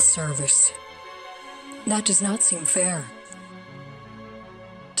faithful service. That does not seem fair.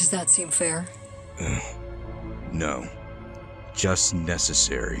 Does that seem fair? No. Just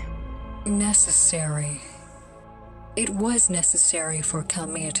necessary. Necessary. It was necessary for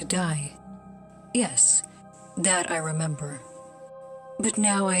Kalmia to die. Yes, that I remember. But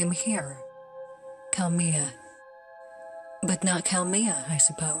now I am here. Kalmia. But not Kalmia, I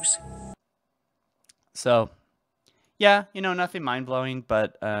suppose. So, yeah, you know, nothing mind-blowing,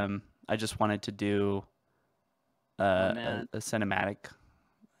 but I just wanted to do a cinematic.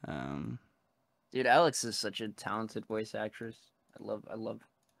 Dude, Alex is such a talented voice actress. I love.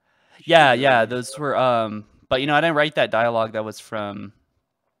 Yeah, those were but you know, I didn't write that dialogue. That was from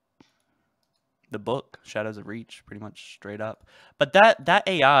the book Shadows of Reach, pretty much straight up. But that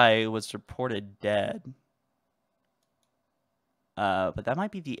AI was reported dead. But that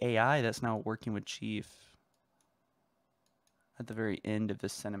might be the AI that's now working with Chief at the very end of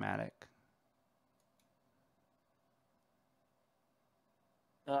this cinematic.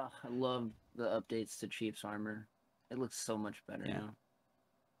 Oh, I love the updates to Chief's armor. It looks so much better now.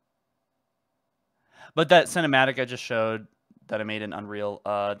 But that cinematic I just showed that I made in Unreal,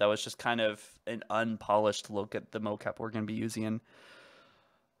 that was just kind of an unpolished look at the mocap we're going to be using in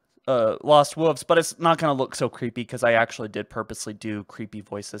Lost Wolves. But it's not going to look so creepy because I actually did purposely do creepy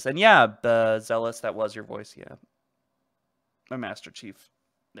voices. And yeah, Zealous, that was your voice, yeah. My Master Chief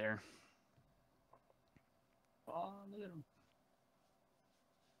there. Oh, look at him.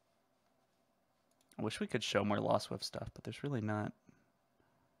 I wish we could show more Lost Wolves stuff, but there's really not.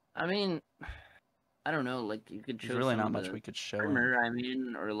 I mean, I don't know. Like, you could show. There's really some not of much the we could show. armor, I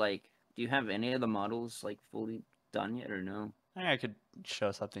mean, or like, do you have any of the models like fully done yet, or no? I think I could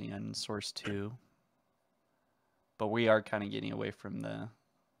show something in Source 2, but we are kind of getting away from the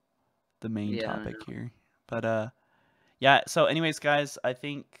main topic here. But yeah. So, anyways, guys, I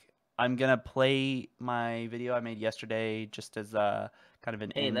think I'm gonna play my video I made yesterday just as kind of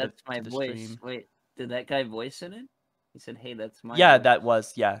an end that's my to the voice. stream. Wait, did that guy voice in it? He said, "Hey, that's my." Yeah,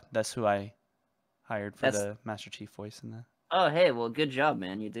 voice. that's who I hired for the Master Chief voice in the. Oh, hey, well, good job,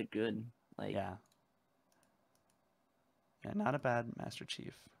 man. You did good. Like, yeah, not a bad Master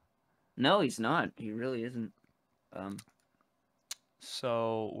Chief. No, he's not. He really isn't.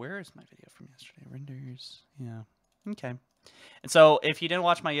 So where is my video from yesterday? Renders. Yeah. Okay. And so if you didn't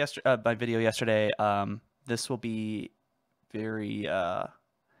watch my my video yesterday, this will be very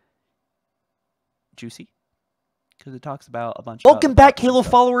juicy because it talks about a bunch. Welcome back, Halo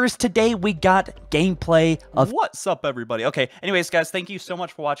followers. Today we got gameplay of. What's up, everybody? Okay. Anyways, guys, thank you so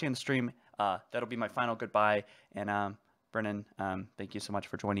much for watching the stream. That'll be my final goodbye. And Brennan, thank you so much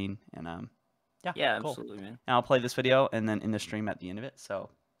for joining. And yeah, cool. absolutely, man. And I'll play this video and then in the stream at the end of it. So,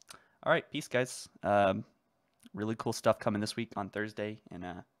 all right, peace, guys. Really cool stuff coming this week on Thursday. And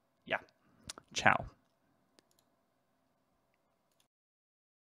yeah, ciao.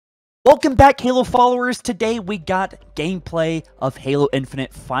 Welcome back, Halo followers. Today we got gameplay of Halo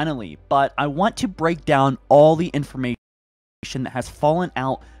Infinite finally, but I want to break down all the information that has fallen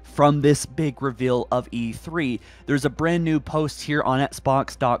out from this big reveal of E3. There's a brand new post here on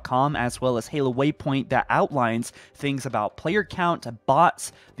Xbox.com as well as Halo Waypoint that outlines things about player count,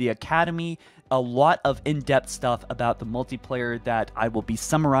 bots, the Academy, a lot of in-depth stuff about the multiplayer that I will be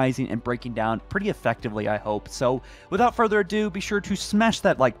summarizing and breaking down pretty effectively, I hope. So without further ado, be sure to smash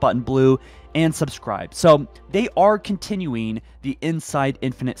that like button blue and subscribe. So they are continuing the Inside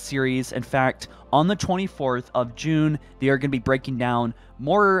Infinite series. In fact, on the 24th of June, they are going to be breaking down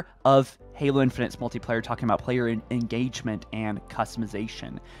more of Halo Infinite's multiplayer, talking about player engagement and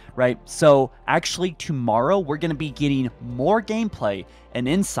customization, right? So actually tomorrow, we're going to be getting more gameplay and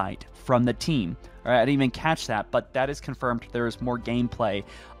insight from the team. All right, I didn't even catch that, but that is confirmed. There is more gameplay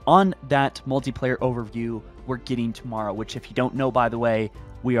on that multiplayer overview we're getting tomorrow, which if you don't know, by the way,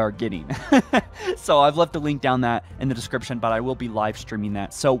 we are getting. So I've left a link down that in the description, but I will be live streaming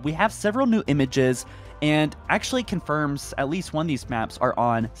that. So we have several new images and actually confirms at least one of these maps are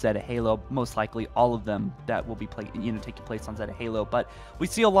on Zeta Halo, most likely all of them that will be taking place on Zeta Halo. But we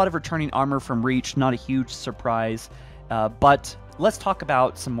see a lot of returning armor from Reach, not a huge surprise. But let's talk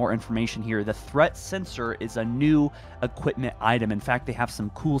about some more information here. The threat sensor is a new equipment item. In fact, they have some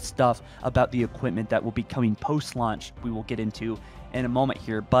cool stuff about the equipment that will be coming post-launch we will get into in a moment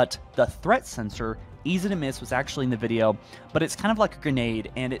here. But the threat sensor, easy to miss, was actually in the video, but it's kind of like a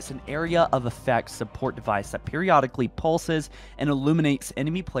grenade, and it's an area of effect support device that periodically pulses and illuminates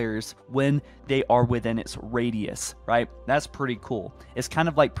enemy players when they are within its radius, right? That's pretty cool. It's kind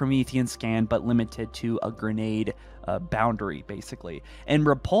of like Promethean Scan, but limited to a grenade boundary, basically. And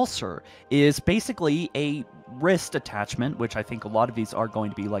Repulsor is basically a wrist attachment, which I think a lot of these are going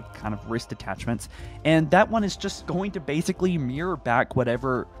to be like kind of wrist attachments, and that one is just going to basically mirror back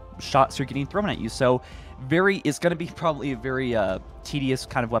whatever shots are getting thrown at you. So it's going to be probably a very tedious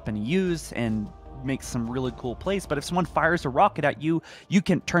kind of weapon to use and make some really cool plays, but if someone fires a rocket at you, you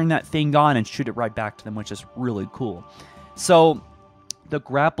can turn that thing on and shoot it right back to them, which is really cool. So the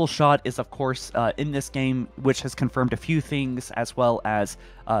grapple shot is, of course, in this game, which has confirmed a few things, as well as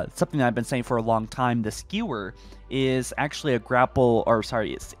something that I've been saying for a long time. The skewer is actually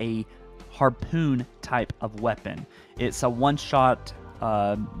it's a harpoon type of weapon. It's a one-shot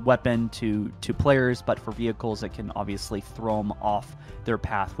weapon to players, but for vehicles, it can obviously throw them off their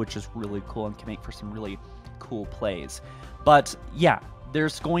path, which is really cool and can make for some really cool plays. But yeah,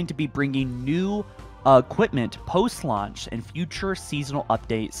 there's going to be bringing new equipment post-launch and future seasonal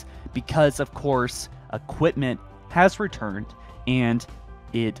updates because, of course, equipment has returned and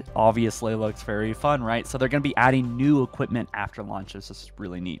it obviously looks very fun, right? So they're going to be adding new equipment after launch. This is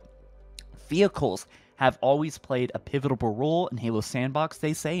really neat. Vehicles have always played a pivotal role in Halo Sandbox,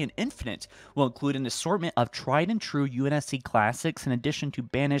 they say, and Infinite will include an assortment of tried and true UNSC classics in addition to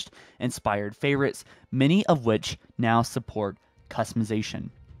banished inspired favorites, many of which now support customization.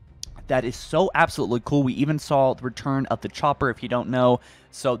 That is so absolutely cool. We even saw the return of the chopper, if you don't know,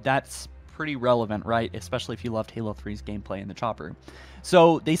 so that's pretty relevant, right? Especially if you loved Halo 3's gameplay in the chopper.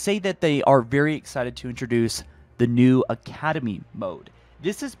 So they say that they are very excited to introduce the new Academy mode.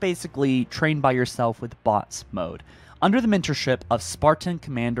 This is basically train by yourself with bots mode. Under the mentorship of Spartan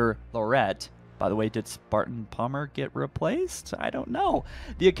Commander Lorette, by the way, did Spartan Palmer get replaced? I don't know.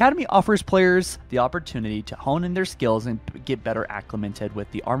 The Academy offers players the opportunity to hone in their skills and get better acclimated with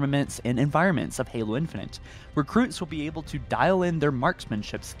the armaments and environments of Halo Infinite. Recruits will be able to dial in their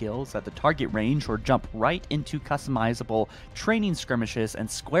marksmanship skills at the target range or jump right into customizable training skirmishes and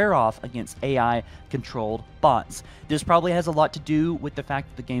square off against AI-controlled bots. This probably has a lot to do with the fact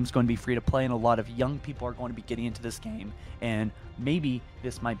that the game's going to be free to play and a lot of young people are going to be getting into this game, and maybe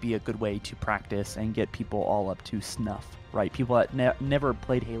this might be a good way to practice and get people all up to snuff, right? People that never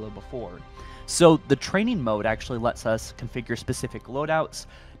played Halo before. So the training mode actually lets us configure specific loadouts,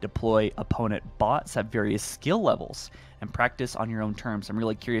 deploy opponent bots at various skill levels, and practice on your own terms. I'm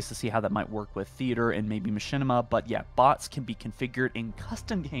really curious to see how that might work with Theater and maybe Machinima, but yeah, bots can be configured in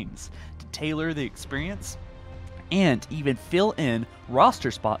custom games to tailor the experience and even fill in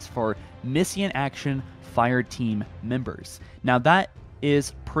roster spots for mission action fire team members. Now that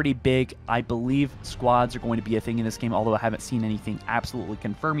is pretty big. I believe squads are going to be a thing in this game, although I haven't seen anything absolutely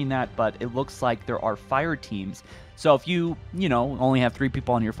confirming that, but it looks like there are fire teams. So if you only have 3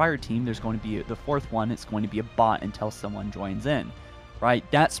 people on your fire team, there's going to be the 4th one, it's going to be a bot until someone joins in, right?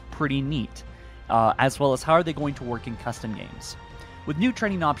 That's pretty neat. As well as how are they going to work in custom games? With new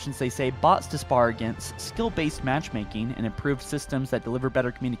training options, they say bots to spar against, skill-based matchmaking, and improved systems that deliver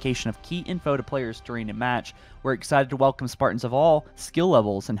better communication of key info to players during a match. We're excited to welcome Spartans of all skill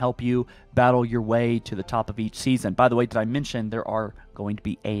levels and help you battle your way to the top of each season. By the way, did I mention there are going to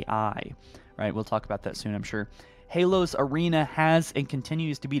be AI? Right, we'll talk about that soon, I'm sure. Halo's arena has and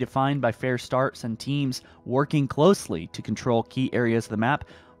continues to be defined by fair starts and teams working closely to control key areas of the map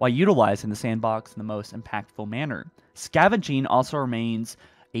while utilizing the sandbox in the most impactful manner. Scavenging also remains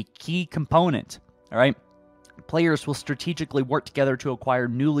a key component, all right? Players will strategically work together to acquire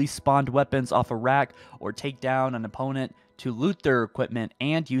newly spawned weapons off a rack or take down an opponent to loot their equipment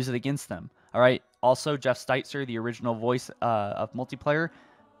and use it against them, all right? Also, Jeff Steitzer, the original voice of multiplayer,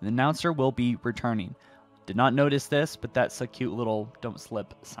 the announcer, will be returning. Did not notice this, but that's a cute little don't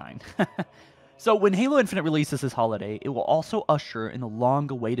slip sign. So when Halo Infinite releases this holiday, it will also usher in the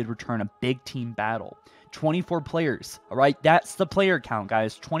long-awaited return of Big Team Battle. 24 players, all right? That's the player count,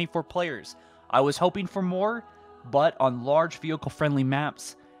 guys. 24 players. I was hoping for more, but on large vehicle-friendly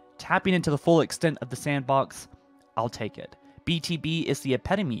maps, tapping into the full extent of the sandbox, I'll take it. BTB is the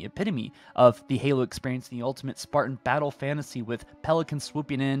epitome of the Halo experience, the ultimate Spartan battle fantasy, with Pelicans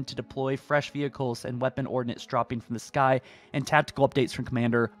swooping in to deploy fresh vehicles and weapon ordnance dropping from the sky, and tactical updates from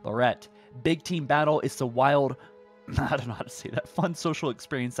Commander Lorette. Big Team Battle is the wild, I don't know how to say that, fun social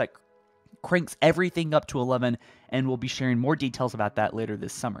experience that cranks everything up to 11, and we'll be sharing more details about that later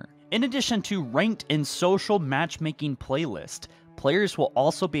this summer. In addition to ranked and social matchmaking playlist, players will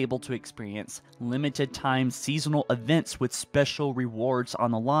also be able to experience limited time seasonal events with special rewards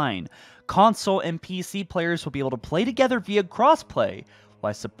on the line. Console and PC players will be able to play together via crossplay,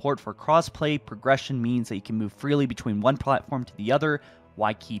 while support for crossplay progression means that you can move freely between one platform to the other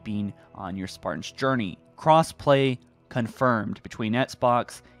while keeping on your Spartan's journey. Crossplay confirmed between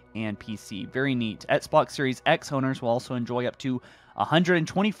Xbox and PC. Very neat. Xbox Series X owners will also enjoy up to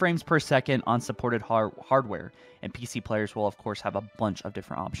 120 frames per second on supported hardware, and PC players will of course have a bunch of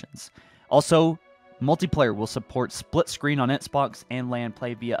different options. Also, multiplayer will support split screen on Xbox and LAN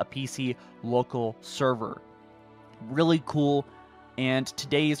play via a PC local server. Really cool. And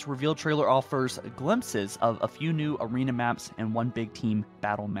today's reveal trailer offers glimpses of a few new arena maps and one big team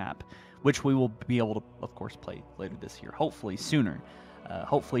battle map, which we will be able to, of course, play later this year, hopefully sooner.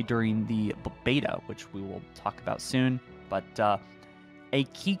 Hopefully during the beta, which we will talk about soon. But a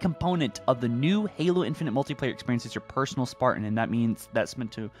key component of the new Halo Infinite multiplayer experience is your personal Spartan, and that means that's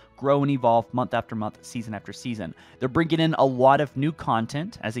meant to grow and evolve month after month, season after season. They're bringing in a lot of new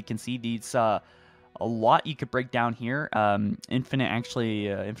content. As you can see, these a lot you could break down here.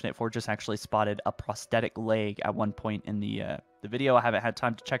 Infinite 4 just actually spotted a prosthetic leg at one point in the video. I haven't had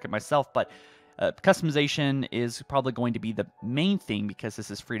time to check it myself, but customization is probably going to be the main thing because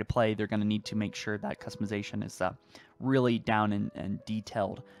this is free to play. They're going to need to make sure that customization is really down and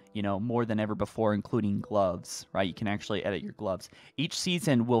detailed, you know, more than ever before, including gloves, right? You can actually edit your gloves. Each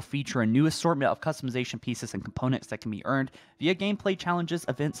season will feature a new assortment of customization pieces and components that can be earned via gameplay challenges,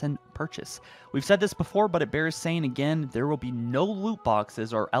 events, and purchase. We've said this before, but it bears saying again, there will be no loot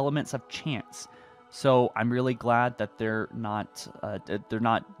boxes or elements of chance. So I'm really glad that they're not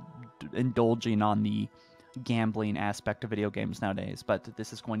indulging on the gambling aspect of video games nowadays, but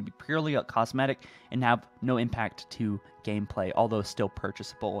this is going to be purely cosmetic and have no impact to gameplay, although still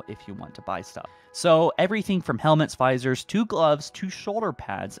purchasable if you want to buy stuff. So everything from helmets, visors, to gloves, to shoulder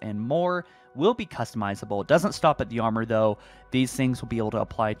pads, and more will be customizable. It doesn't stop at the armor though. These things will be able to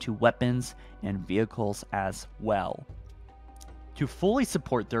apply to weapons and vehicles as well. To fully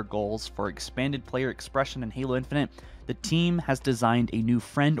support their goals for expanded player expression in Halo Infinite, the team has designed a new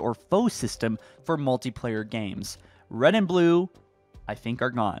friend or foe system for multiplayer games. Red and blue, I think,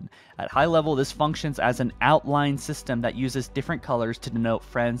 are gone. At high level, this functions as an outline system that uses different colors to denote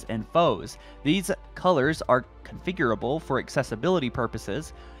friends and foes. These colors are configurable for accessibility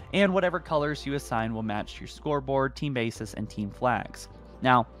purposes, and whatever colors you assign will match your scoreboard, team bases, and team flags.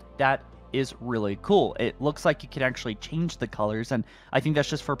 Now, that is really cool. It looks like you can actually change the colors, and I think that's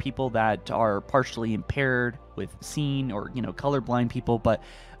just for people that are partially impaired with seeing, or, you know, colorblind people. But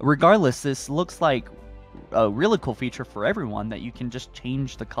regardless, this looks like a really cool feature for everyone, that you can just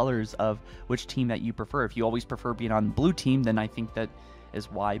change the colors of which team that you prefer. If you always prefer being on the blue team, then I think that is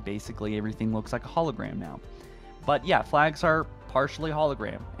why basically everything looks like a hologram now. But yeah, flags are partially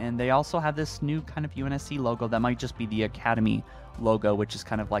hologram, and they also have this new kind of UNSC logo that might just be the Academy logo, which is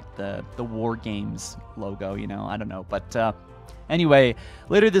kind of like the War Games logo, you know, I don't know. But anyway,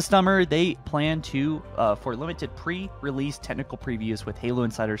 later this summer, they plan to, for limited pre-release technical previews with Halo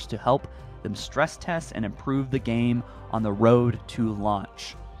Insiders to help them stress test and improve the game on the road to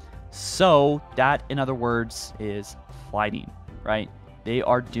launch. So that, in other words, is flighting, right? They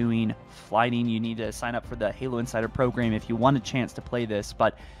are doing flighting. You need to sign up for the Halo Insider program if you want a chance to play this.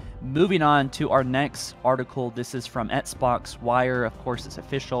 But moving on to our next article, this is from Xbox Wire. Of course, it's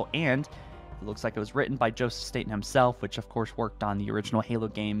official, and it looks like it was written by Joseph Staten himself, which of course worked on the original Halo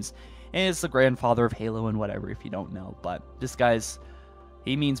games, and is the grandfather of Halo and whatever, if you don't know. But this guy's,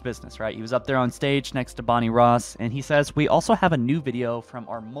 he means business, right? He was up there on stage next to Bonnie Ross, and he says, "We also have a new video from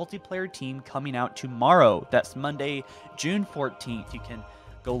our multiplayer team coming out tomorrow." That's Monday, June 14th. You can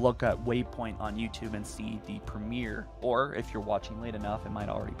go look at Waypoint on YouTube and see the premiere, or if you're watching late enough, it might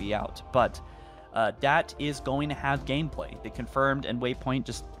already be out. But that is going to have gameplay. They confirmed in Waypoint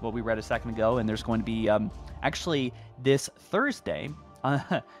just what we read a second ago, and there's going to be actually this Thursday,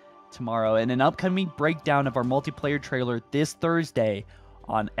 tomorrow, and an upcoming breakdown of our multiplayer trailer this Thursday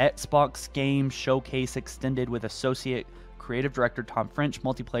on Xbox Game Showcase Extended with Associate Creative Director Tom French,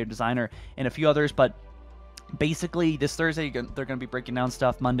 multiplayer designer, and a few others. But basically, this Thursday, they're going to be breaking down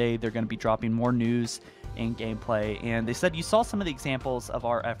stuff. Monday, they're going to be dropping more news and gameplay. And they said you saw some of the examples of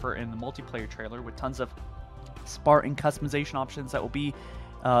our effort in the multiplayer trailer with tons of Spartan customization options that will be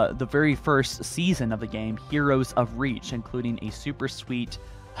the very first season of the game, Heroes of Reach, including a super sweet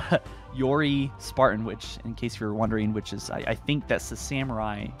Yori Spartan, which, in case you were wondering, which is, I think that's the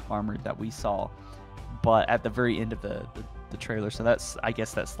samurai armor that we saw, but at the very end of the the trailer. So that's, I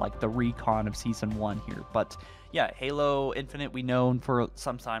guess that's like the recon of Season 1 here. But yeah, Halo Infinite, we know for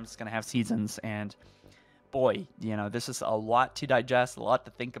sometimes it's going to have seasons. And boy, you know, this is a lot to digest, a lot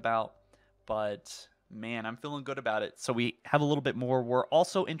to think about. But man, I'm feeling good about it. So we have a little bit more. We're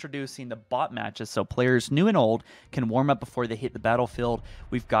also introducing the bot matches, so players new and old can warm up before they hit the battlefield.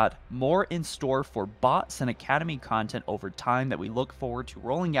 We've got more in store for bots and academy content over time that we look forward to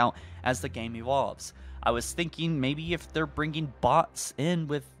rolling out as the game evolves. I was thinking maybe if they're bringing bots in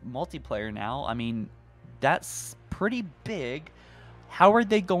with multiplayer now, I mean, that's pretty big. How are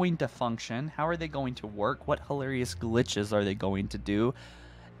they going to function? How are they going to work? What hilarious glitches are they going to do?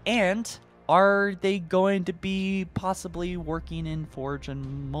 And are they going to be possibly working in Forge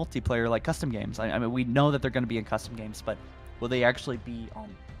and multiplayer like custom games? I mean, we know that they're going to be in custom games, but will they actually be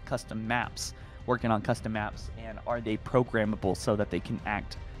on custom maps, working on custom maps? And are they programmable so that they can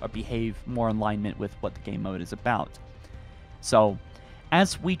act or behave more in alignment with what the game mode is about? So,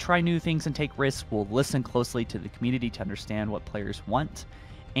 as we try new things and take risks, we'll listen closely to the community to understand what players want.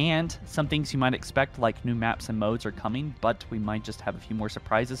 And some things you might expect, like new maps and modes, are coming, but we might just have a few more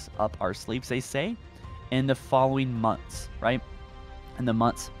surprises up our sleeves, they say, in the following months, right? In the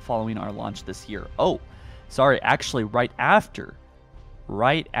months following our launch this year. Oh, sorry, actually, right after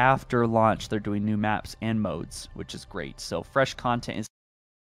launch, they're doing new maps and modes, which is great. So fresh content is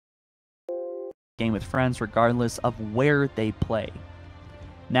game with friends, regardless of where they play.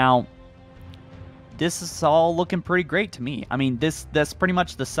 Now, this is all looking pretty great to me. I mean, that's pretty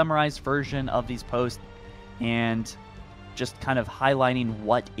much the summarized version of these posts, and just kind of highlighting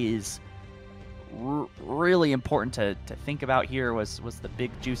what is really important to think about here was the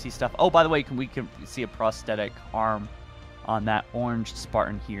big juicy stuff. Oh, by the way, we can see a prosthetic arm on that orange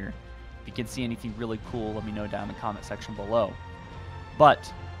Spartan here. If you can see anything really cool, let me know down in the comment section below.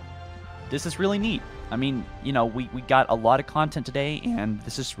 But this is really neat. I mean, you know, we got a lot of content today, and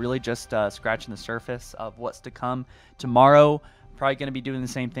this is really just scratching the surface of what's to come. Tomorrow, probably going to be doing the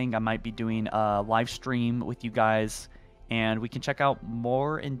same thing. I might be doing a live stream with you guys, and we can check out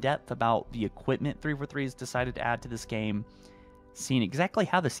more in depth about the equipment 343 has decided to add to this game, seeing exactly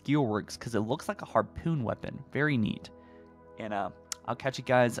how the skill works, because it looks like a harpoon weapon. Very neat. And I'll catch you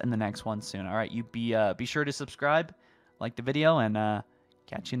guys in the next one soon. All right, you be sure to subscribe, like the video, and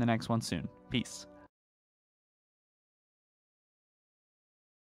catch you in the next one soon. Peace.